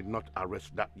 I did not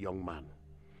arrest that young man.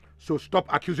 So stop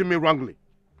accusing me wrongly.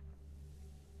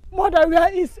 Mother,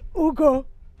 where is Ugo?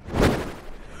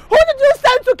 Who did you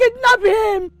send to kidnap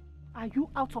him? Are you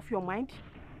out of your mind?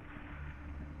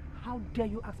 How dare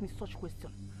you ask me such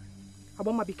questions?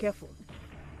 Agbomma, be careful.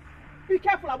 Be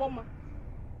careful, Agbomma.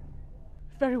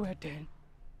 Very well then.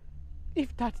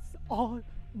 If that's all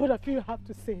both of you have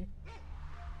to say,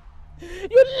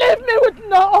 you leave me with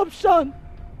no option.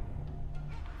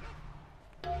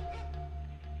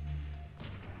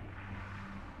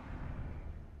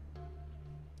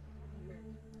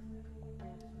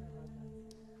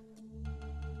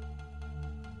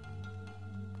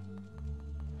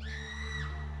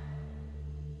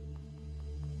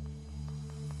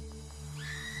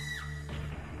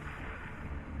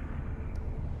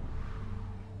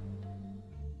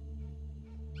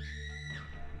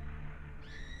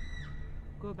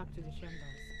 Go back to the chambers.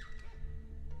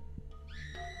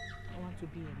 I want to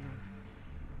be alone.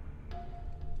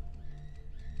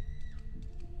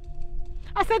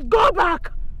 I said go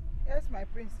back! Yes, my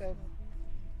princess.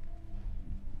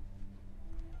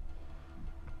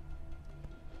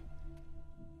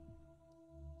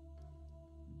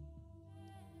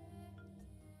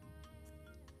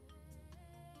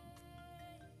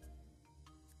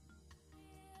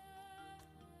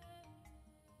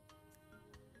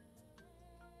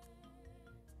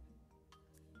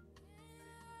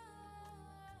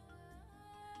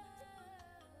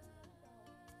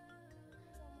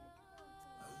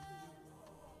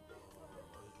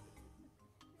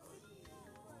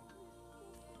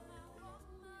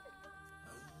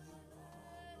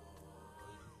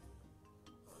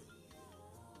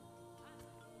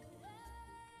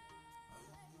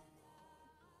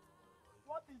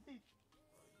 What is it?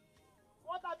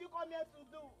 What have you come here to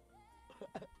do?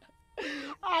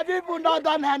 Have you even not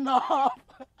done enough?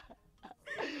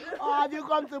 Or have you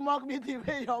come to mock me the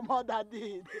way your mother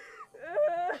did?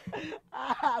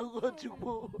 Go to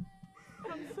go.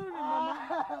 I'm sorry,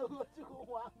 Mama. Go to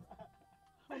go.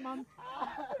 Mama,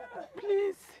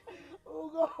 please.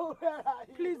 Ugo, where are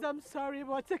you? Please, I'm sorry,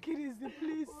 but take it easy,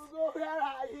 please. Ugo, where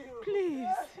are you? Please.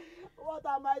 What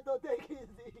am I to take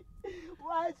easy?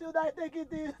 Why should I take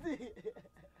it easy?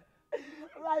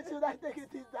 Why should I take it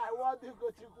easy? I want to go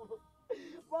to go.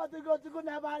 But to go to go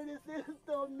never listens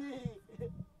to me.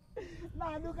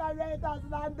 Now look at where it has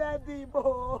landed,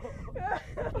 Debo.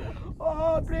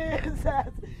 Oh,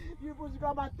 princess, you must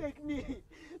come and take me.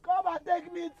 Come and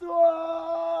take me too.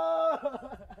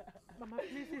 Mama,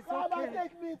 please, it's come okay. And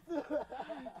take me too.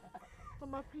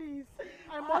 Mama, please.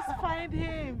 I must find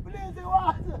him. Please,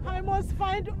 what? I must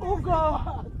find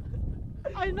Ugo.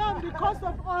 I know I'm the cause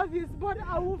of all this, but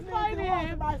I will find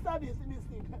him. My son is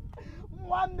missing.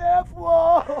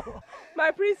 Wonderful.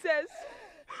 My princess,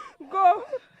 go.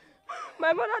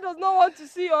 My mother does not want to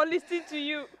see or listen to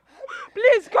you.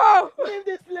 Please go. Leave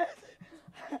this place.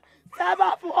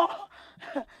 Never.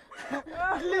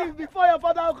 Leave before your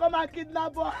father will come and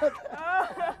kidnap us.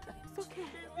 It's okay.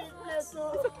 Leave this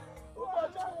place.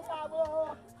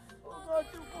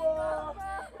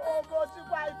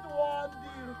 I warned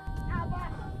you.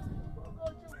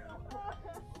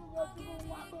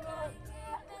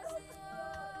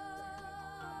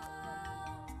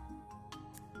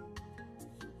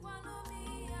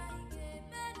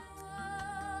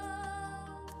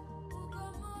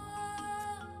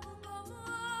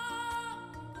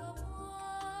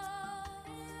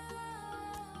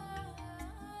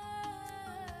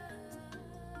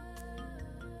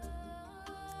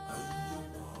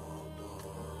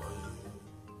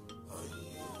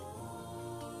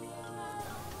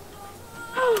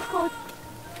 Oh, God.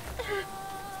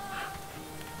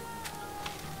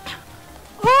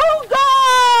 Oh,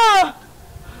 God!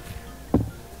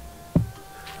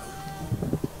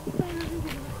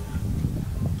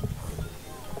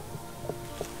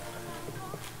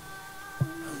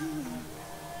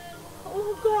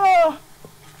 Oh, God!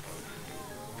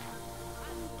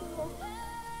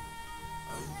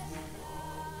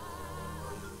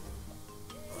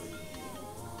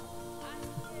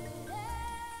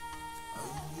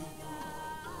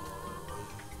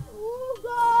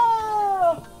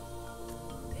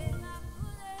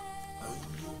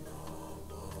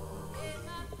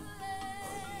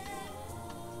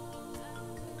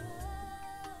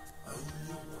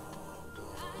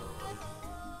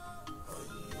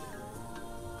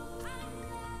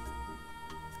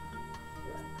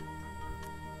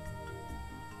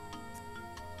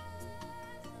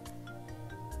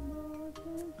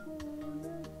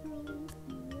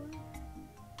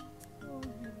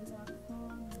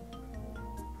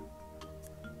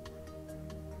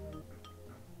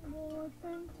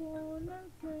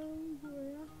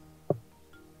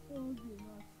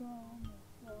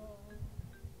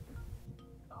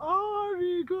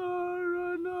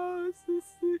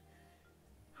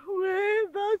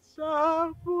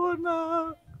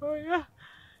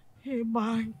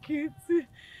 Mankiti,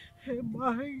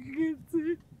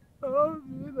 Mankiti, oh,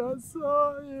 I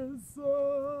saw you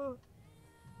so.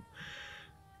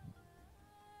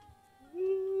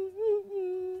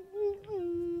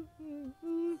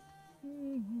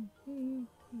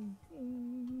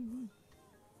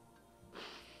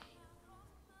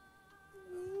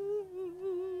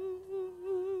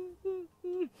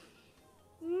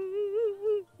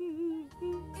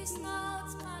 It's not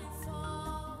my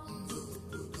fault.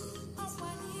 I'm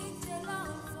when it's a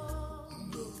long fault.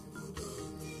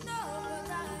 No,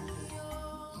 but I know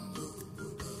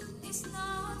it's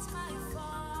not my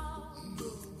fault.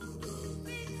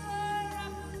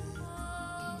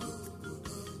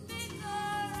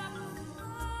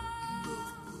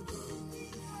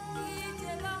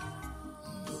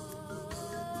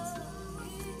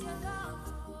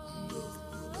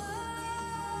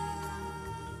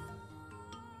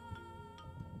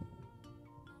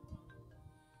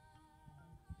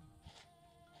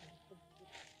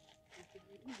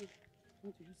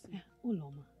 Because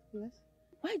Uloma, yes?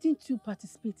 Why didn't you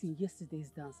participate in yesterday's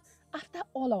dance after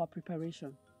all our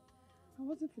preparation? I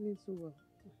wasn't feeling so well,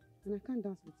 and I can't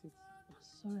dance with it. Oh,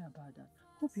 sorry about that.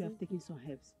 Hope you have taken some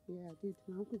herbs. Yeah, I did.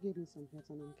 My uncle gave me some herbs,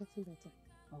 and I'm getting better.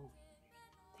 Oh,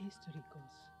 thanks to the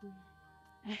gods.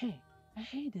 I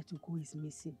heard that Ugo is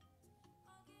missing.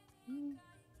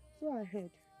 So I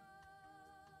heard.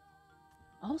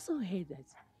 I also heard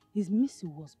that his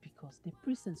missing was because the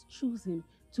princess chose him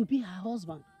to be her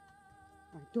husband.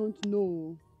 I don't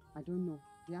know.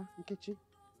 Yeah, Nkechi?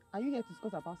 Are you here to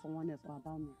discuss about someone else or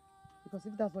about me? Because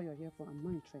if that's what you're here for, I'm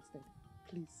not interested.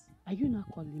 Please. Are you not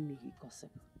calling me a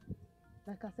gossip?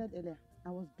 Like I said earlier, I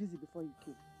was busy before you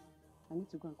came. I need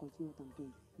to go and continue what I'm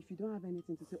doing. If you don't have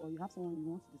anything to say or you have someone you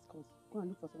want to discuss, go and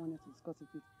look for someone else to discuss it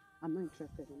with. I'm not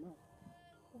interested in that.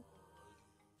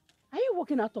 Are you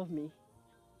walking out of me? Is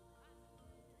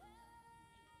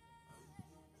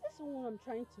this someone I'm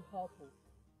trying to help her?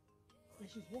 And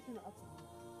she's walking out of me.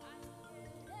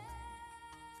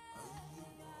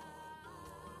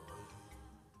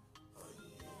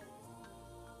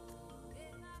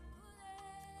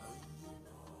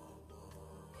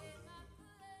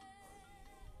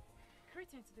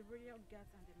 Greetings to the royal guards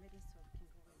and the maidens of King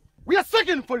Owen. We are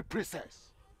seeking for the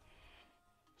princess.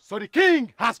 So the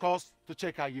king asked us to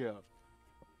check her here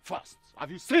first. Have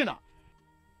you seen her?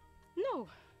 No.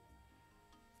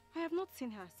 I have not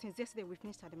seen her since yesterday we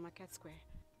finished at the market square.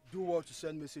 Do well to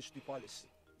send message to the palace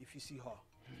if you see her.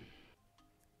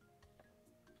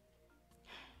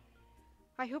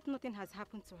 I hope nothing has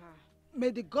happened to her. May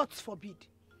the gods forbid.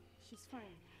 She's fine.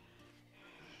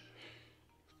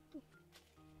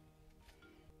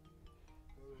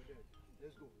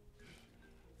 Let's go.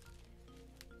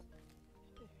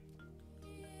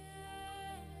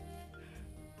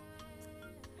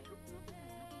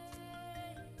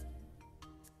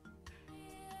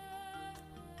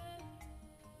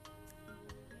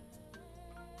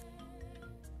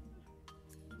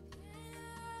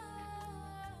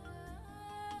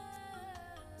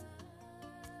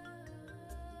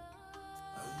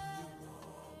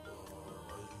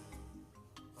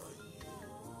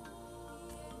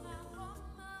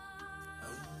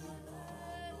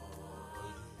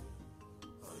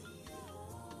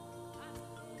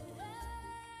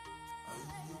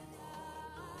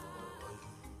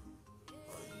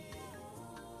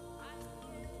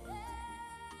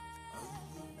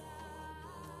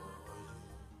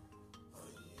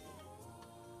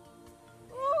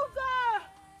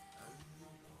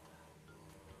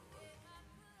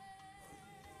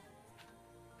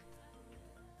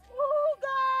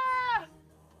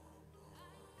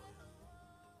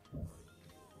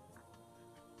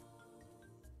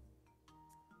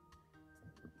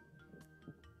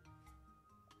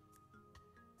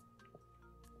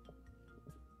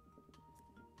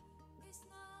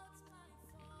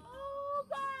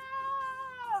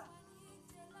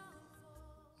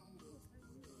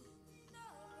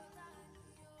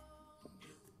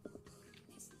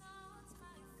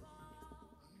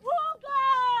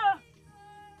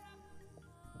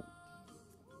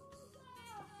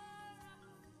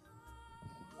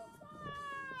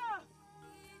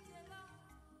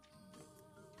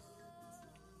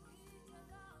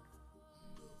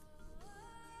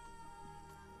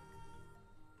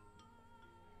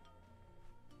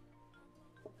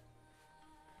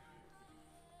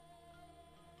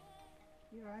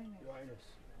 Your Highness. Your Highness.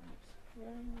 Your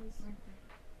Highness.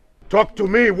 Talk to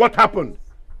me. What happened?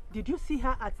 Did you see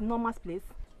her at Norma's place?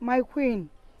 My queen,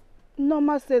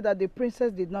 Norma said that the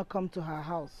princess did not come to her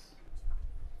house.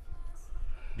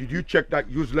 Did you check that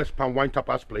useless palm wine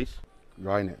tapper's place?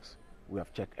 Your Highness, we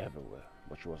have checked everywhere,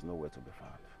 but she was nowhere to be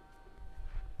found.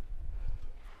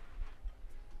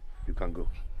 You can go.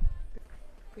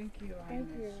 Thank you, Thank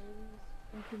you.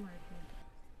 Thank you, my friend.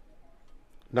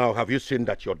 Now, have you seen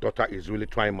that your daughter is really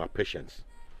trying my patience?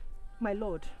 My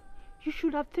lord, you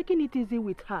should have taken it easy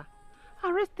with her.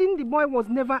 Arresting the boy was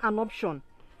never an option.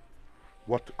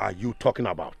 What are you talking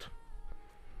about?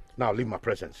 Now leave my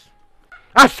presence.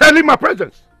 I said leave my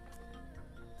presence!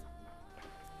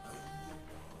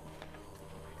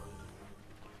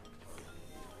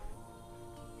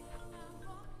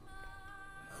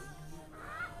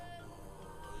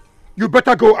 You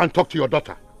better go and talk to your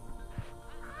daughter.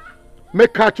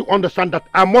 Make her to understand that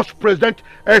I must present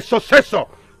a successor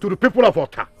to the people of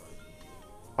Ota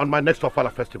on my next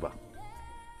Ofala festival.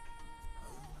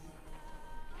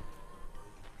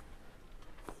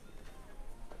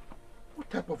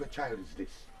 What type of a child is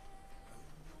this?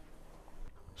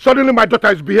 Suddenly my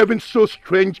daughter is behaving so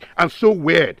strange and so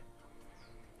weird.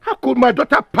 How could my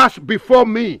daughter pass before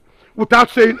me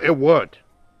without saying a word?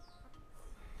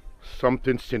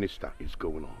 Something sinister is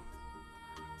going on.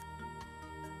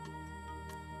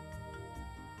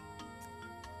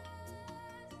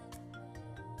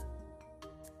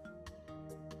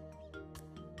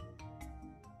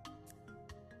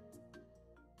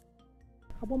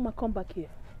 Agbomma, come back here.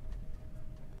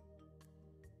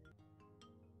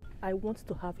 I want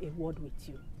to have a word with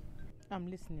you. I'm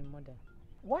listening, mother.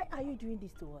 Why are you doing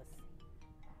this to us?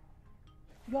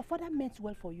 Your father meant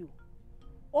well for you.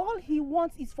 All he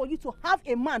wants is for you to have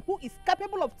a man who is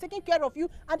capable of taking care of you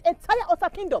and entire Ota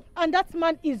kingdom. And that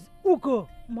man is Ugo,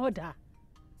 mother.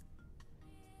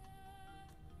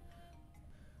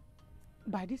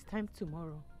 By this time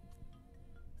tomorrow,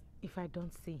 if I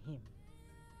don't see him,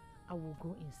 I will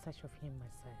go in search of him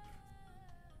myself.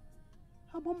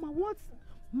 Agbomma, what?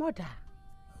 Mother,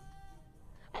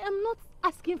 I am not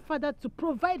asking father to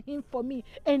provide him for me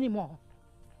anymore.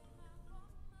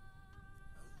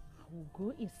 I will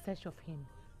go in search of him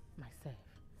myself.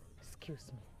 Excuse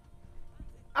me.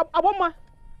 Agbomma,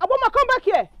 come back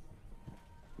here.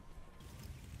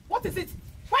 What is it?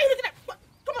 Why are you looking at?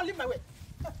 Come on, leave my way.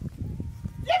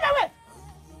 Leave my way.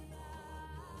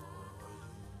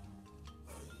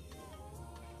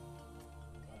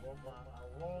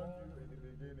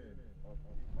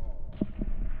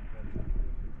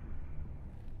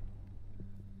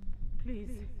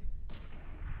 Please,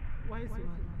 wise one.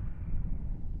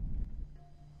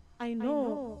 I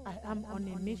know I am on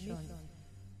a mission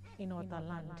in other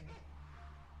land.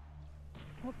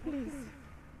 Oh, please,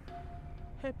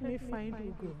 help me find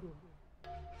Ugo.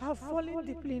 I've fallen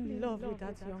deeply in love with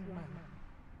that young man.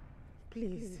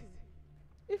 Please,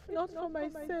 if not for my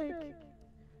sake,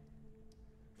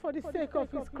 for the sake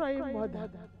of his crying mother,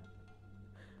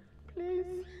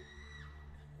 please,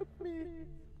 help me.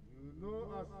 You know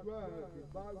as well the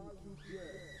bar will shoot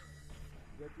here.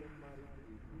 Getting married to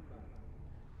a human,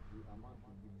 you amount to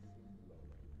mixing blood.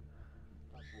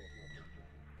 That's what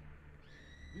happened.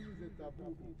 This is a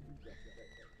taboo in which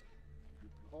respect.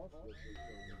 Because the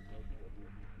people will not be able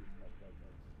to give after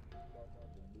that.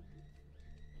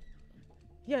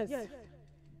 Yes,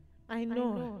 I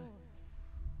know.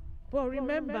 But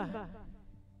remember,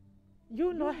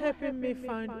 you not helping me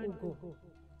find Ugo.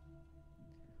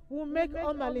 Will make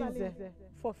Omalinze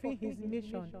fulfill his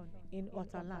mission in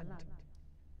Otaland.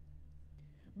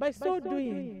 By so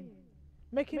doing,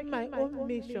 making my own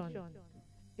mission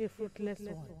a fruitless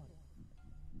one.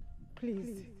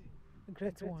 Please,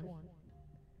 great one,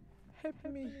 help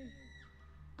me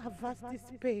avert this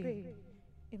pain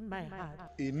in my heart.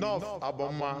 Enough,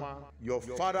 Agbomma. Your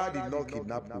father did not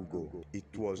kidnap Ugo.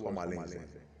 It was Omalinze.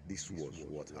 This was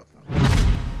what happened.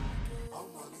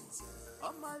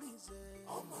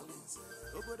 Omalinze,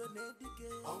 obodo na-edike.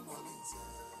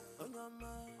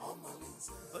 Onyama,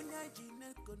 Onyajine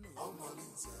kono.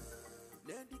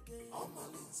 Na-edike,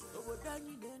 obodo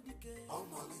anyị na-edike.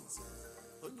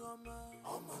 Onyama,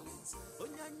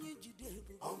 Onyanyi jide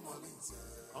ego. Omalinze.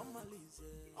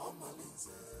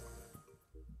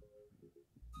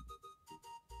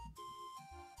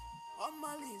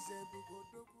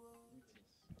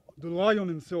 The lion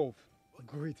himself,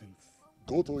 greetings.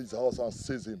 Go to his house and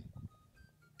seize him.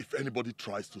 If anybody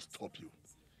tries to stop you,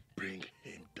 bring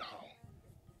him down.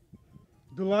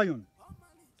 The lion,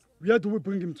 where do we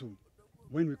bring him to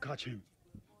when we catch him?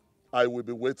 I will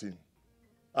be waiting.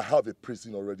 I have a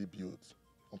prison already built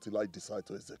until I decide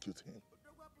to execute him.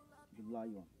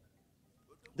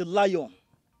 The lion,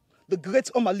 the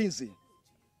great Omalinze.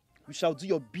 We shall do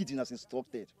your bidding as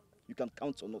instructed. You can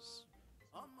count on us.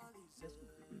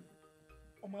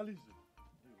 Omalinze,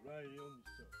 the lion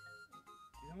himself.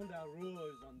 He Now that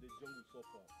roars and the jungle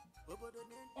suffer.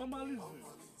 Omalize.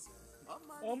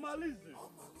 Omalize. Omalize.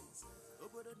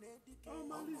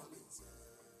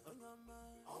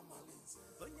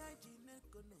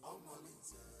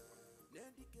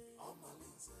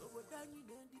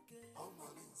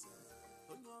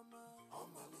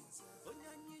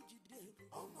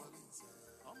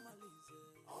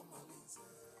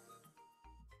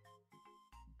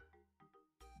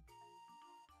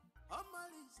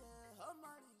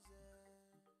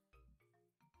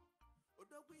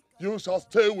 You shall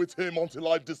stay with him until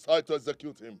I decide to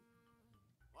execute him.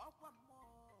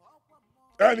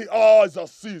 Any eyes that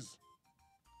sees,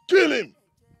 kill him.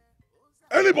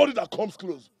 Anybody that comes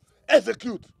close,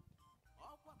 execute.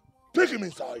 Take him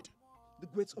inside. The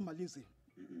great Omalize,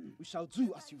 we shall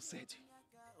do as you said.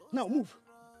 Now move.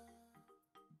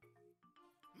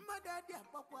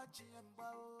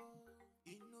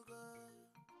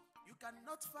 You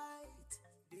cannot fight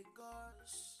the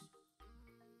gods.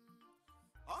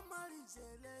 Omalize,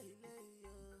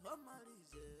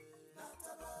 Omalize,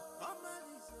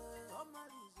 Omalize,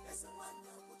 Omalize.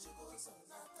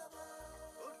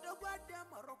 Odogwa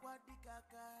dem orokwa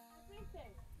dikaka.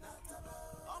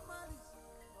 Omalize,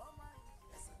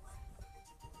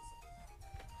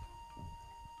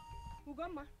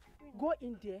 Agbomma, go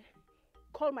in there,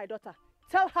 call my daughter.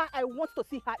 Tell her I want to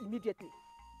see her immediately.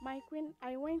 My queen,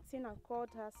 I went in and called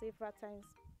her several times,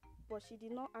 but she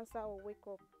did not answer or wake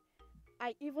up.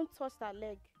 I even touched her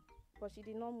leg, but she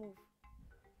did not move.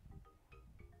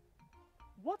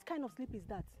 What kind of sleep is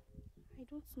that? I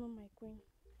don't know, my queen.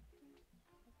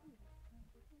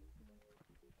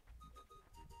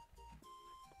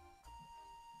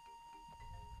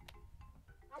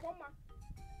 Agbomma!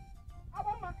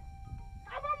 Agbomma!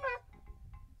 Agbomma!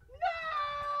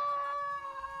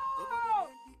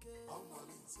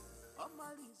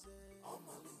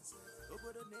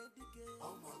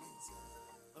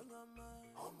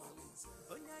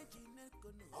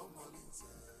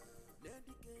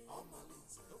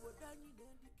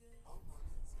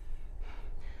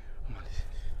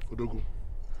 Odogu,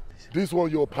 this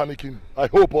one you're panicking. I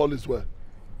hope all is well.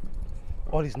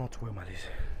 All is not well, Malice.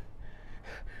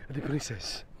 The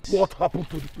princess. What happened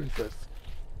to the princess?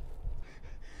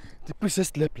 The princess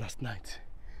slept last night.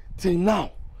 Till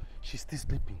now, she's still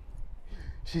sleeping.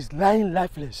 She's lying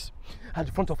lifeless at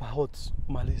the front of her hut,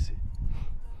 Malice.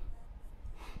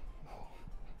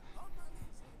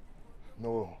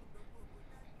 No.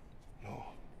 No.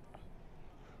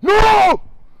 No!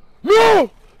 No!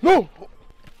 No! No!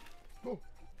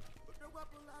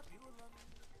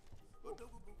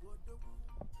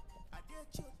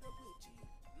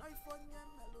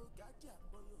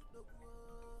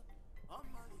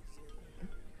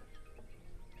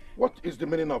 What is the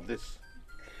meaning of this?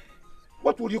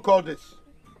 What would you call this?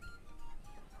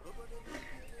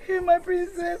 Hey, my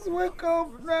princess, wake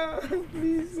up now.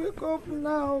 Please, wake up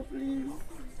now, please.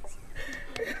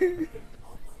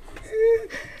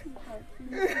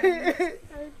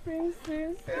 My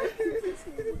princess.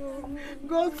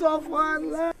 God of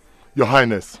Allah. Your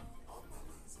Highness,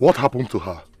 what happened to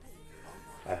her?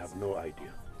 I have no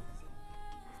idea.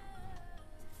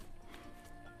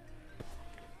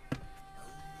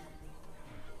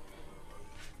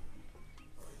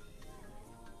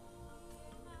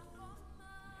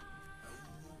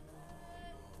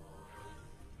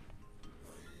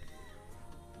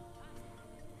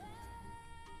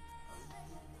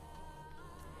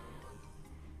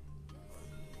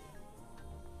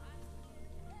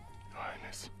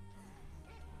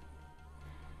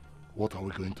 What are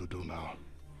we going to do now?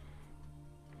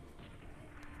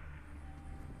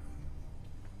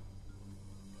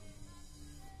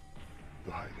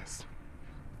 Your Highness,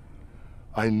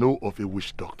 I know of a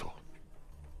witch doctor.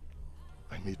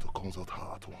 I need to consult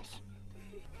her at once.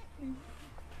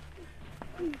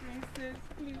 Princess,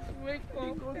 please wake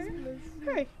up.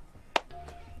 Hey.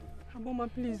 Agbomma,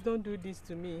 please don't do this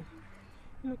to me.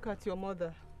 Look at your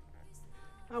mother.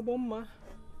 Agbomma.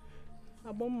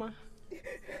 Agbomma.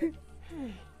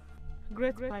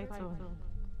 Great Python,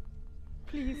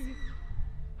 please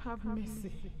have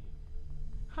mercy.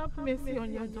 Have mercy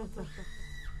on your daughter.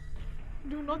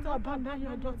 Do not abandon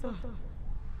your daughter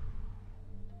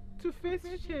to face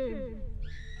shame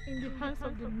in the hands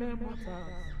of the mere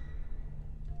mortals.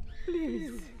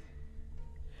 Please,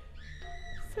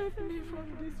 save me from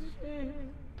this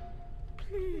shame.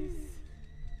 Please.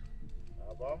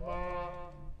 Agbomma,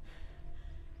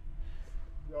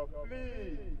 your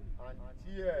plea and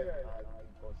tears has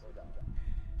been considered.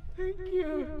 Thank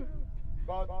you.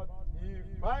 But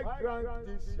if I grant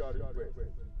this your request,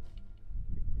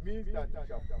 it means that you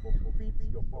shall forfeit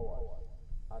your power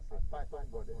as a python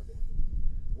goddess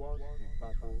once the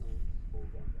battle is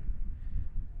over.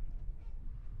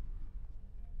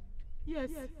 Yes.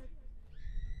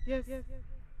 Yes.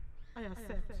 I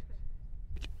accept.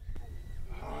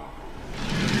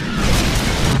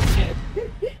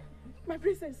 My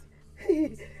princess.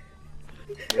 May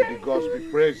the gods be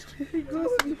praised. The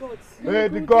gods be gods. May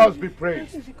the gods be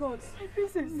praised. The gods. My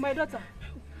princess. My daughter.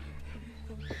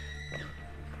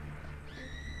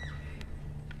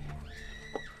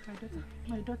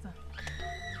 My daughter.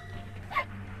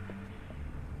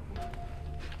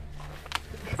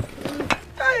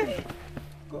 Hey!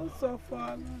 Go so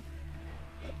far.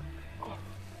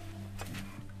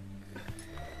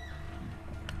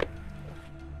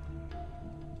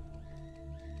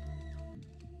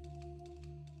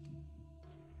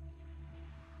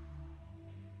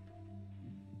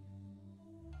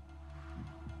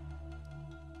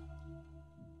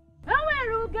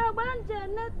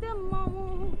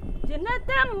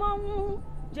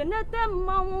 Jenete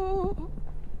mawu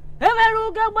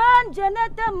Emeruga ban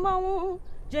jenete mawu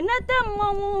Jenete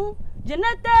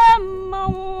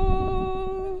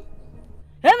mawu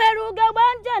Emeruga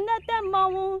ban jenete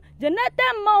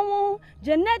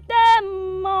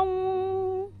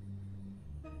mawu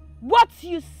What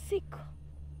you seek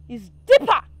is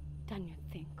deeper than you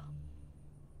think.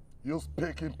 You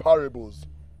speak in parables.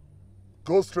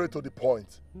 Go straight to the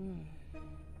point.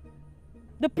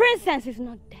 The princess is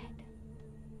not dead.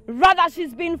 Rather,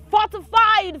 she's been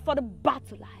fortified for the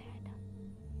battle ahead.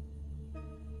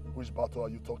 Which battle are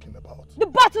you talking about? The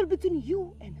battle between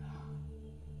you and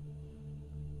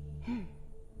her.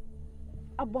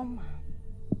 Agbomma.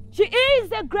 She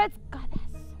is a great goddess,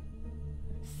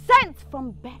 sent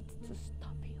from birth to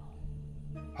stop you.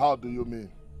 How do you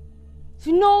mean?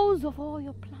 She knows of all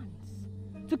your plans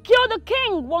to kill the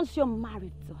king once you're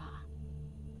married to her.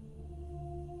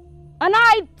 And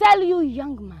I tell you,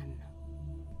 young man,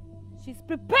 she's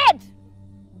prepared,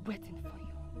 waiting for you.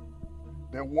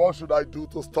 Then what should I do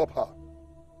to stop her?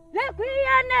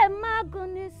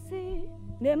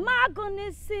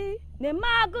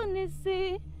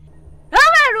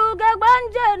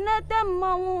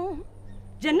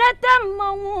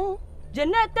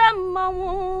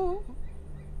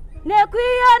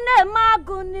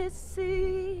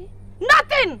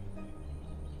 Nothing!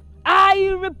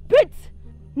 I repeat,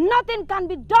 nothing can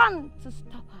be done to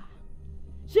stop her.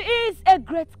 She is a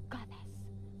great goddess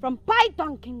from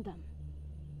Python Kingdom.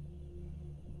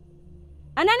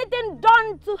 And anything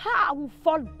done to her will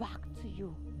fall back to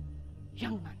you,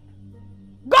 young man.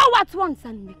 Go at once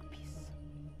and make peace.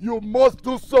 You must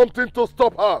do something to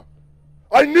stop her.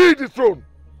 I need the throne.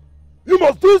 You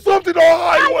must do something or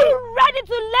I will. Are you ready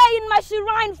to lay in my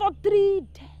shrine for 3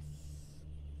 days?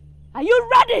 Are you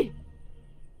ready?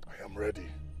 I am ready.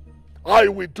 I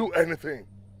will do anything.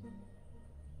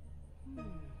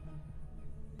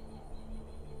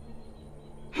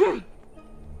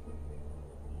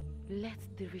 Let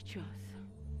the rituals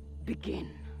begin.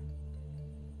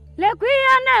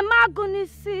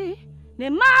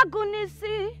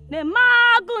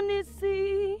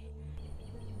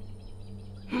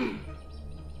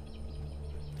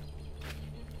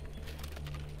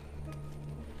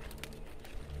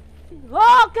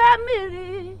 Oke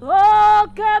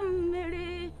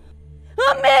mmiri,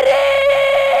 mmiri.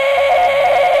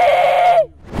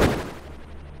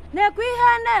 Nekwa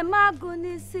ihe na-eme agụ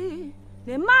n'isi,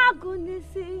 na-eme agụ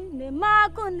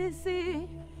n'isi.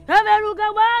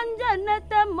 Emerugagba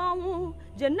jenete mmanwụ.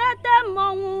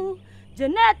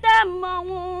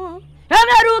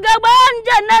 Emerugagba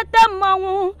jenete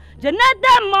mmanwụ.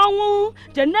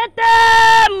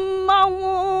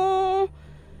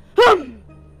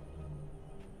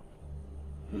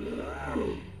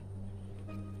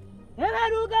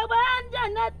 Emerugagba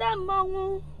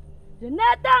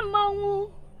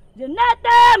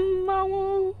jenete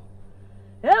mmanwụ.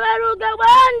 Emerugagba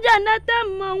jenete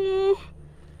mmanwụ.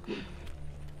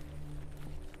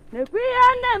 Nekwa ihe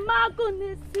na-eme agụ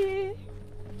n'isi.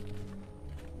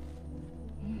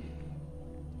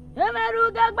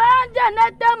 Emerugagba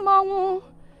jenete mmanwụ.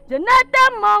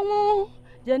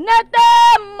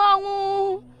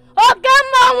 Oke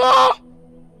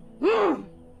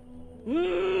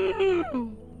mmanwụ.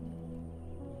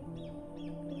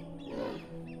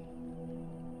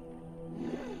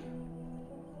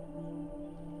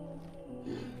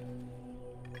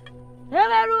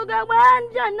 Emerugagba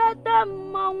jenete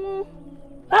mmanwụ.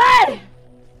 Hey!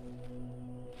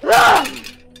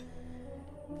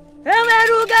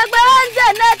 Emerugagba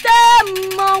jenete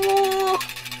mmanwụ.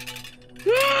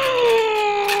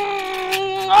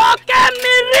 Oke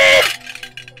mmiri.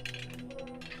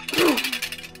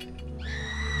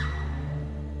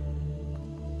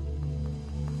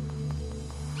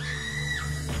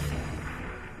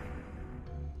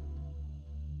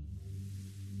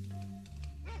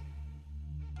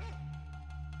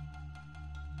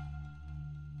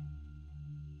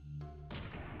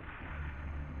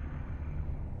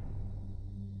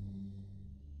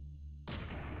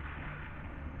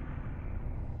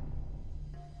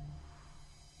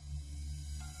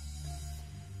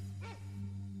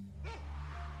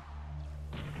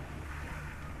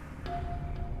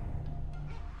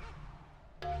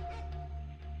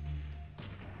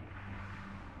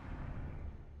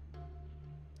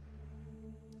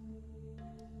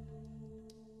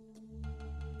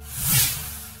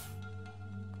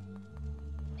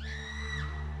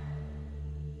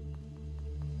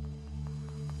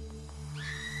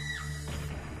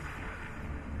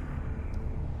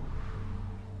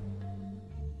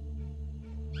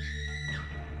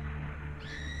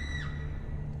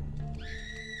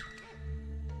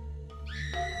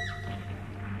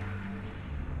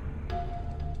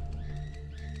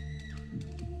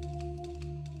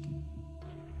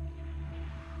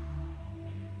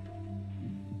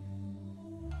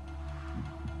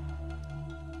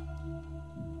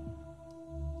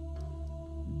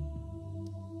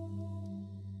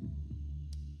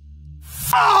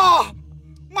 Ah!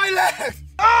 My leg!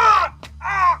 Ah!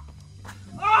 Ah!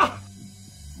 Ah!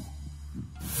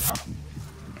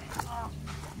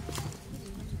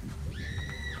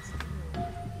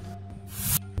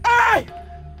 Hey!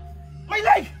 My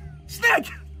leg!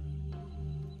 Snake!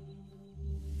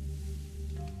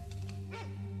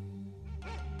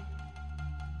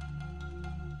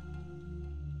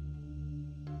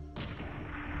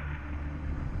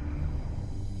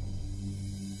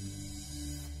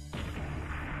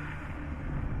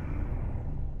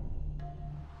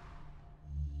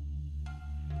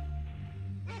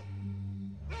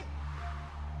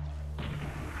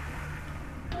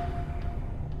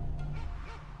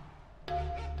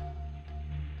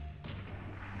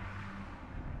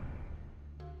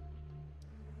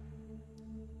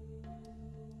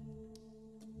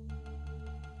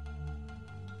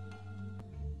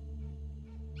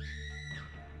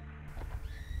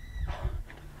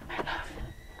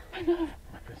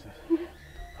 My princess,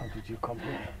 how did you come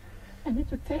here? I need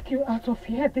to take you out of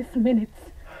here this minute.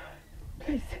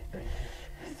 Please.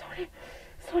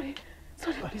 Sorry,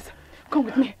 please. Come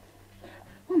with me.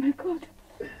 Oh my God.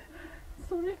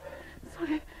 Sorry.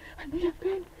 I know you're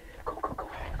pain. Come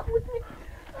with me.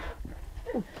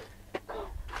 Come.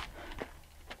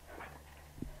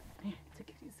 Here, take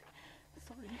it easy.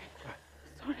 Sorry.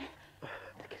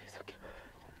 Take it easy, okay?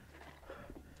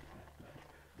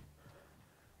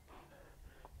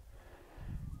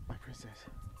 My princess.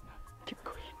 Keep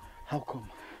going. How come?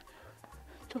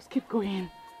 Just keep going.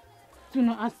 Do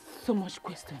not ask so much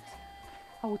questions.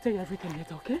 I will tell you everything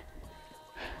later, okay?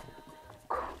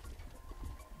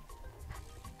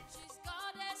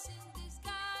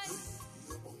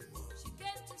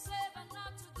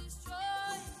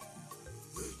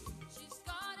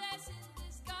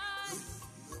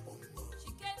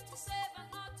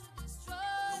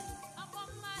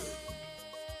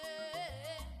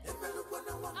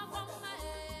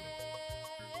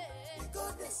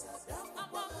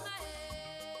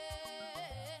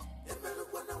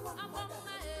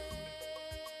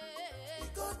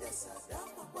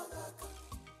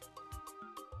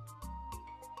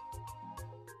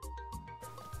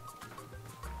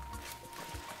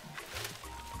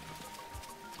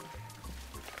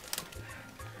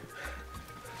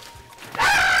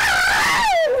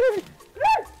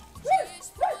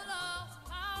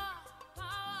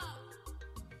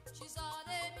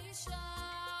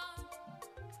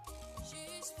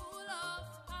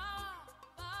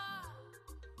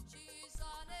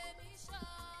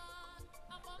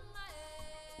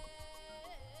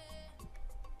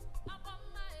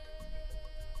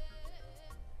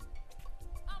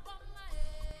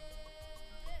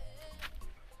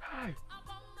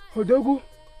 Odogu,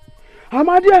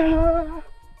 Amadia.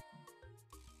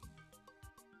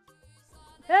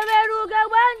 Emeruga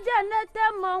wanje nete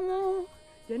mawu.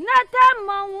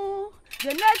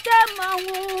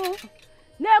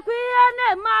 Nekwiye ne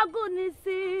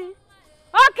magunisi.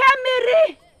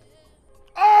 Okemiri.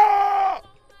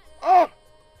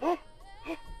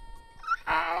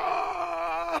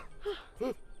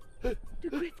 The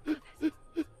great goddess.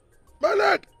 My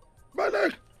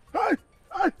leg. Hey.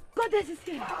 Goddess is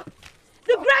here.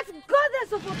 The great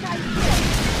goddess of Oka is here.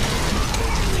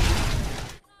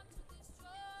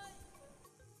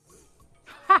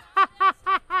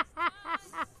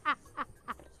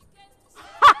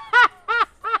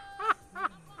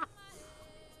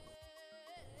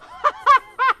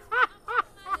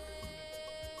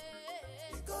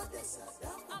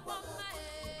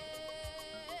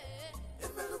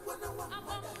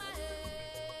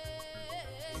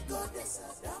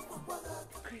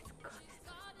 Great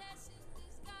goddess.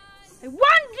 I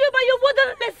warned you, but you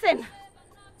wouldn't listen.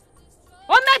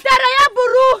 Ometere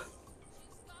Yaburu.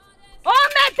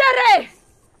 Ometere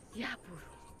Yaburu.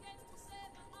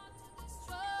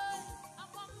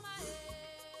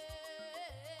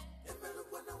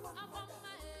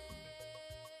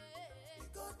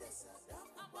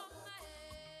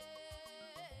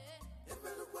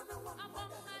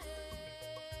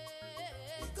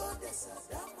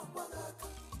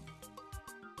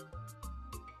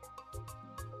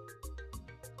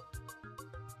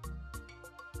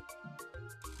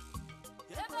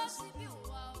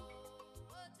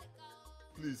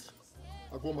 Please,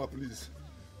 Agbomma, please.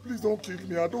 Please don't kill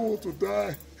me. I don't want to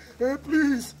die. Hey,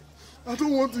 please. I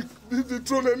don't want the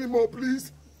throne anymore,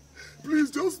 please. Please,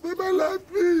 just spare my life,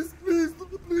 please. Please,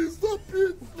 stop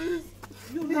it, please.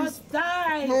 You must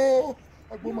die. No.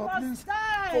 Agbomma, you please.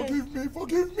 Die.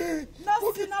 Forgive me.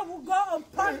 No sinner will go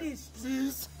unpunished. Hey,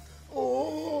 please.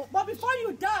 Oh. But before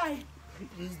you die,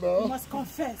 please now. You must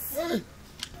confess. Hey,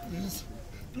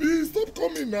 please, stop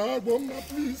coming now, Agbomma,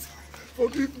 please.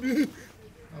 Forgive me.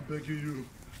 I'm begging you.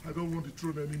 I don't want the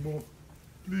throne anymore.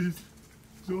 Please,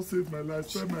 just save my life,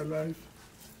 spare my life.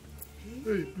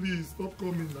 Hey, please, stop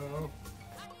coming now.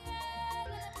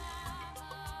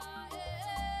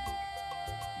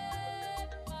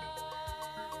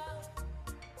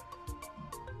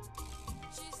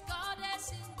 She's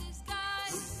goddess in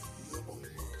disguise.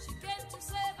 She came to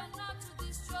save and not to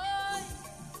destroy.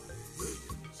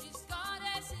 She's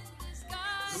goddess in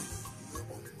disguise.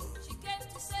 She came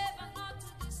to save and not to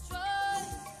destroy.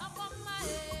 I'm on my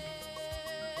head.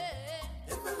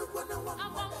 I'm on my head.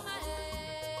 I'm on my head.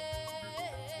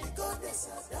 I'm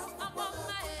on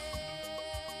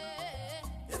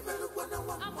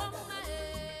my head.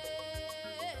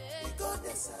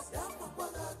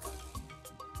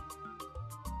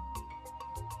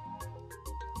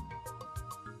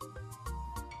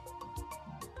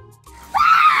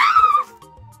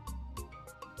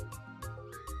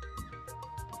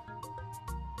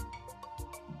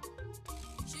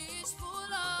 She's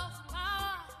full of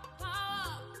power.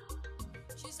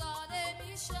 She's on a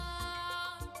mission.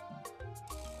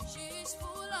 She's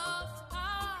full of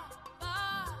power.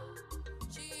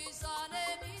 She's on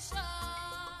a mission.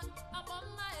 I'm on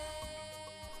my head.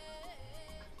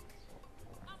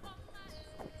 I'm on my head.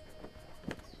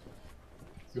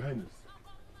 Your Highness,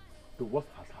 the worst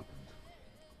has happened.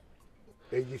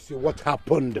 Hey, you see what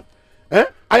happened? Eh?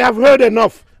 I have heard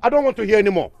enough. I don't want to hear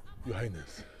anymore. Your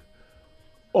Highness,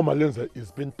 Omalenze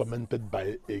is being tormented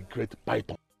by a great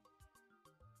python.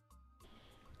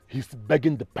 He's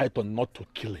begging the python not to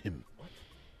kill him.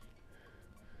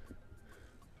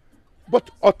 But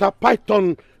Otter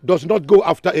Python does not go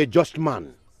after a just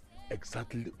man.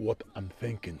 Exactly what I'm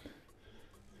thinking.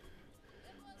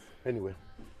 Anyway,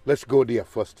 let's go there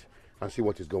first and see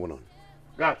what is going on.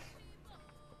 Guards.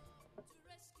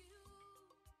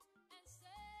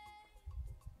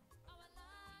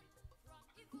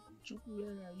 Where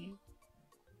are you?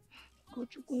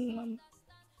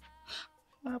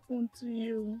 What happened to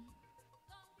you?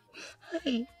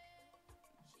 Hey,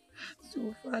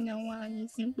 so far now I'm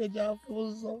simply just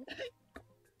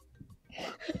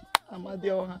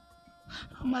Amadioha,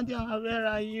 where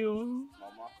are you?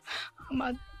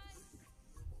 Mama.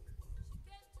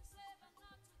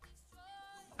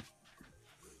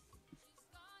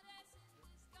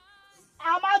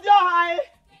 Amadioha.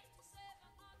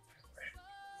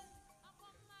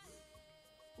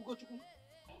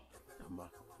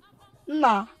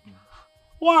 Nah,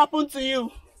 what happened to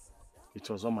you? It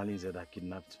was Omalinze that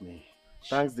kidnapped me.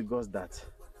 Thanks the gods that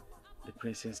the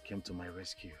princess came to my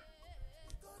rescue.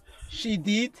 She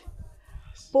did?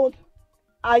 But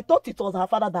I thought it was her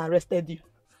father that arrested you.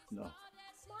 No.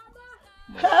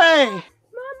 Mama. Hey! Mama!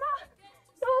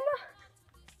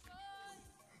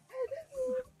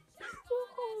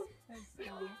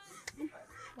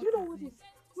 Do you know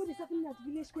what is happening at the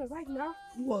village square right now?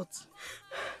 What?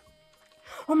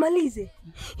 Omalinze,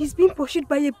 he's being pursued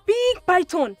by a big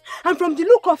python, and from the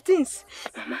look of things,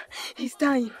 Mama, he's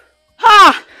dying.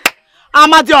 Ha!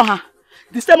 Amadioha,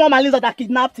 the same Omalinze that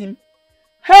kidnapped him.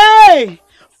 Hey!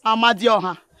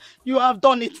 Amadioha, you have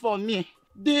done it for me.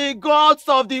 The gods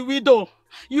of the widow,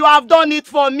 you have done it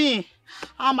for me.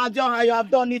 Amadioha, you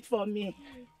have done it for me.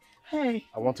 Hey.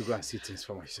 I want to go and see things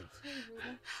for myself.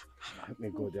 Let me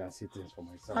go there and see things for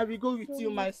myself. I will go with you,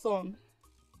 my son.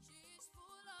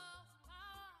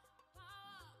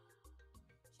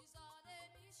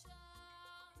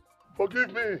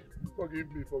 Forgive me. Forgive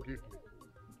me. Forgive me.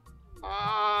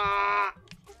 Ah!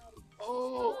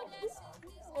 Oh!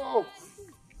 Oh!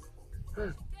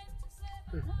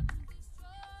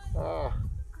 Ah!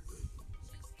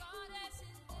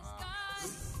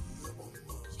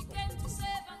 She came to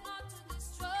save and not to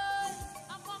destroy.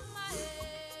 I'm on my head.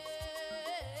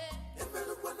 I'm on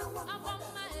my head. I'm on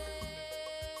my head.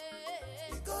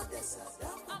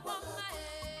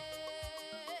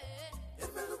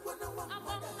 I'm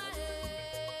on my head.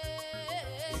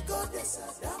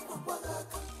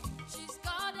 She's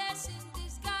goddess in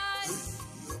disguise.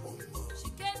 She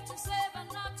came to save and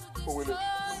not to destroy.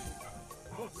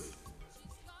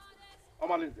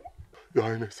 Omalinze. Your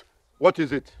Highness. What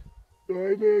is it? Your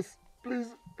Highness, please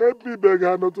help me beg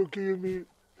her not to kill me.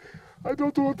 I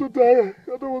don't want to die.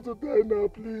 I don't want to die now,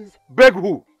 please. Beg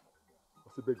who?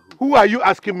 Beg who are you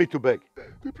asking me to beg?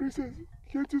 The princess.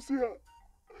 Can't you see her?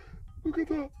 Look at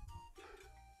her.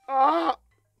 Ah!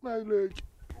 My leg.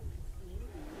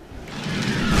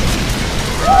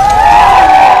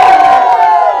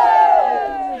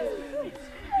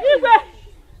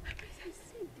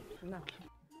 Now,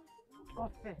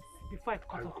 confess before I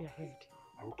cut off your head.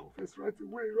 I will confess right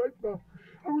away, right now.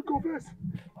 I will confess.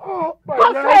 Oh, my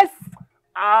confess! leg.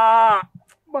 Ah!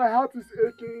 My heart is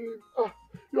aching. Ah,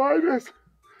 Your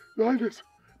Highness,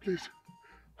 please.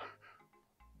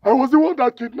 I was the one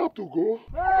that kidnapped Ugo.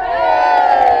 And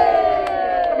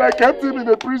I kept him in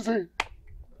a prison.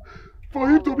 For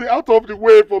him to be out of the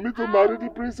way, for me to marry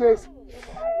the princess.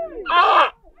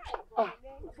 Ah!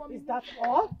 Is that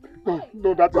all?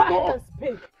 No, that is not all.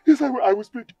 Speak. Yes, I will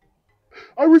speak.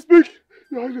 I will speak.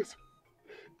 Your Highness.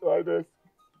 Your Highness.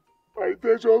 My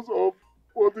intentions of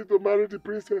wanting to marry the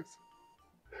princess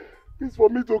is for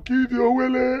me to kill the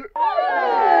Owele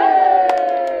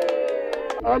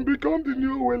and become the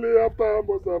new Owele after I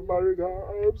must have married her.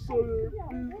 I am sorry,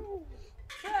 please.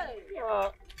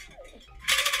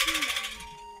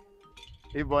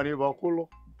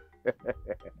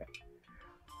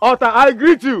 Otta, I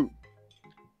greet you.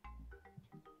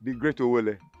 The great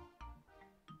Owele.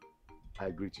 I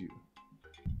greet you.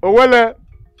 Owele,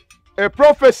 a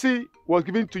prophecy was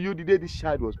given to you the day this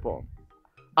child was born.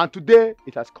 And today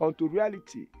it has come to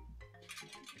reality.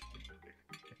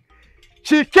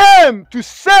 She came to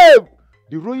save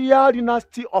the royal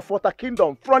dynasty of Water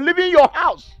Kingdom from leaving your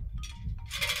house.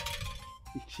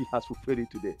 She has fulfilled it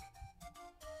today.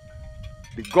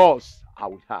 The gods are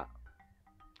with her.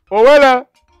 Owele,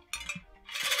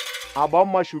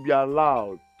 Agbomma should be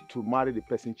allowed to marry the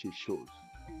person she chose.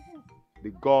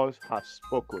 The gods have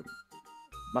spoken.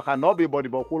 Maka no be boni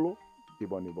bokulu, be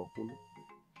boni bokulu.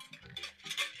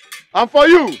 And for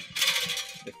you,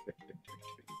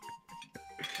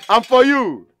 and for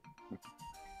you,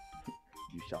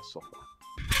 you shall suffer.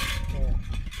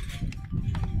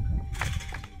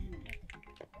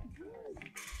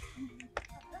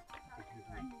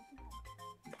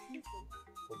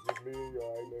 Forgive me, Your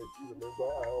Highness. Remember,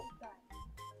 I have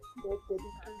fought for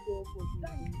the kingdom for you.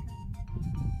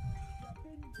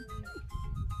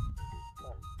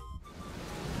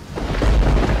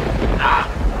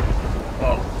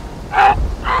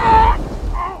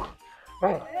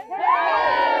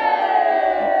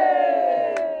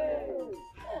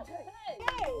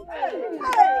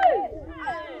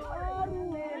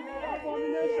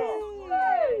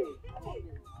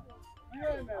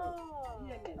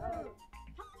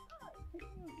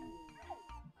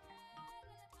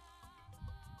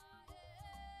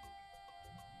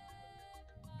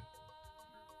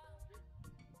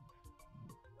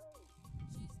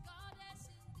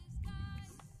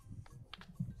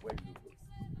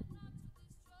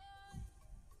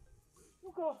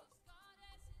 Ugo.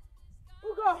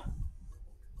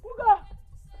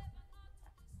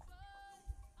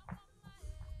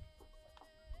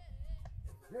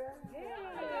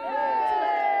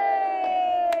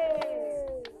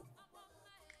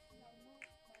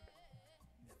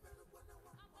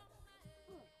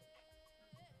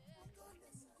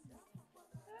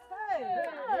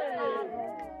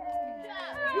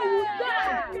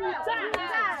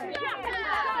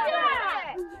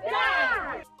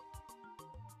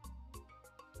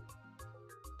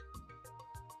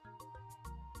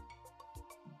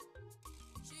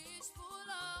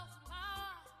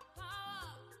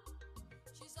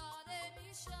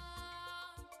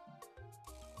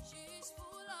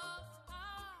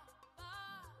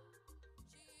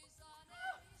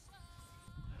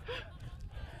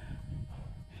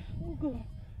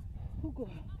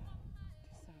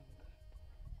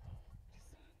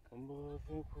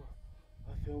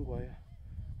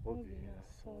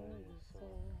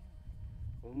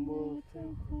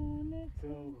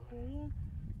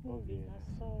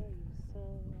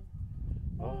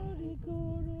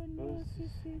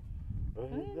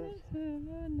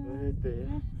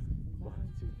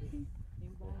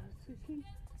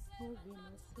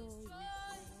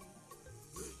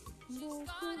 She's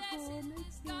goddess in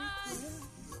disguise.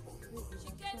 She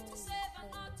came to save and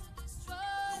not to destroy.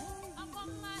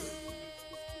 Agbomma,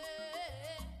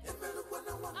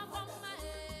 Agbomma,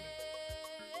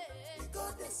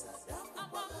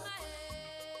 Agbomma.